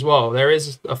break as well. There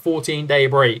is a 14-day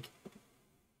break.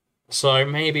 So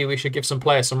maybe we should give some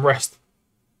players some rest.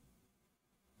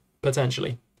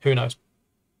 Potentially. Who knows?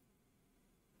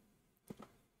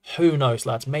 Who knows,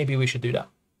 lads? Maybe we should do that.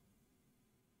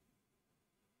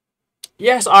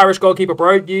 Yes, Irish goalkeeper,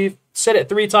 bro. You've said it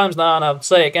 3 times now, and I'll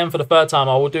say it again for the 3rd time.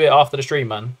 I will do it after the stream,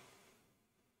 man.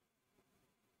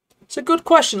 It's a good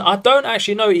question. I don't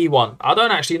actually know, E1. I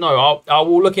don't actually know. I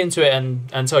will look into it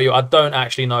and tell you I don't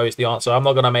actually know is the answer. I'm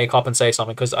not going to make up and say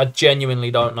something because I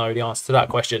genuinely don't know the answer to that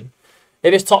question.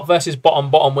 If it's top versus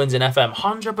bottom wins in FM,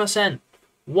 100%.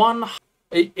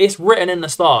 It's written in the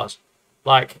stars.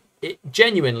 Like,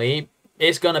 genuinely,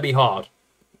 it's going to be hard.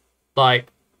 Like,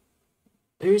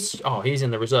 he's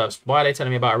in the reserves. Why are they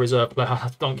telling me about a reserve player?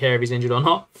 I don't care if he's injured or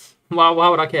not. Why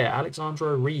would I care?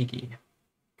 Alexandro Rigi,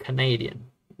 Canadian.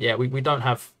 Yeah, we don't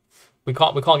have... We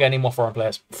can't get any more foreign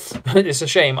players. It's a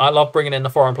shame. I love bringing in the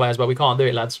foreign players, but we can't do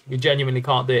it, lads. We genuinely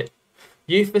can't do it.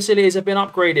 Youth facilities have been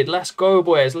upgraded. Let's go,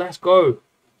 boys. Let's go.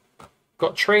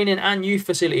 Got training and youth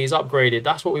facilities upgraded.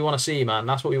 That's what we want to see, man.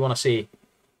 That's what we want to see.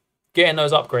 Getting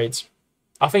those upgrades.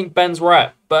 I think Ben's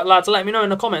right. But, lads, let me know in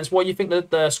the comments what you think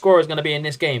the score is going to be in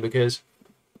this game, because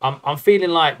I'm feeling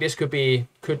like this could be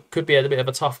a bit of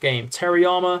a tough game.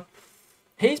 Teriyama,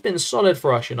 he's been solid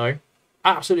for us, you know.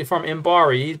 Absolutely, from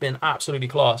Imbari, he's been absolutely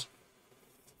class.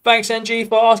 Thanks, NG,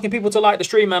 for asking people to like the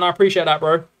stream, man. I appreciate that,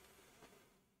 bro.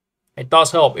 It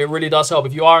does help. It really does help.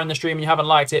 If you are in the stream and you haven't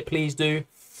liked it, please do.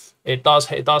 It does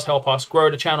help us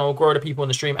grow the channel, grow the people in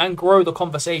the stream, and grow the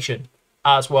conversation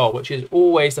as well, which is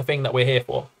always the thing that we're here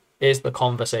for, is the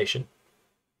conversation.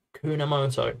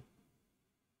 Kunamoto.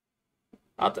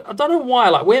 I don't know why.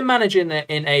 Like, we're managing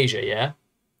in Asia, yeah?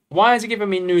 Why is he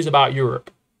giving me news about Europe?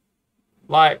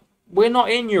 Like, we're not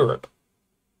in Europe.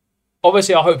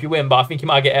 Obviously, I hope you win, but I think you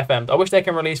might get FM'd. I wish they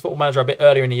can release Football Manager a bit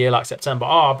earlier in the year, like September.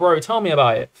 Oh, bro, tell me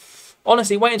about it.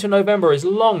 Honestly, waiting until November is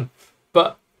long.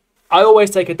 But I always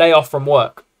take a day off from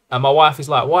work. And my wife is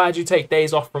like, why did you take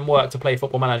days off from work to play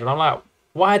Football Manager? And I'm like,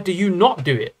 why do you not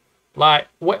do it? Like,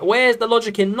 where's the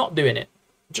logic in not doing it?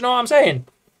 Do you know what I'm saying?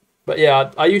 But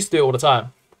yeah, I used to do it all the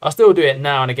time. I still do it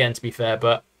now and again, to be fair.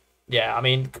 But yeah, I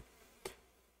mean...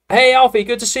 Hey, Alfie,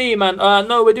 good to see you, man.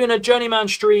 No, we're doing a Journeyman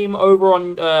stream over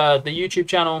on the YouTube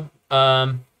channel.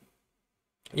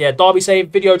 Yeah, Derby Save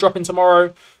video dropping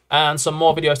tomorrow, and some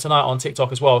more videos tonight on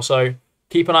TikTok as well. So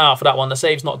keep an eye out for that one. The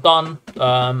save's not done.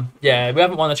 Yeah, we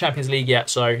haven't won the Champions League yet,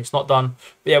 so it's not done.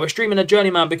 But yeah, we're streaming a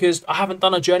Journeyman because I haven't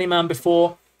done a Journeyman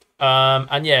before.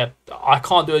 And yeah, I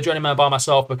can't do a Journeyman by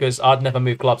myself because I'd never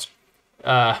move clubs.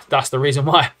 That's the reason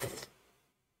why.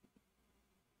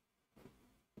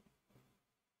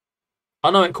 I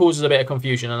know it causes a bit of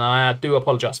confusion, and I do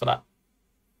apologise for that.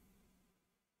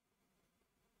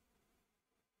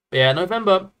 But yeah,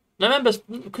 November's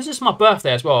because it's my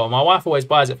birthday as well. My wife always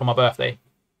buys it for my birthday.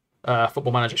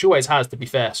 Football Manager. She always has, to be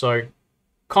fair. So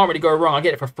can't really go wrong. I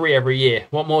get it for free every year.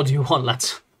 What more do you want,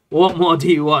 lads? What more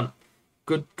do you want?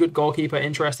 Good goalkeeper.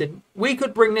 Interested? We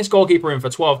could bring this goalkeeper in for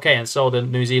 12k and sell the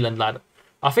New Zealand lad.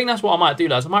 I think that's what I might do,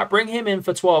 lads. I might bring him in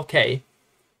for 12k,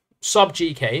 sub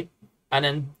GK, and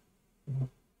then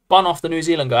bun off the New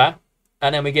Zealand guy,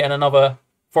 and then we get in another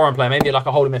foreign player, maybe like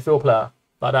a holding midfield player,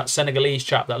 like that Senegalese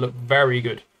chap that looked very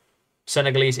good.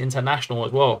 Senegalese international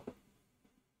as well.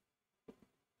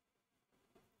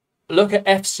 Look at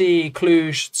FC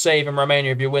Cluj save in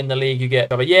Romania. If you win the league, you get...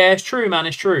 But yeah, it's true, man.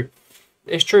 It's true.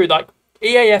 It's true. Like,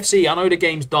 EAFC, I know the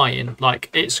game's dying. Like,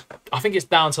 I think it's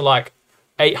down to like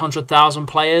 800,000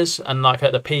 players, and like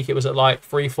at the peak it was at like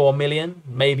 3-4 million,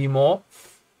 maybe more.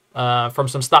 From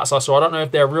some stats I saw. I don't know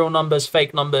if they're real numbers,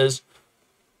 fake numbers.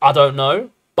 I don't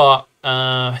know, but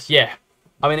yeah.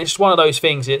 I mean, it's just one of those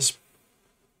things. It's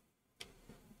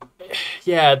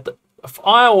yeah.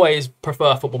 I always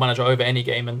prefer Football Manager over any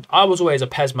game, and I was always a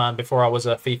PES man before I was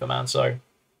a FIFA man, so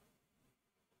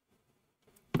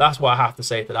that's what I have to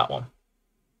say to that one.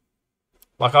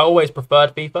 Like, I always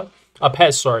preferred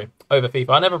PES, sorry, over FIFA.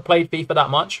 I never played FIFA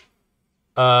that much.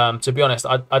 To be honest,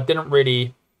 I didn't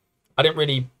really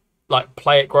like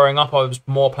play it growing up. I was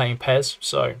more playing PES,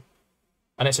 so,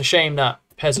 and it's a shame that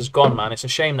PES has gone, man. It's a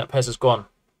shame that PES has gone.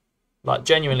 Like,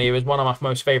 genuinely, it was one of my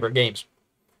most favorite games.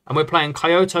 And we're playing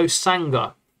Kyoto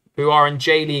Sanga, who are in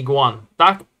J League 1.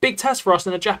 That big test for us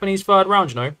in the Japanese third round,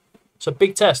 you know. It's a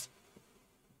big test.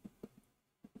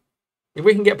 If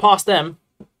we can get past them,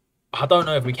 I don't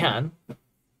know if we can,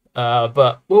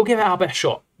 but we'll give it our best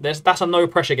shot. That's a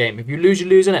no-pressure game. If you lose, you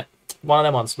lose, innit? One of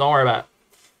them ones. Don't worry about it.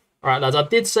 All right, lads, I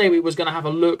did say we was going to have a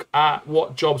look at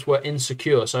what jobs were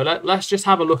insecure. So let's just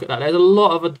have a look at that. There's a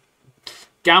lot of...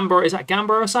 Gamba, is that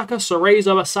Gamba Osaka?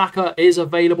 Cerezo Osaka is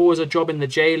available as a job in the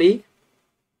J League.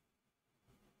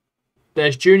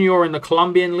 There's Junior in the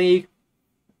Colombian League.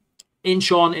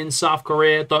 Incheon in South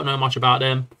Korea. Don't know much about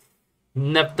them.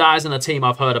 That isn't a team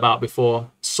I've heard about before.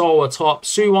 Seoul are top.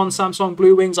 Suwon Samsung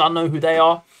Blue Wings, I know who they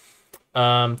are.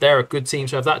 They're a good team,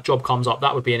 so if that job comes up,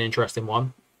 that would be an interesting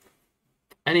one.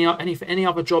 Any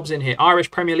other jobs in here? Irish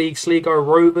Premier League, Sligo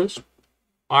Rovers.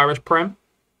 Irish Prem.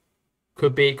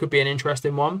 Could be an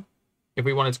interesting one if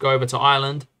we wanted to go over to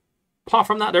Ireland. Apart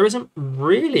from that, there isn't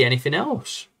really anything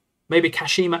else. Maybe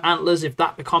Kashima Antlers if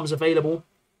that becomes available.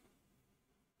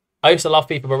 I used to love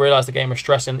FIFA but realised the game was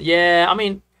stressing. Yeah, I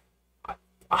mean,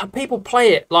 people play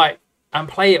it and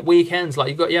play it weekends.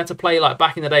 Like you had to play like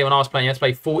back in the day when I was playing, you had to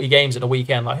play 40 games at the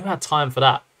weekend. Like who had time for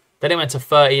that? Then it went to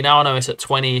 30. Now I know it's at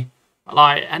 20.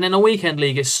 Like, and then the weekend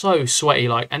league is so sweaty.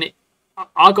 Like, and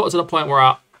I got to the point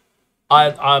where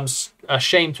I'm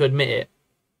ashamed to admit it,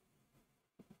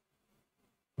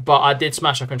 but I did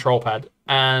smash a control pad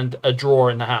and a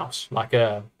drawer in the house, like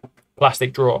a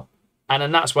plastic drawer. And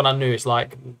then that's when I knew it's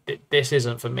like, this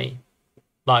isn't for me.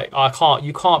 Like,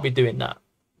 you can't be doing that.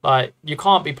 Like, you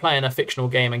can't be playing a fictional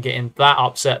game and getting that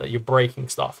upset that you're breaking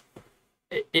stuff.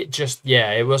 It's just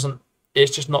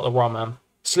not the wrong, man.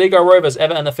 Sligo Rovers,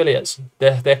 Everton affiliates.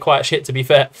 They're quite shit, to be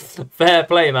fair. Fair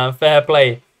play, man. Fair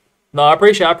play. No, I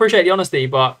appreciate the honesty,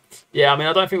 but yeah, I mean,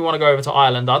 I don't think we want to go over to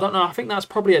Ireland. I don't know. I think that's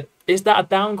probably is that a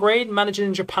downgrade? Managing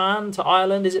in Japan to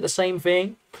Ireland, is it the same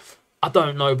thing? I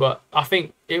don't know, but I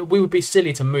think we would be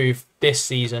silly to move this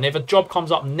season. If a job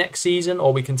comes up next season,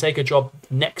 or we can take a job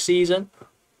next season,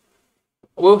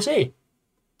 we'll see.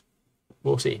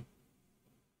 We'll see.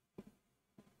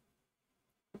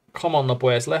 Come on, the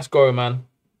boys. Let's go, man.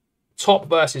 Top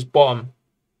versus bottom.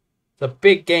 It's a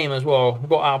big game as well. We've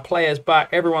got our players back.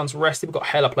 Everyone's rested. We've got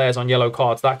hella players on yellow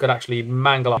cards. That could actually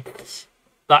mangle us.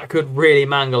 That could really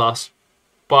mangle us.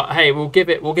 But hey, we'll give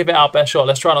it our best shot.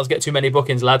 Let's try not to get too many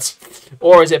bookings, lads.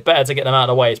 Or is it better to get them out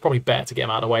of the way? It's probably better to get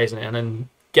them out of the way, isn't it? And then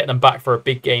get them back for a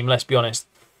big game. Let's be honest.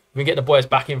 If we get the boys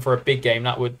back in for a big game,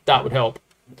 that would help.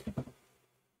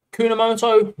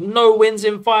 Kunamoto, no wins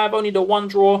in 5, only the 1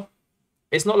 draw.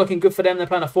 It's not looking good for them. They're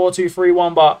playing a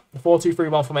 4-2-3-1, but the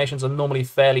 4-2-3-1 formations are normally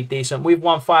fairly decent. We've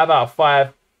won 5 out of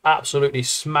 5. Absolutely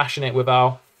smashing it with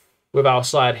our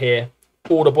side here.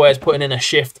 All the boys putting in a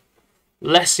shift.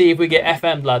 Let's see if we get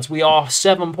FM'd, lads. We are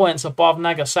 7 points above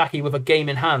Nagasaki with a game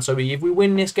in hand. So if we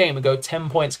win this game, we go 10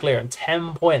 points clear. And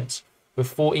 10 points with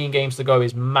 14 games to go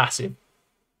is massive.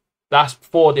 That's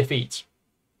 4 defeats.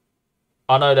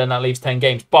 I know then that leaves 10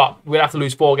 games. But we'd have to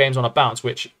lose 4 games on a bounce,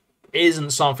 which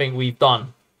isn't something we've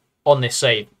done on this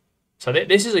save. So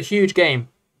this is a huge game.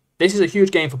 This is a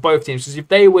huge game for both teams. Because if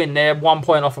they win, they're 1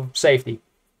 point off of safety.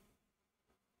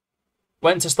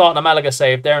 Went to start the Malaga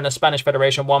save. They're in the Spanish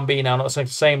Federation 1B now, not the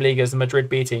same league as the Madrid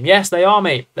B team. Yes, they are,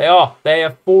 mate. They are. They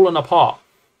have fallen apart.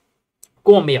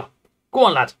 Go on, Mia. Go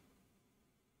on, lad.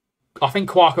 I think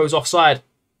Kwarko's offside.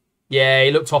 Yeah,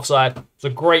 he looked offside. It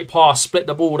was a great pass. Split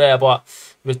the ball there, but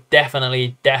it was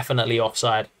definitely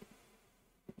offside.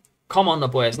 Come on, the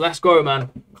boys. Let's go,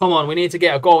 man. Come on. We need to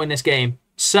get a goal in this game.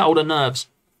 Settle the nerves.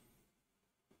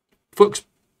 Fuchs.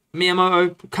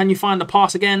 Miyamoto, can you find the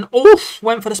pass again? Oof!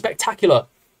 Went for the spectacular.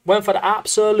 Went for the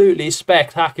absolutely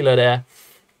spectacular there.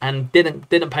 And didn't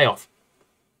pay off.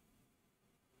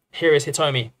 Here is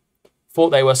Hitomi. Thought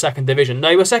they were second division.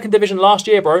 They were second division last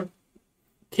year, bro.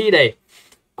 Kide.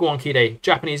 Go on, Kide.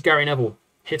 Japanese Gary Neville.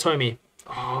 Hitomi.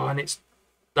 Oh, and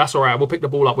that's alright. We'll pick the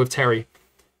ball up with Terry.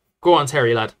 Go on,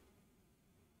 Terry, lad.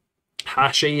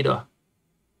 Hashida.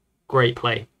 Great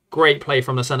play. Great play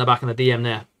from the centre-back and the DM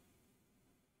there.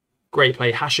 Great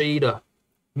play. Hashida.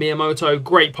 Miyamoto.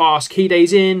 Great pass.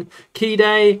 Kide's in.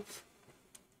 Kide.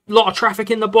 Lot of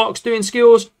traffic in the box. Doing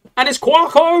skills. And it's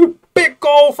Kwarko. Big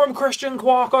goal from Christian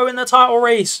Kwarko in the title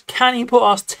race. Can he put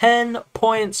us 10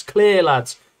 points clear,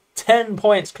 lads? 10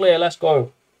 points clear. Let's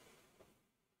go.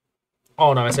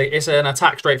 Oh, no. It's an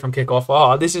attack straight from kickoff.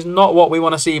 Oh, this is not what we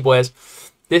want to see, boys.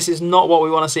 This is not what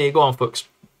we want to see. Go on, Fuchs.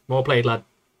 Well played, lad.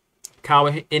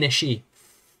 Kawa Inishi.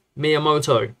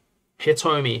 Miyamoto.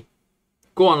 Hitomi.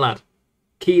 Go on, lad.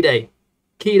 Kide.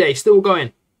 Kide still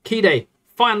going. Kide.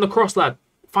 Find the cross, lad.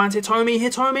 Finds Hitomi.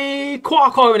 Hitomi.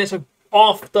 Kwarko. And it's a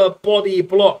off the body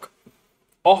block.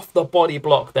 Off the body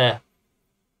block there.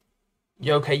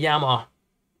 Yokoyama.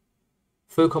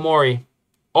 Fukumori.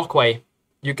 Okwe.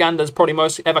 Uganda's probably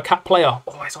most ever cap player.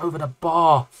 Oh, it's over the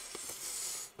bar.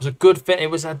 It was a good fit.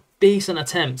 It was a decent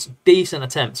attempt. Decent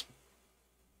attempt.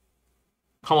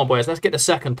 Come on, boys. Let's get the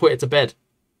second. Put it to bed.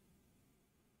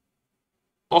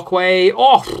 Okwe.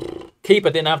 Oh, keeper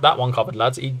didn't have that one covered,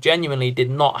 lads. He genuinely did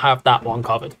not have that one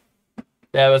covered.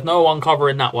 There was no one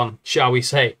covering that one, shall we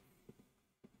say.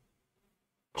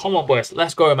 Come on, boys.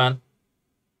 Let's go, man.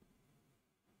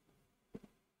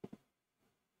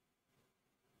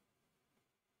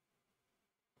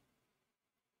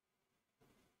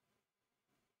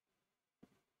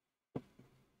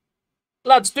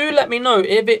 Lads, do let me know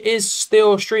if it is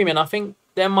still streaming. I think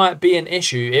there might be an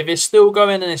issue. If it's still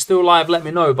going and it's still live, let me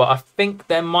know. But I think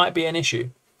there might be an issue.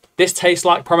 This tastes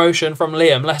like promotion from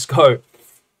Liam. Let's go.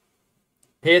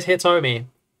 Here's Hitomi.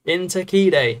 Into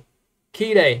Kide.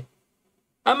 Kide.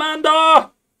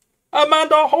 Amanda!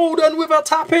 Amanda Holden with a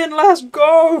tap in. Let's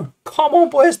go. Come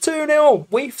on, boys. 2-0.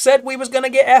 We said we was going to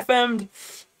get FM'd.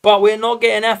 But we're not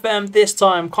getting FM'd this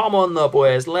time. Come on, the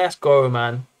boys. Let's go,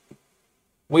 man.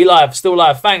 We live, still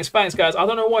live. Thanks, guys. I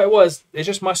don't know what it was. It's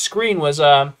just my screen was,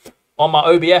 on my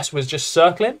OBS was just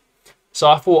circling. So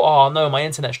I thought, oh no, my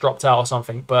internet's dropped out or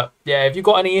something. But yeah, if you've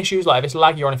got any issues, like if it's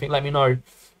laggy or anything, let me know.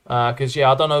 Because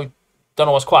yeah, I don't know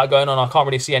what's quite going on. I can't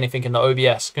really see anything in the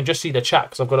OBS. I can just see the chat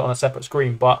because I've got it on a separate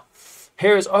screen. But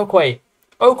here is Okwe.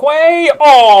 Okwe!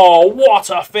 Oh, what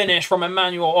a finish from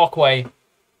Emmanuel Okwe.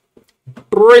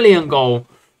 Brilliant goal.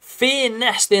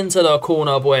 Finessed into the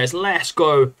corner, boys. Let's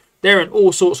go. They're in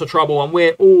all sorts of trouble, and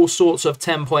we're all sorts of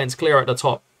 10 points clear at the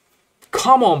top.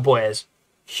 Come on, boys.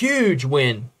 Huge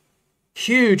win.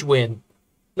 Huge win.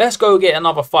 Let's go get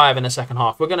another 5 in the second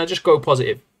half. We're going to just go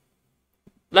positive.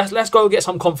 Let's go get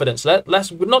some confidence.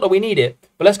 Let's not that we need it,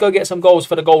 but let's go get some goals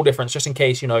for the goal difference, just in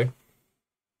case, you know.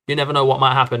 You never know what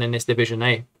might happen in this division,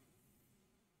 eh?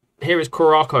 Here is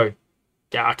Kurako.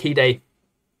 Yeah, Kide.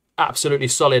 Absolutely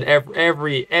solid.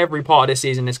 Every part of this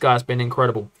season, this guy's been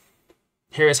incredible.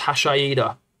 Here is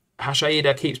Hashida.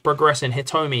 Hashida keeps progressing.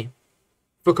 Hitomi.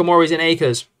 Fukumori's in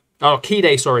acres. Oh,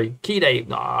 Kide, sorry. Kide.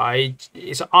 Nah,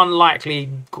 it's an unlikely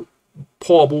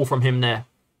poor ball from him there.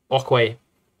 Okwe.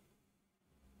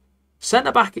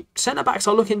 Centre-backs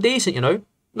are looking decent, you know.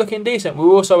 Looking decent. We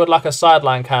also would like a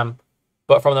sideline cam,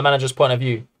 but from the manager's point of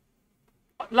view.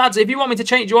 Lads, if you want me to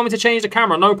change, the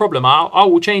camera? No problem. I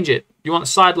will change it. You want the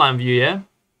sideline view, yeah?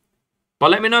 But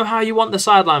let me know how you want the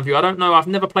sideline view. I don't know. I've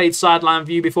never played sideline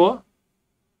view before.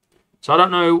 So I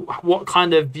don't know what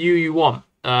kind of view you want,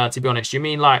 to be honest. You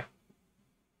mean like,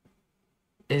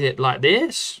 is it like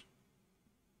this?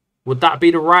 Would that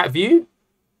be the right view?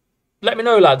 Let me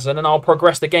know, lads, and then I'll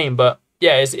progress the game. But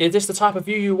yeah, is this the type of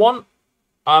view you want?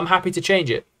 I'm happy to change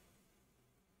it.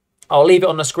 I'll leave it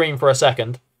on the screen for a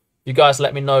second. You guys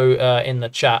let me know in the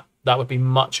chat. That would be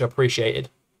much appreciated.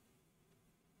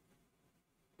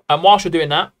 And whilst you're doing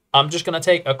that, I'm just going to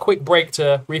take a quick break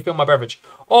to refill my beverage.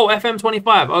 Oh,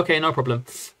 FM25. Okay, no problem.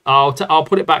 I'll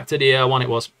put it back to the one it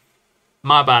was.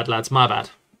 My bad, lads. My bad.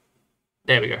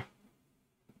 There we go.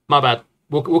 My bad.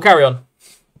 We'll carry on.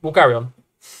 We'll carry on.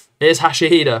 Here's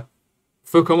Hashihida.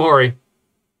 Fukumori.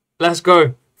 Let's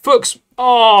go. Fuchs.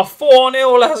 Oh,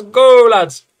 4-0. Let's go,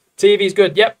 lads. TV's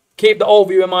good. Yep. Keep the old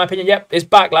view, in my opinion. Yep, it's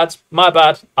back, lads. My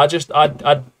bad. I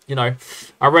you know,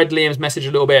 I read Liam's message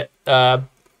a little bit out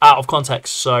of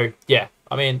context. So, yeah.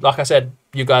 I mean, like I said,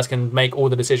 you guys can make all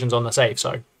the decisions on the save.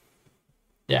 So,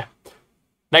 yeah.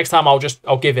 Next time,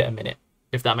 I'll give it a minute.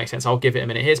 If that makes sense. I'll give it a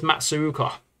minute. Here's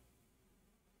Matsuoka.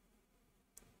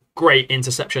 Great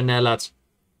interception there, lads.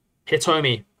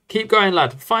 Hitomi. Keep going,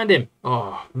 lad. Find him.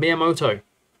 Oh, Miyamoto.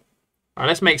 All right,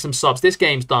 let's make some subs. This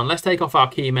game's done. Let's take off our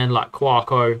key men like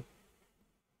Kwarko,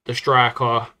 the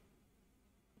striker.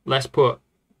 Let's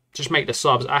just make the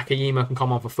subs. Akiyima can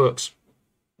come on for Fuchs.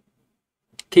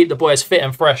 Keep the boys fit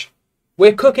and fresh.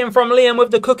 We're cooking from Liam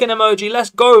with the cooking emoji. Let's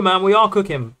go, man. We are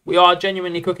cooking. We are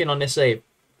genuinely cooking on this save.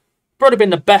 Probably been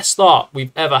the best start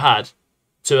we've ever had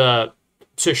to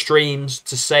streams,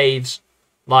 to saves.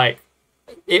 Like,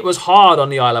 it was hard on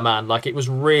the Isle of Man. Like, it was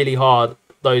really hard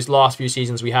those last few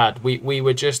seasons we had. We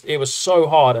were just, it was so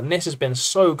hard, and this has been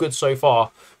so good so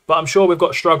far. But I'm sure we've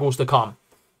got struggles to come.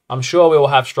 I'm sure we will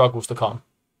have struggles to come.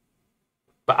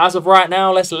 But as of right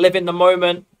now, let's live in the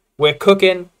moment. We're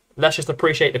cooking. Let's just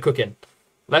appreciate the cooking.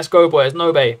 Let's go, boys.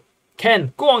 Nobe.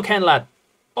 Ken. Go on, Ken, lad.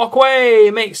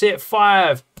 Okwe makes it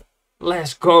 5.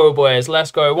 Let's go, boys.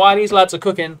 Let's go. While these lads are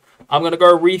cooking, I'm going to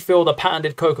go refill the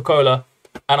patented Coca-Cola,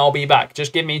 and I'll be back.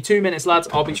 Just give me 2 minutes, lads.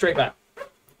 I'll be straight back.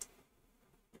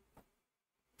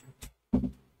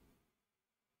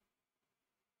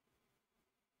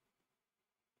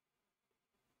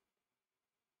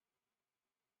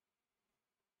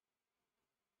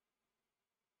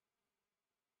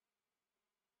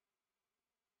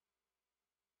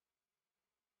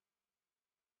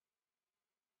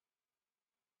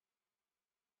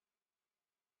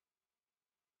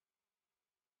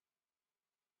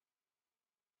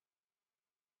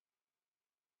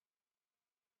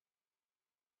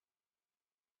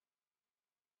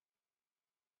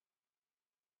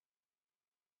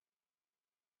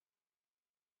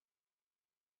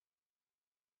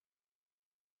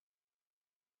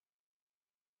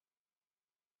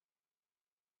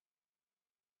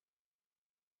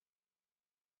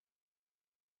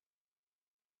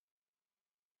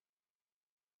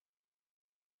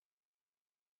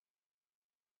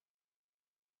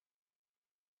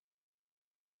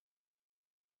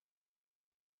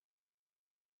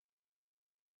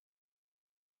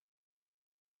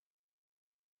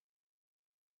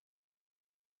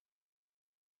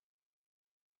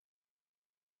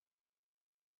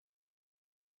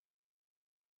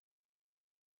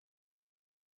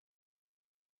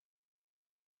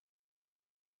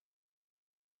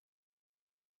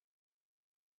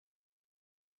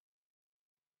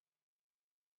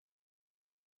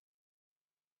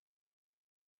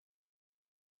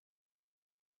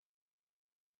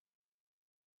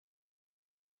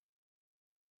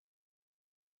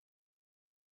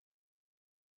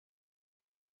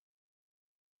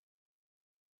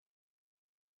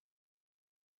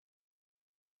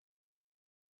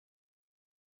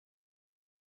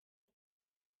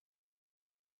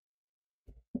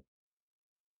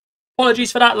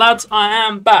 Apologies for that, lads. I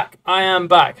am back. I am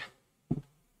back.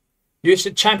 You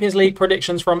said Champions League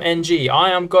predictions from NG.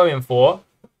 I am going for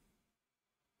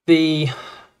the...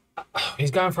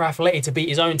 He's going for Atleti to beat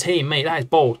his own team, mate. That is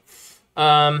bold.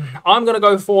 I'm going to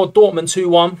go for Dortmund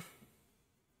 2-1.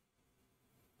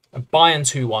 Bayern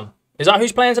 2-1. Is that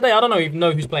who's playing today? I don't even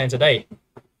know who's playing today.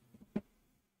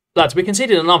 Lads, we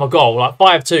conceded another goal. Like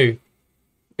 5-2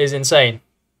 is insane.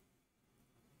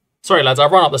 Sorry, lads.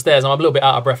 I've run up the stairs. I'm a little bit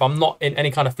out of breath. I'm not in any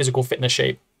kind of physical fitness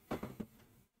shape.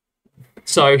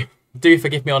 So, do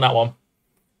forgive me on that one.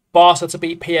 Barca to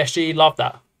beat PSG. Love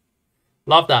that.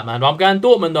 Love that, man. But I'm going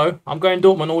Dortmund, though. I'm going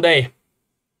Dortmund all day.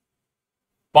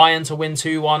 Bayern to win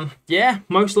 2-1. Yeah,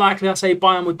 most likely I say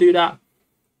Bayern would do that.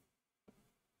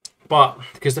 But,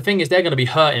 because the thing is, they're going to be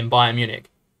hurting Bayern Munich.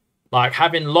 Like,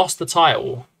 having lost the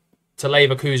title to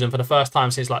Leverkusen for the first time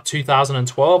since, like,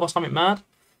 2012 or something mad.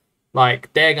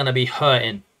 Like, they're going to be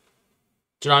hurting.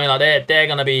 Do you know what I mean? Like,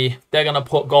 they're going to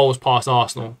put goals past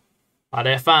Arsenal. Like,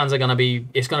 their fans are going to be,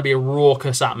 it's going to be a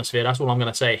raucous atmosphere. That's all I'm going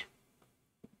to say.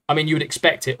 I mean, you would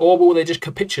expect it. Or will they just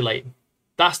capitulate?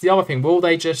 That's the other thing. Will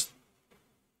they just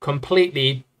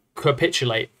completely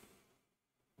capitulate?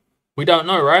 We don't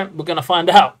know, right? We're going to find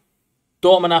out.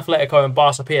 Dortmund, Atletico, and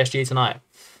Barca PSG tonight.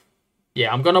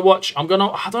 Yeah, I don't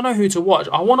know who to watch.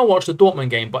 I want to watch the Dortmund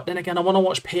game, but then again, I want to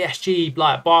watch PSG,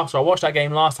 like Barca. I watched that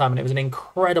game last time, and it was an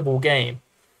incredible game.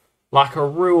 Like a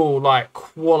real, like,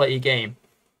 quality game.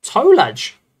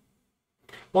 Tolaj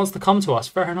wants to come to us.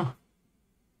 Fair enough.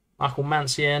 Michael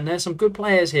Mancian. There's some good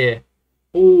players here.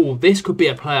 Oh, this could be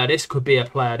a player. This could be a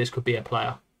player. This could be a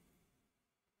player.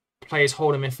 Plays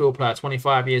holding midfield player,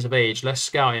 25 years of age. Let's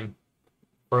scout him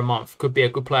for a month. Could be a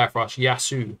good player for us.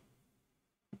 Yasu.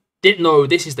 Didn't know.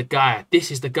 This is the guy.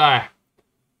 This is the guy.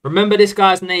 Remember this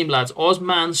guy's name, lads.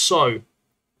 Osman So.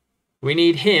 We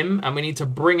need him, and we need to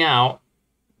bring out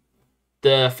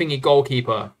the thingy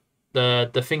goalkeeper.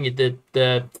 The thingy,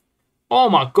 the oh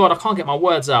my god, I can't get my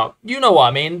words out. You know what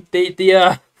I mean.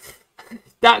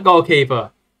 That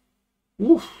goalkeeper.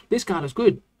 Oof, this guy looks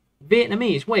good.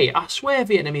 Vietnamese. Wait, I swear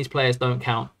Vietnamese players don't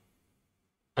count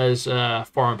as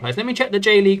foreign players. Let me check the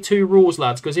J League 2 rules,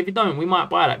 lads, because if you don't, we might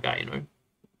buy that guy, you know.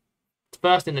 It's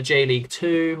first in the J League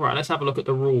 2. Right, let's have a look at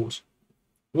the rules.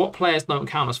 What players don't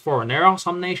count as foreign? There are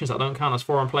some nations that don't count as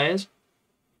foreign players.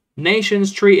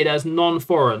 Nations treated as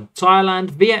non-foreign.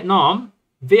 Thailand,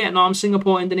 Vietnam,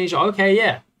 Singapore, Indonesia. Okay,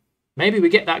 yeah. Maybe we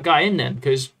get that guy in then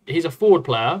because he's a forward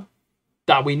player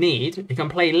that we need. He can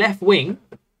play left wing.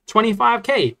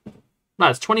 25k.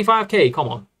 Lads, 25k. Come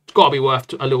on. It's got to be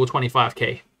worth a little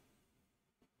 25k.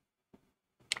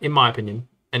 In my opinion.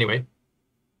 Anyway.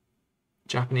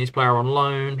 Japanese player on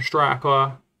loan.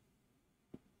 Striker.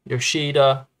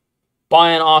 Yoshida.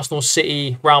 Bayern, Arsenal,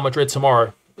 City, Real Madrid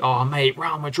tomorrow. Oh, mate.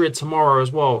 Real Madrid tomorrow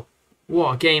as well.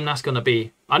 What a game that's going to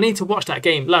be. I need to watch that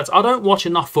game. Lads, I don't watch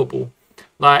enough football.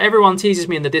 Like, everyone teases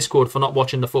me in the Discord for not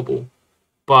watching the football.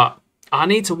 But I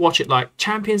need to watch it. Like,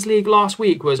 Champions League last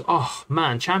week was... Oh,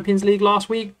 man. Champions League last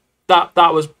week? That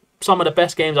was some of the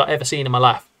best games I've ever seen in my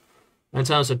life. In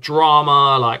terms of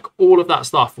drama, like, all of that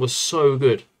stuff was so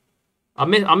good. I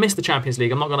miss the Champions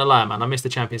League. I'm not going to lie, man. I miss the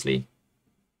Champions League.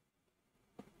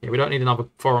 Yeah, we don't need another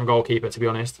foreign goalkeeper, to be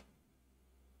honest.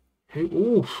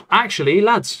 Ooh, actually,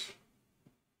 lads.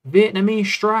 Vietnamese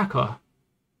striker.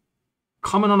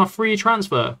 Coming on a free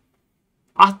transfer.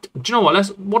 Do you know what?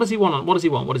 What does he want? What does he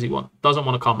want? What does he want? Doesn't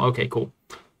want to come. Okay, cool.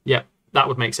 Yeah, that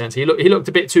would make sense. He looked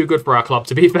a bit too good for our club,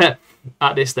 to be fair,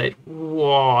 at this stage.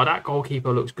 Whoa, that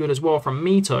goalkeeper looks good as well from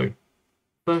Mito.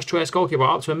 First choice goalkeeper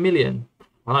up to $1 million.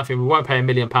 I don't think we won't pay £1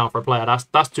 million for a player.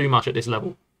 That's too much at this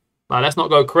level. Like, let's not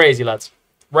go crazy, lads.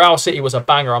 Real City was a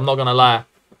banger. I'm not going to lie.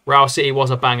 Real City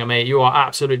was a banger, mate. You are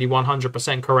absolutely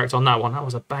 100% correct on that one. That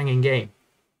was a banging game.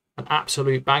 An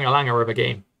absolute banger-langer of a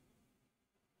game.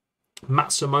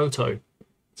 Matsumoto.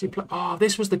 Oh,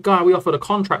 this was the guy we offered a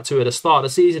contract to at the start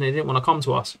of the season. He didn't want to come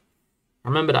to us. I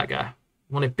remember that guy.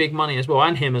 Wanted big money as well.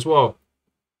 And him as well.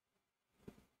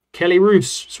 Kelly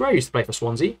Roos. I swear he used to play for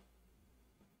Swansea.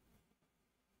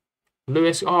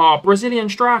 Lewis. Oh, Brazilian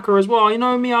striker as well. You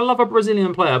know me, I love a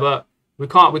Brazilian player, but we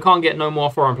can't get no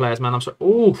more foreign players, man. I'm sorry.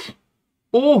 Oof.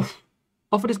 Oof.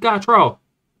 Offer this guy a trial.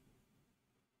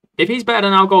 If he's better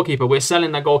than our goalkeeper, we're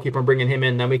selling that goalkeeper and bringing him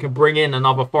in. Then we can bring in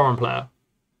another foreign player.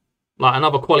 Like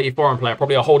another quality foreign player.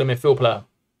 Probably a holding midfield player.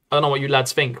 I don't know what you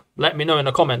lads think. Let me know in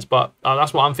the comments, but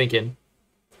that's what I'm thinking.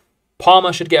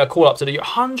 Palmer should get a call up to the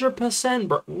 100%,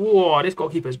 bro. Whoa, this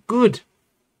goalkeeper's good.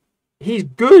 He's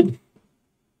good.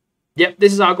 Yep,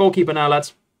 this is our goalkeeper now,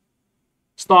 lads.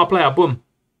 Star player, boom.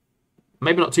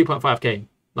 Maybe not 2.5k.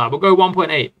 Nah, we'll go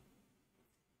 1.8.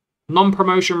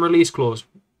 Non-promotion release clause.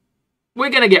 We're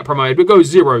going to get promoted. We'll go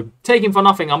 0. Taking for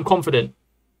nothing, I'm confident.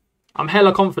 I'm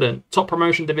hella confident. Top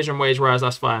promotion division wage rise,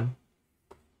 that's fine.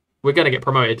 We're going to get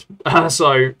promoted.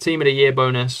 So, team of the year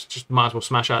bonus. Just might as well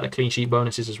smash out the clean sheet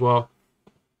bonuses as well.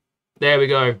 There we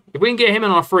go. If we can get him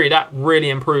in on a free, that really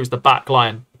improves the back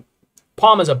line.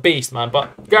 Palmer's a beast, man.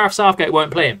 But Gareth Southgate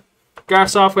won't play him.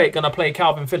 Gareth Southgate going to play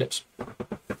Calvin Phillips.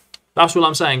 That's what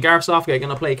I'm saying. Gareth Southgate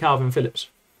going to play Calvin Phillips.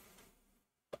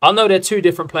 I know they're two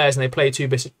different players and they play two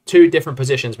different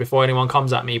positions before anyone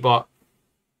comes at me, but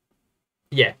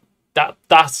yeah,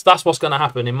 that's what's going to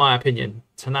happen in my opinion.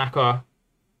 Tanaka,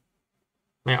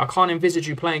 mate, I can't envisage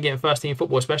you playing getting first team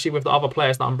football, especially with the other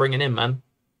players that I'm bringing in, man.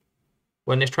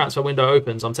 When this transfer window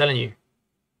opens, I'm telling you,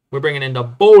 we're bringing in the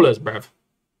ballers, bruv.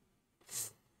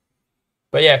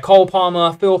 But yeah, Cole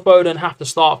Palmer, Phil Foden have to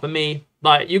start for me.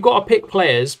 Like, you've got to pick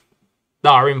players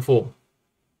that are in form.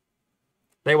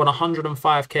 They want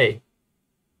 105k.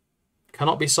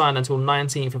 Cannot be signed until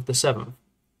 19th of the 7th.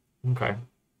 Okay.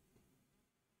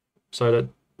 So that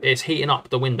it's heating up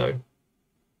the window.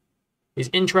 He's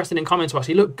interested in coming to us.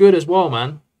 He looked good as well,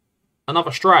 man.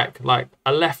 Another strike. Like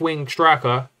a left wing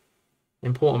striker.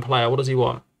 Important player. What does he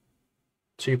want?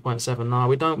 2.7. No,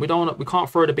 we can't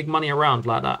throw the big money around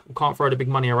like that. We can't throw the big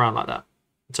money around like that.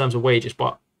 In terms of wages,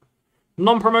 but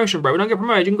non-promotion, bro. We don't get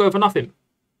promoted. You can go for nothing.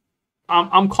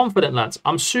 I'm confident, lads.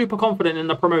 I'm super confident in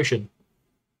the promotion.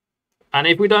 And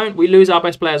if we don't, we lose our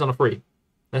best players on a free.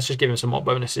 Let's just give him some more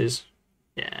bonuses.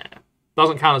 Yeah.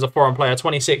 Doesn't count as a foreign player.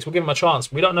 26. We'll give him a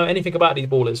chance. We don't know anything about these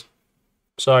ballers.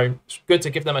 So, it's good to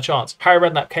give them a chance. Harry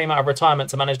Redknapp came out of retirement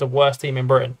to manage the worst team in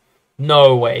Britain.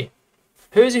 No way.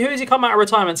 Who's he come out of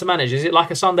retirement to manage? Is it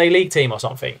like a Sunday League team or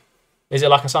something? Is it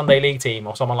like a Sunday League team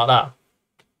or someone like that?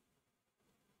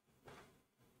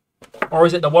 Or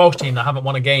is it the Welsh team that haven't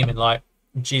won a game in like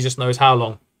Jesus knows how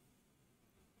long?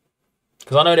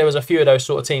 Because I know there was a few of those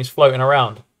sort of teams floating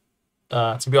around,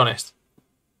 to be honest.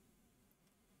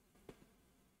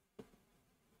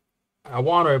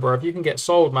 Awano, bro, if you can get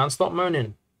sold, man, stop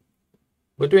moaning.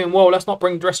 We're doing well. Let's not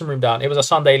bring dressing room down. It was a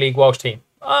Sunday League Welsh team.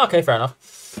 Oh, okay, fair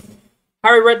enough.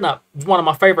 Harry Redknapp is one of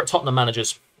my favourite Tottenham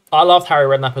managers. I loved Harry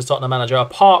Redknapp as Tottenham manager,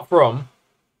 apart from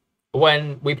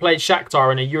when we played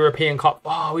Shakhtar in a European Cup.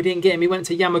 Oh, we didn't get him. He went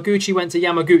to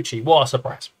Yamaguchi. What a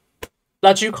surprise.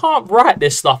 Lads, you can't write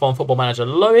this stuff on Football Manager.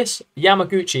 Lewis,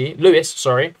 Yamaguchi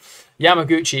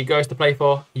goes to play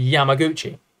for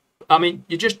Yamaguchi. I mean,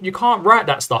 you can't write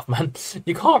that stuff, man.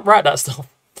 You can't write that stuff.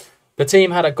 The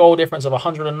team had a goal difference of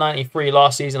 193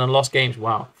 last season and lost games.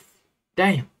 Wow.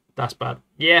 Damn, that's bad.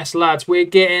 Yes, lads, we're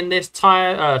getting this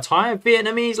Thai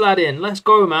Vietnamese lad in. Let's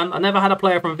go, man. I never had a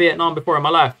player from Vietnam before in my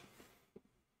life.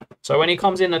 So when he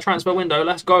comes in the transfer window,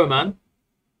 let's go, man.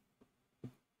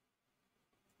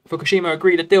 Fukushima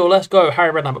agreed a deal. Let's go.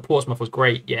 Harry Redknapp at Portsmouth was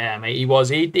great. Yeah, mate, he was.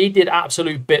 He did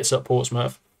absolute bits at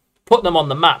Portsmouth. Put them on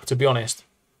the map, to be honest.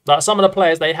 Like some of the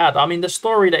players they had. I mean, the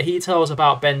story that he tells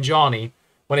about Benjani,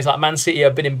 when it's like Man City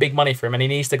are bidding big money for him and he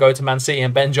needs to go to Man City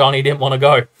and Benjani didn't want to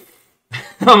go.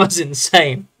 That was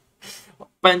insane.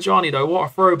 Benjani, though, what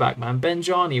a throwback, man.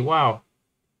 Benjani, wow.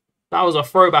 That was a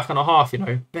throwback and a half, you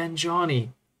know. Benjani,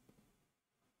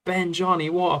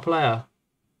 what a player.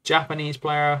 Japanese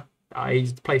player.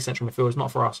 He plays central midfield. It's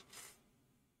not for us.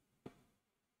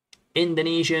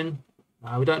 Indonesian.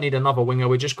 We don't need another winger.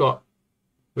 We just got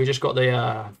the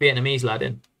Vietnamese lad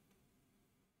in.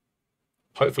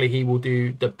 Hopefully he will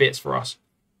do the bits for us.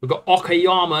 We've got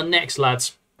Okayama next,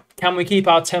 lads. Can we keep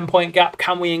our 10-point gap?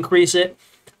 Can we increase it?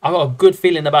 I've got a good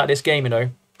feeling about this game, you know.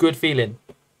 Good feeling.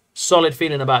 Solid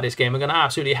feeling about this game. We're going to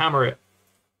absolutely hammer it.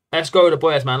 Let's go, the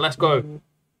boys, man. Let's go.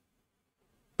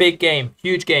 Big game.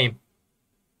 Huge game.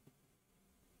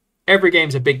 Every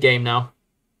game's a big game now.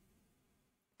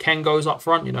 Ken goes up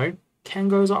front, you know. Ken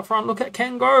goes up front. Look at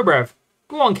Ken go, bruv.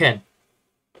 Go on, Ken.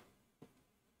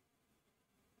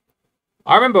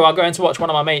 I remember I going to watch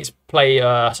one of my mates play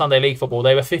Sunday League football.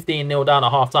 They were 15-0 down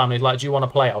at half-time. He's like, do you want to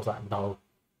play? I was like, no.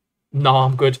 No,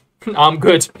 I'm good. I'm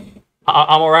good.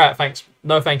 I'm all right, thanks.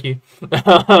 No, thank you.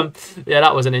 Yeah,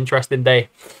 that was an interesting day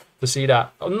to see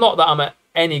that. Not that I'm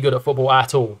any good at football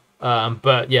at all.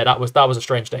 But yeah, that was a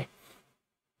strange day.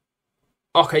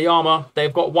 Okayama,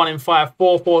 they've got 1 in 5,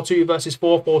 4-4-2 versus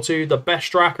 4-4-2. The best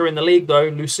striker in the league, though,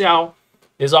 Luciao,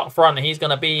 is up front. And he's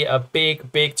going to be a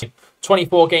big team.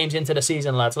 24 games into the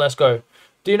season, lads. Let's go.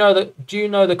 Do you know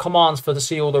the commands for to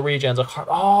see all the regens?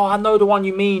 Oh, I know the one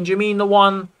you mean. Do you mean the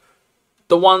regens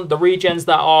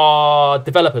that are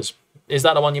developers? Is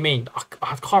that the one you mean?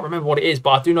 I can't remember what it is, but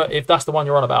I do know if that's the one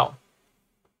you're on about.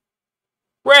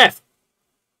 Ref!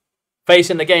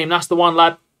 Facing the game. That's the one,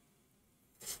 lad.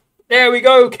 There we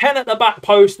go. Ken at the back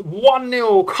post.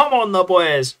 1-0. Come on, the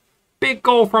boys. Big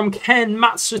goal from Ken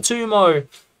Matsutomo.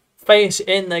 Face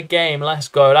in the game. Let's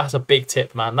go. That's a big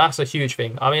tip, man. That's a huge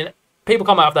thing. I mean, people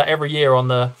come out of that every year on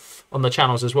the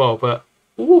channels as well. But,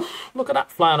 oof, look at that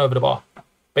flying over the bar.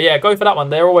 But yeah, go for that one.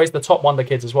 They're always the top wonder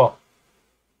kids as well.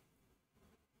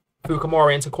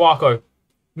 Fukumori into Kwako.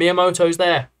 Miyamoto's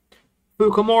there.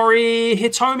 Fukumori,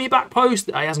 Hitomi back post.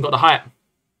 He hasn't got the height.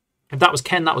 If that was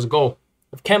Ken, that was a goal.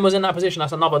 If Ken was in that position,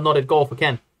 that's another nodded goal for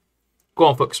Ken. Go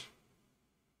on, Fuchs.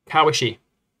 Kawashi.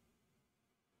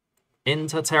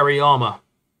 Into Teriyama.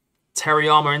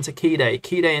 Teriyama into Kide.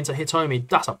 Kide into Hitomi.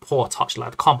 That's a poor touch,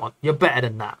 lad. Come on. You're better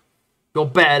than that. You're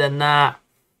better than that.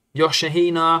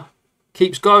 Yoshihina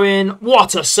keeps going.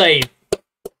 What a save.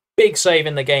 Big save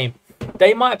in the game.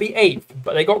 They might be 8th,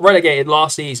 but they got relegated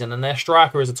last season, and their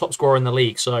striker is the top scorer in the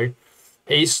league. So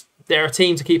they're a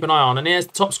team to keep an eye on. And here's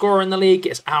the top scorer in the league.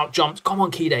 Gets out jumped. Come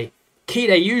on, Kide.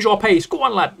 Kide, use your pace. Go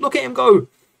on, lad. Look at him go.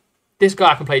 This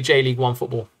guy can play J League 1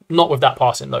 football. Not with that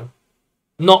passing, though.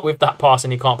 Not with that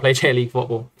passing, he can't play J League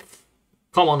football.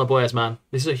 Come on, the boys, man.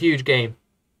 This is a huge game.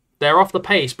 They're off the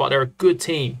pace, but they're a good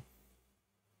team.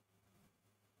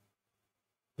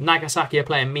 Nagasaki are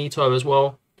playing Mito as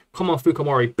well. Come on,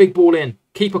 Fukumori. Big ball in.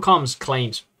 Keeper comes.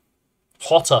 Claims.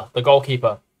 Hotter, the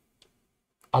goalkeeper.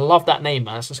 I love that name,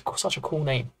 man. It's just such a cool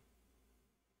name.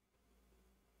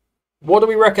 What do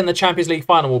we reckon the Champions League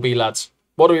final will be, lads?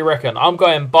 What do we reckon? I'm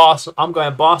going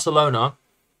Barcelona.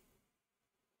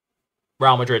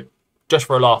 Real Madrid. Just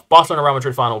for a laugh. Barcelona Real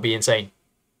Madrid final will be insane.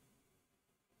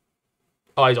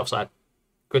 Oh, he's offside.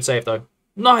 Good save, though.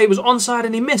 No, he was onside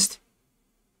and he missed.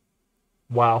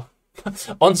 Wow.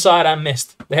 Onside and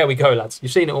missed. There we go, lads.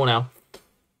 You've seen it all now.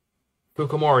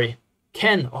 Fukumori.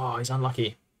 Ken. Oh, he's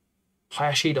unlucky.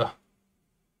 Hayashida.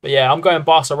 But yeah, I'm going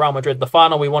Barca Real Madrid. The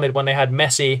final we wanted when they had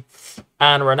Messi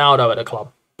and Ronaldo at the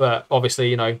club. But obviously,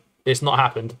 you know, it's not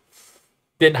happened.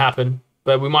 Didn't happen.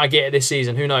 But we might get it this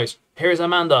season. Who knows? Here is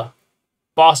Amanda.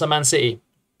 Barca Man City.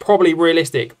 Probably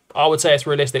realistic. I would say it's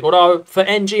realistic. Although, for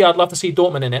NG, I'd love to see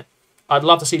Dortmund in it. I'd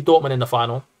love to see Dortmund in the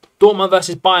final. Dortmund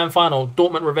versus Bayern final.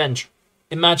 Dortmund revenge.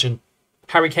 Imagine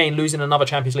Harry Kane losing another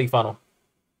Champions League final.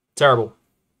 Terrible.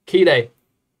 Kide.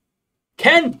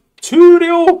 Ken.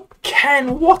 2-0.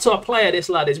 Ken, what a player this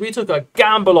lad is. We took a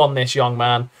gamble on this young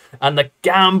man, and the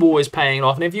gamble is paying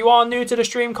off. And if you are new to the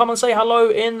stream, come and say hello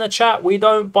in the chat. We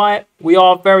don't bite. We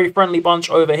are a very friendly bunch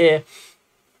over here.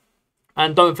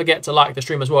 And don't forget to like the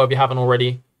stream as well if you haven't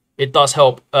already. It does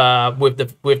help with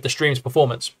the stream's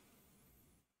performance.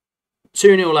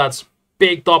 2-0, lads.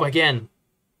 Big dub again.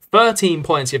 13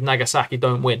 points if Nagasaki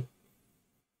don't win.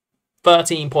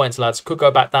 13 points, lads. Could go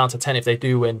back down to 10 if they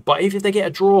do win. But if they get a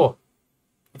draw,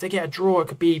 it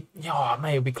could be, oh,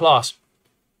 mate, it would be class.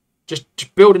 Just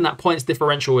building that points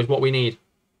differential is what we need.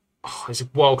 Oh, it's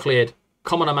well cleared.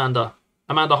 Come on, Amanda.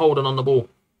 Amanda Holden on the ball.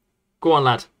 Go on,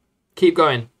 lad. Keep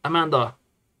going. Amanda.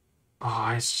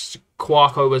 Oh,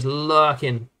 Kwarko was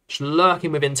lurking. Just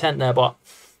lurking with intent there, but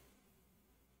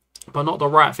not the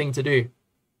right thing to do.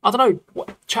 I don't know.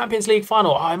 Champions League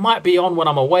final. Oh, it might be on when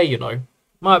I'm away, you know.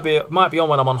 Might be on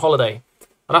when I'm on holiday.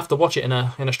 I'd have to watch it in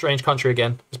a strange country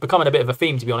again. It's becoming a bit of a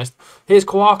theme, to be honest. Here's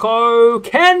Kwarko.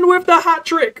 Ken with the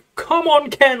hat-trick. Come on,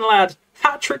 Ken, lad.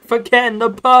 Hat-trick for Ken. The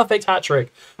perfect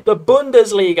hat-trick. The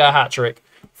Bundesliga hat-trick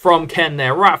from Ken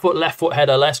there. Right foot, left foot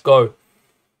header. Let's go.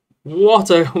 What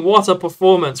a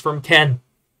performance from Ken.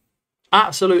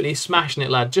 Absolutely smashing it,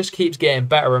 lad. Just keeps getting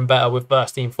better and better with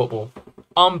first team football.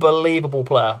 Unbelievable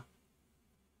player.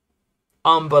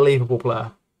 Unbelievable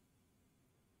player.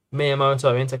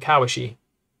 Miyamoto into Kawashi.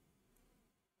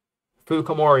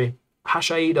 Fukumori.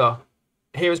 Hashaida.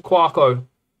 Here's Kwarko.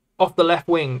 Off the left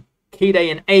wing.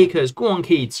 Kide and Akers. Go on,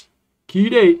 Keeds.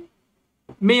 Kide.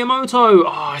 Miyamoto.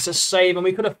 Oh, it's a save. And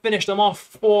we could have finished them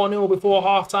off 4-0 before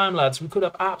half-time, lads. We could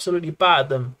have absolutely battered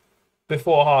them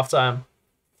before half-time.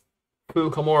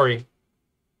 Fukumori.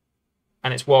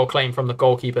 And it's well claimed from the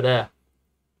goalkeeper there.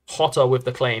 Hotter with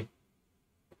the claim.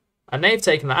 And they've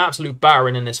taken the absolute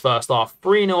battering in this first half.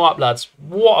 3-0 up, lads.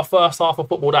 What a first half of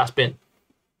football that's been.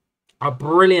 A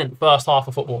brilliant first half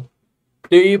of football.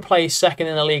 Do you play second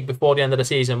in the league before the end of the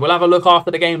season? We'll have a look after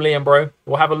the game, Liam, bro.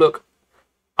 We'll have a look.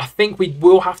 I think we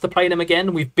will have to play them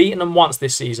again. We've beaten them once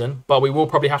this season, but we will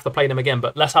probably have to play them again.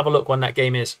 But let's have a look when that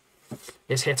game is.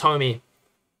 It's Hitomi.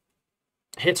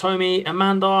 Hitomi,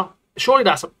 Amanda. Surely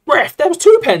that's a ref. There was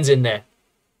 2 pens in there.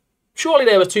 Surely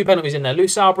there was 2 penalties in there.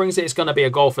 Lusau brings it. It's going to be a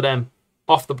goal for them.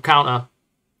 Off the counter.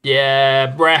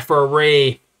 Yeah,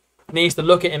 referee. Needs to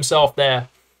look at himself there.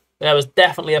 There was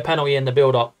definitely a penalty in the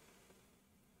build-up.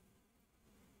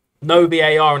 No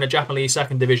VAR in the Japanese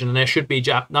second division, and there should be.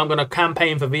 Now I'm going to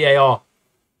campaign for VAR.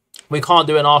 We can't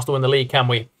do an Arsenal in the league, can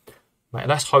we? Mate,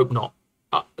 let's hope not.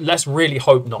 Let's really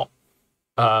hope not.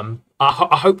 I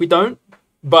hope we don't.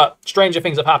 But stranger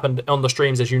things have happened on the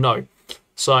streams, as you know.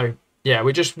 So yeah,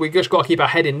 we just got to keep our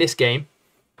head in this game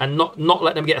and not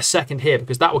let them get a second here,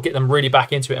 because that will get them really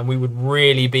back into it, and we would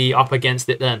really be up against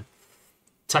it then.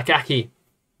 Takaki.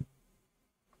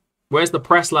 Where's the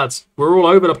press, lads? We're all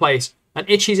over the place. And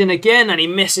Ichi's in again, and he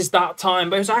misses that time.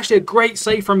 But it was actually a great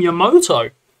save from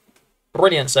Yamamoto.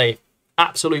 Brilliant save.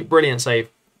 Absolute brilliant save.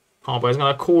 Oh, but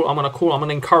I'm going to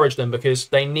encourage them because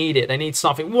they need it. They need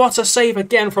something. What a save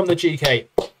again from the GK.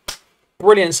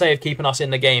 Brilliant save keeping us in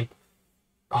the game.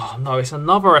 Oh, no, it's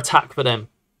another attack for them.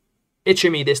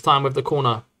 Ichimi this time with the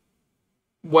corner.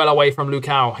 Well away from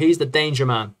Lukao. He's the danger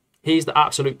man. He's the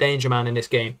absolute danger man in this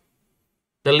game.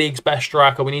 The league's best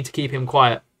striker. We need to keep him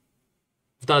quiet.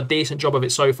 We've done a decent job of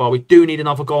it so far. We do need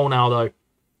another goal now, though,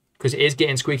 because it is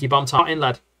getting squeaky bum time. In,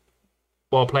 lad.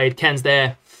 Well played. Ken's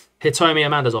there. Hitomi,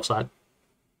 Amanda's offside.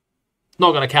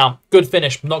 Not going to count. Good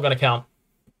finish. Not going to count.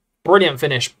 Brilliant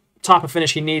finish. Type of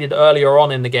finish he needed earlier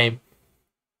on in the game.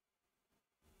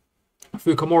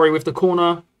 Fukumori with the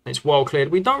corner. It's well cleared.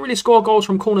 We don't really score goals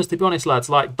from corners, to be honest, lads.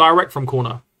 Like, direct from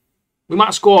corner. We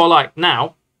might score, like,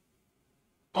 now.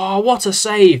 Oh, what a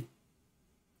save.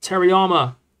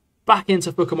 Teriyama. Back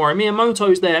into Fukumori.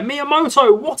 Miyamoto's there.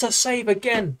 Miyamoto, what a save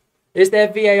again. Is there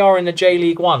VAR in the J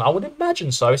League 1? I would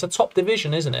imagine so. It's a top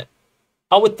division, isn't it?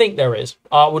 I would think there is.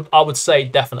 I would say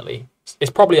definitely.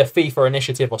 It's probably a FIFA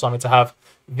initiative or something to have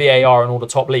VAR in all the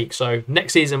top leagues. So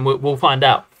next season, we'll find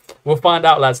out. We'll find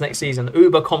out, lads, next season.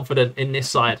 Uber confident in this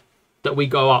side that we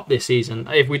go up this season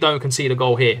if we don't concede a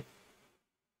goal here.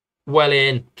 Well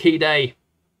in. Kide.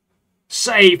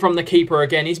 Save from the keeper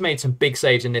again. He's made some big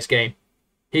saves in this game.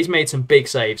 He's made some big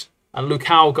saves. And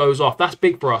Lukao goes off. That's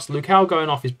big for us. Lukao going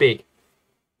off is big.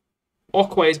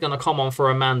 Okwe is going to come on for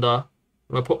Amanda.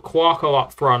 I'm going to put Kwarko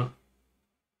up front.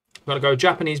 I'm going to go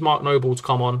Japanese Mark Noble to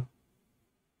come on.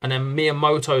 And then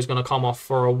Miyamoto is going to come off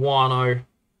for a Wano.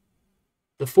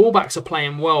 The fullbacks are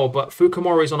playing well, but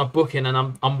Fukumori's on a booking,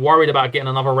 and I'm worried about getting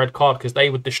another red card because they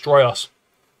would destroy us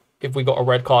if we got a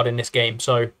red card in this game.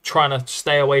 So trying to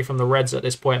stay away from the reds at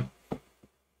this point.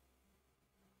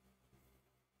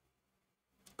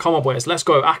 Come on, boys. Let's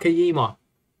go. Akiyama.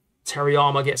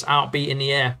 Teriyama gets outbeat in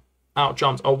the air. Out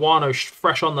jumps. Owano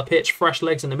fresh on the pitch. Fresh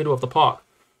legs in the middle of the park.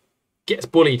 Gets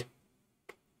bullied.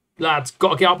 Lads,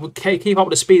 got to get up, keep up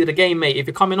with the speed of the game, mate. If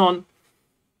you're coming on,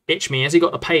 itch me. Has he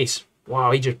got the pace?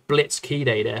 Wow, he just blitzed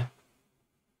Kide there.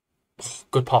 Oh,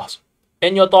 good pass.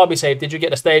 In your derby save, did you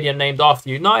get the stadium named after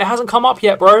you? No, it hasn't come up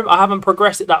yet, bro. I haven't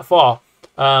progressed it that far.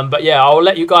 But yeah, I'll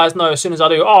let you guys know as soon as I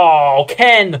do. Oh,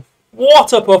 Ken.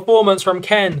 What a performance from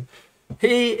Ken.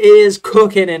 He is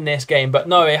cooking in this game. But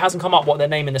no, it hasn't come up what they're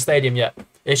naming the stadium yet.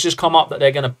 It's just come up that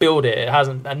they're going to build it. It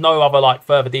hasn't, and no other like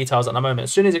further details at the moment.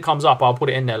 As soon as it comes up, I'll put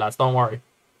it in there, lads. Don't worry.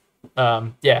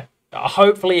 Yeah.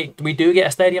 Hopefully we do get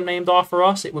a stadium named after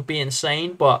us. It would be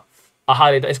insane, but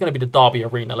it's going to be the Derby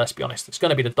Arena, let's be honest. It's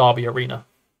going to be the Derby Arena.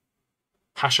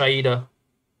 Hashida.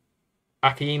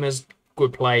 Akiyima's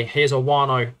good play. Here's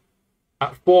Owano.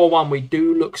 At 4-1, we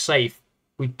do look safe.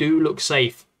 We do look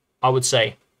safe, I would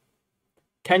say.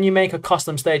 Can you make a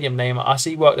custom stadium name? I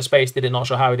see work the space, did it not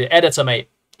show how he did. Editor, mate.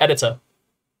 Editor.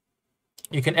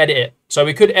 You can edit it. So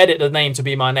we could edit the name to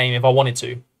be my name if I wanted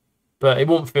to. But it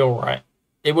wouldn't feel right.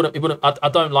 It wouldn't. I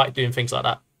don't like doing things like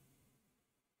that.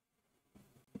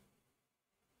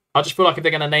 I just feel like if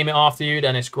they're going to name it after you,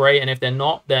 then it's great. And if they're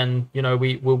not, then, you know,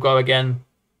 we'll go again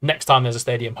next time there's a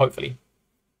stadium, hopefully.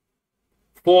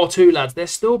 4-2, lads. There's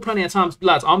still plenty of time.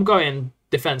 Lads, I'm going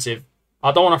defensive.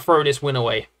 I don't want to throw this win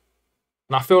away.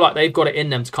 And I feel like they've got it in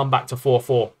them to come back to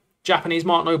 4-4. Japanese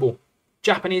Mark Noble.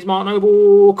 Japanese Mark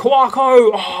Noble.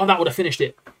 Kawako. Oh, that would have finished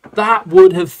it. That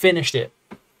would have finished it.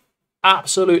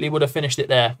 Absolutely would have finished it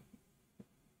there.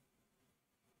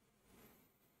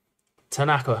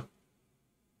 Tanaka.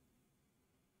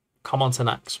 Come on,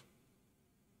 Tanax.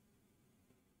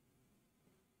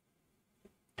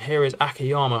 Here is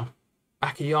Akiyama.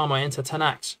 Akiyama into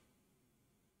Tanax.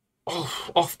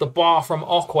 Oh, off the bar from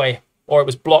Okwe. Or it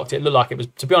was blocked. It looked like it was,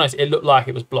 to be honest, it looked like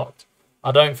it was blocked.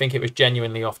 I don't think it was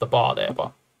genuinely off the bar there,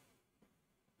 but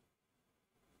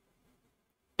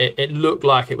it looked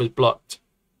like it was blocked,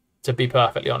 to be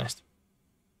perfectly honest.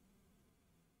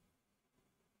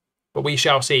 But we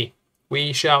shall see.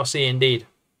 We shall see indeed.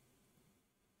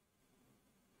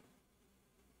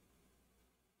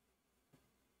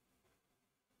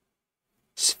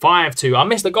 It's 5-2. I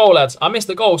missed the goal, lads. I missed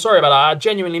the goal. Sorry about that. I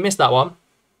genuinely missed that one.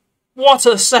 What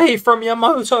a save from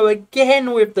Yamamoto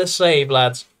again with the save,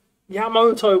 lads.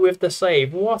 Yamamoto with the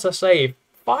save. What a save.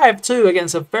 5-2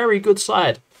 against a very good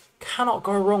side. Cannot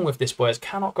go wrong with this, boys.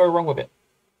 Cannot go wrong with it.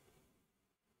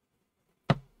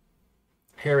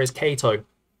 Here is Kato.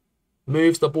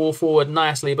 Moves the ball forward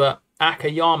nicely, but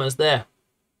Akiyama's there.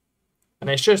 And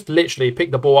it's just literally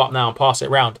pick the ball up now and pass it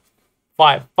round.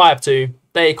 5-2.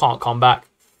 They can't come back.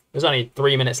 There's only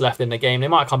 3 minutes left in the game. They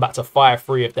might come back to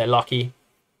 5-3 if they're lucky.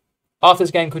 After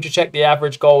this game, could you check the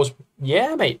average goals?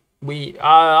 Yeah, mate.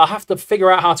 I have to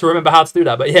figure out how to remember how to do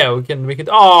that. But yeah, we can.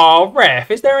 Oh, ref,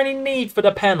 is there any need for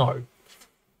the penalty?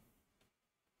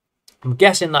 I'm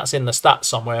guessing that's in the stats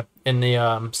somewhere in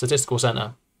the statistical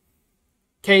center.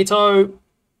 Kato.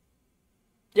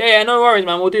 Yeah, no worries,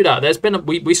 man. We'll do that. There's been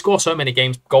we score so many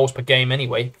goals per game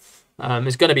anyway.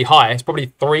 It's going to be high. It's probably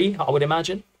 3, I would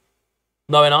imagine.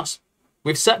 Knowing us.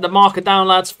 We've set the marker down,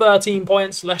 lads. 13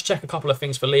 points. Let's check a couple of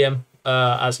things for Liam,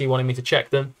 as he wanted me to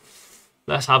check them.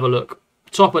 Let's have a look.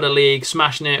 Top of the league,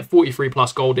 smashing it. 43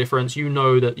 plus goal difference. You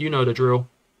know the drill.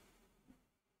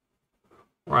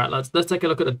 All right, lads. Let's take a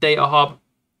look at the data hub.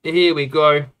 Here we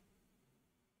go.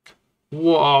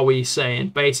 What are we saying?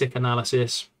 Basic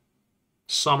analysis.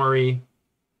 Summary.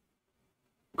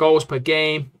 Goals per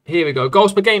game. Here we go.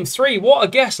 Goals per game 3. What a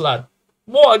guess, lad.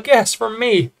 What a guess from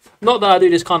me. Not that I do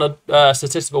this kind of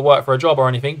statistical work for a job or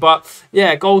anything, but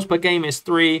yeah, goals per game is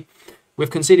 3. We've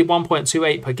conceded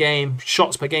 1.28 per game.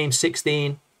 Shots per game,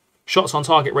 16. Shots on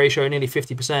target ratio, nearly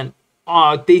 50%.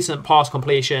 Decent pass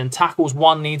completion. Tackles,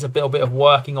 1 needs a little bit of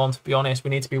working on, to be honest.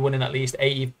 We need to be winning at least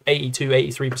 82,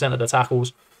 83% of the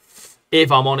tackles,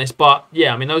 if I'm honest. But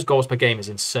yeah, I mean, those goals per game is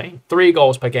insane. 3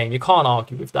 goals per game. You can't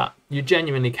argue with that. You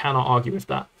genuinely cannot argue with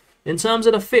that. In terms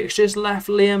of the fixtures left,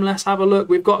 Liam, let's have a look.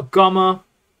 We've got Gama.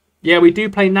 Yeah, we do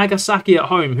play Nagasaki at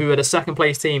home, who are the second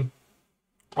place team,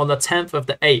 on the 10th of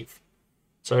the 8th.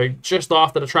 So just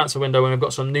after the transfer window, when we've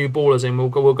got some new ballers in, we'll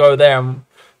go there and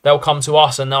they'll come to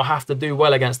us and they'll have to do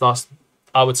well against us,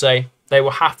 I would say. They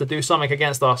will have to do something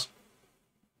against us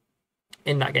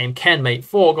in that game. Ken, mate,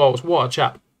 4 goals. What a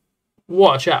chap.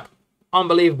 What a chap.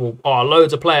 Unbelievable. Oh,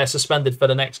 loads of players suspended for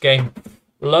the next game.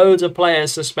 Loads of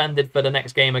players suspended for the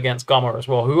next game against Gama as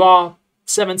well, who are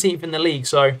 17th in the league,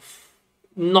 so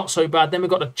not so bad. Then we've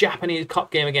got the Japanese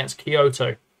Cup game against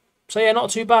Kyoto. So yeah, not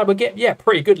too bad. Yeah,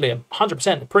 pretty good, Liam.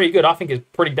 100%, pretty good. I think it's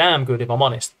pretty damn good, if I'm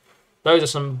honest. Those are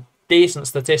some decent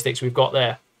statistics we've got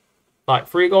there. Like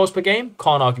 3 goals per game,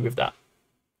 can't argue with that.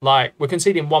 Like we're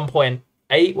conceding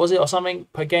 1.8, was it, or something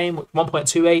per game,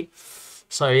 1.28.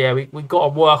 So yeah, we got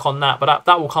to work on that, but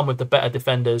that will come with the better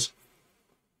defenders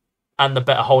and the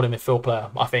better holding midfield player.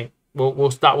 I think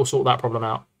that will sort that problem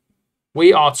out.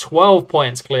 We are 12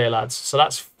 points clear, lads. So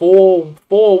that's four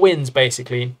wins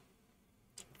basically.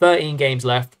 13 games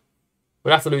left.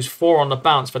 We'd have to lose 4 on the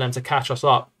bounce for them to catch us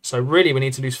up. So really, we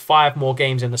need to lose 5 more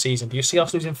games in the season. Do you see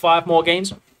us losing 5 more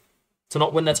games to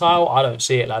not win the title? I don't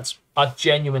see it, lads. I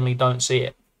genuinely don't see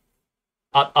it.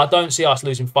 I don't see us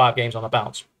losing 5 games on the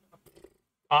bounce.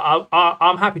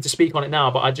 I'm happy to speak on it now,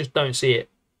 but I just don't see it.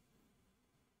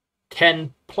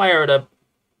 Ken, player of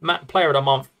the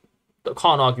month.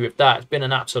 Can't argue with that. It's been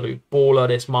an absolute baller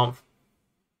this month.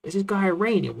 Is this guy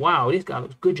Iranian? Wow, this guy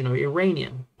looks good, you know,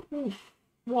 Iranian. Oof,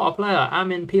 what a player.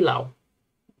 Amin Pilau.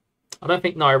 I don't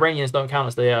think, no, Iranians don't count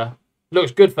as the...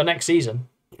 looks good for next season.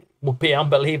 Will be an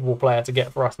unbelievable player to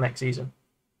get for us next season.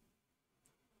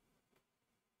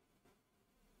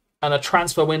 And a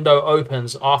transfer window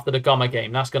opens after the Gummer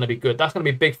game. That's going to be good. That's going to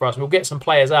be big for us. We'll get some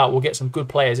players out. We'll get some good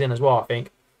players in as well, I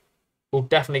think. We'll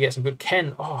definitely get some good...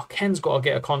 Ken's got to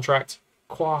get a contract.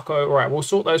 Quarko. All right, we'll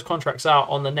sort those contracts out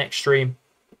on the next stream.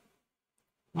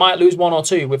 Might lose 1 or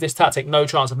 2 with this tactic. No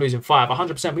chance of losing 5.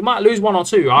 100%. We might lose 1 or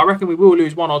 2. I reckon we will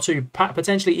lose 1 or 2.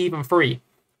 Potentially even 3.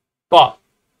 But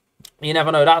you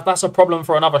never know. That's a problem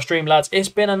for another stream, lads. It's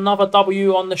been another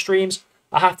W on the streams.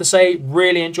 I have to say,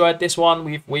 really enjoyed this one.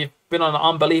 We've been on an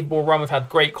unbelievable run. We've had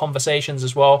great conversations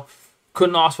as well.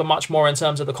 Couldn't ask for much more in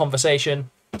terms of the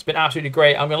conversation. It's been absolutely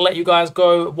great. I'm going to let you guys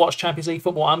go watch Champions League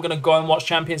football. I'm going to go and watch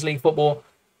Champions League football.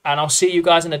 And I'll see you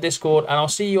guys in the Discord. And I'll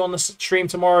see you on the stream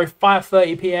tomorrow,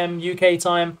 5:30 p.m. UK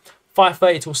time.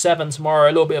 5:30 till 7 tomorrow.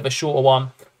 A little bit of a shorter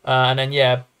one. And then,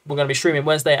 yeah, we're going to be streaming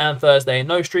Wednesday and Thursday.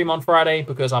 No stream on Friday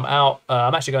because I'm out.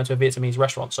 I'm actually going to a Vietnamese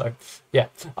restaurant. So, yeah,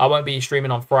 I won't be streaming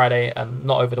on Friday and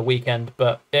not over the weekend.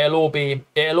 But it'll all be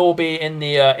in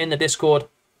the Discord.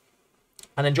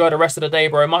 And enjoy the rest of the day,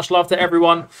 bro. Much love to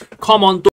everyone. Come on.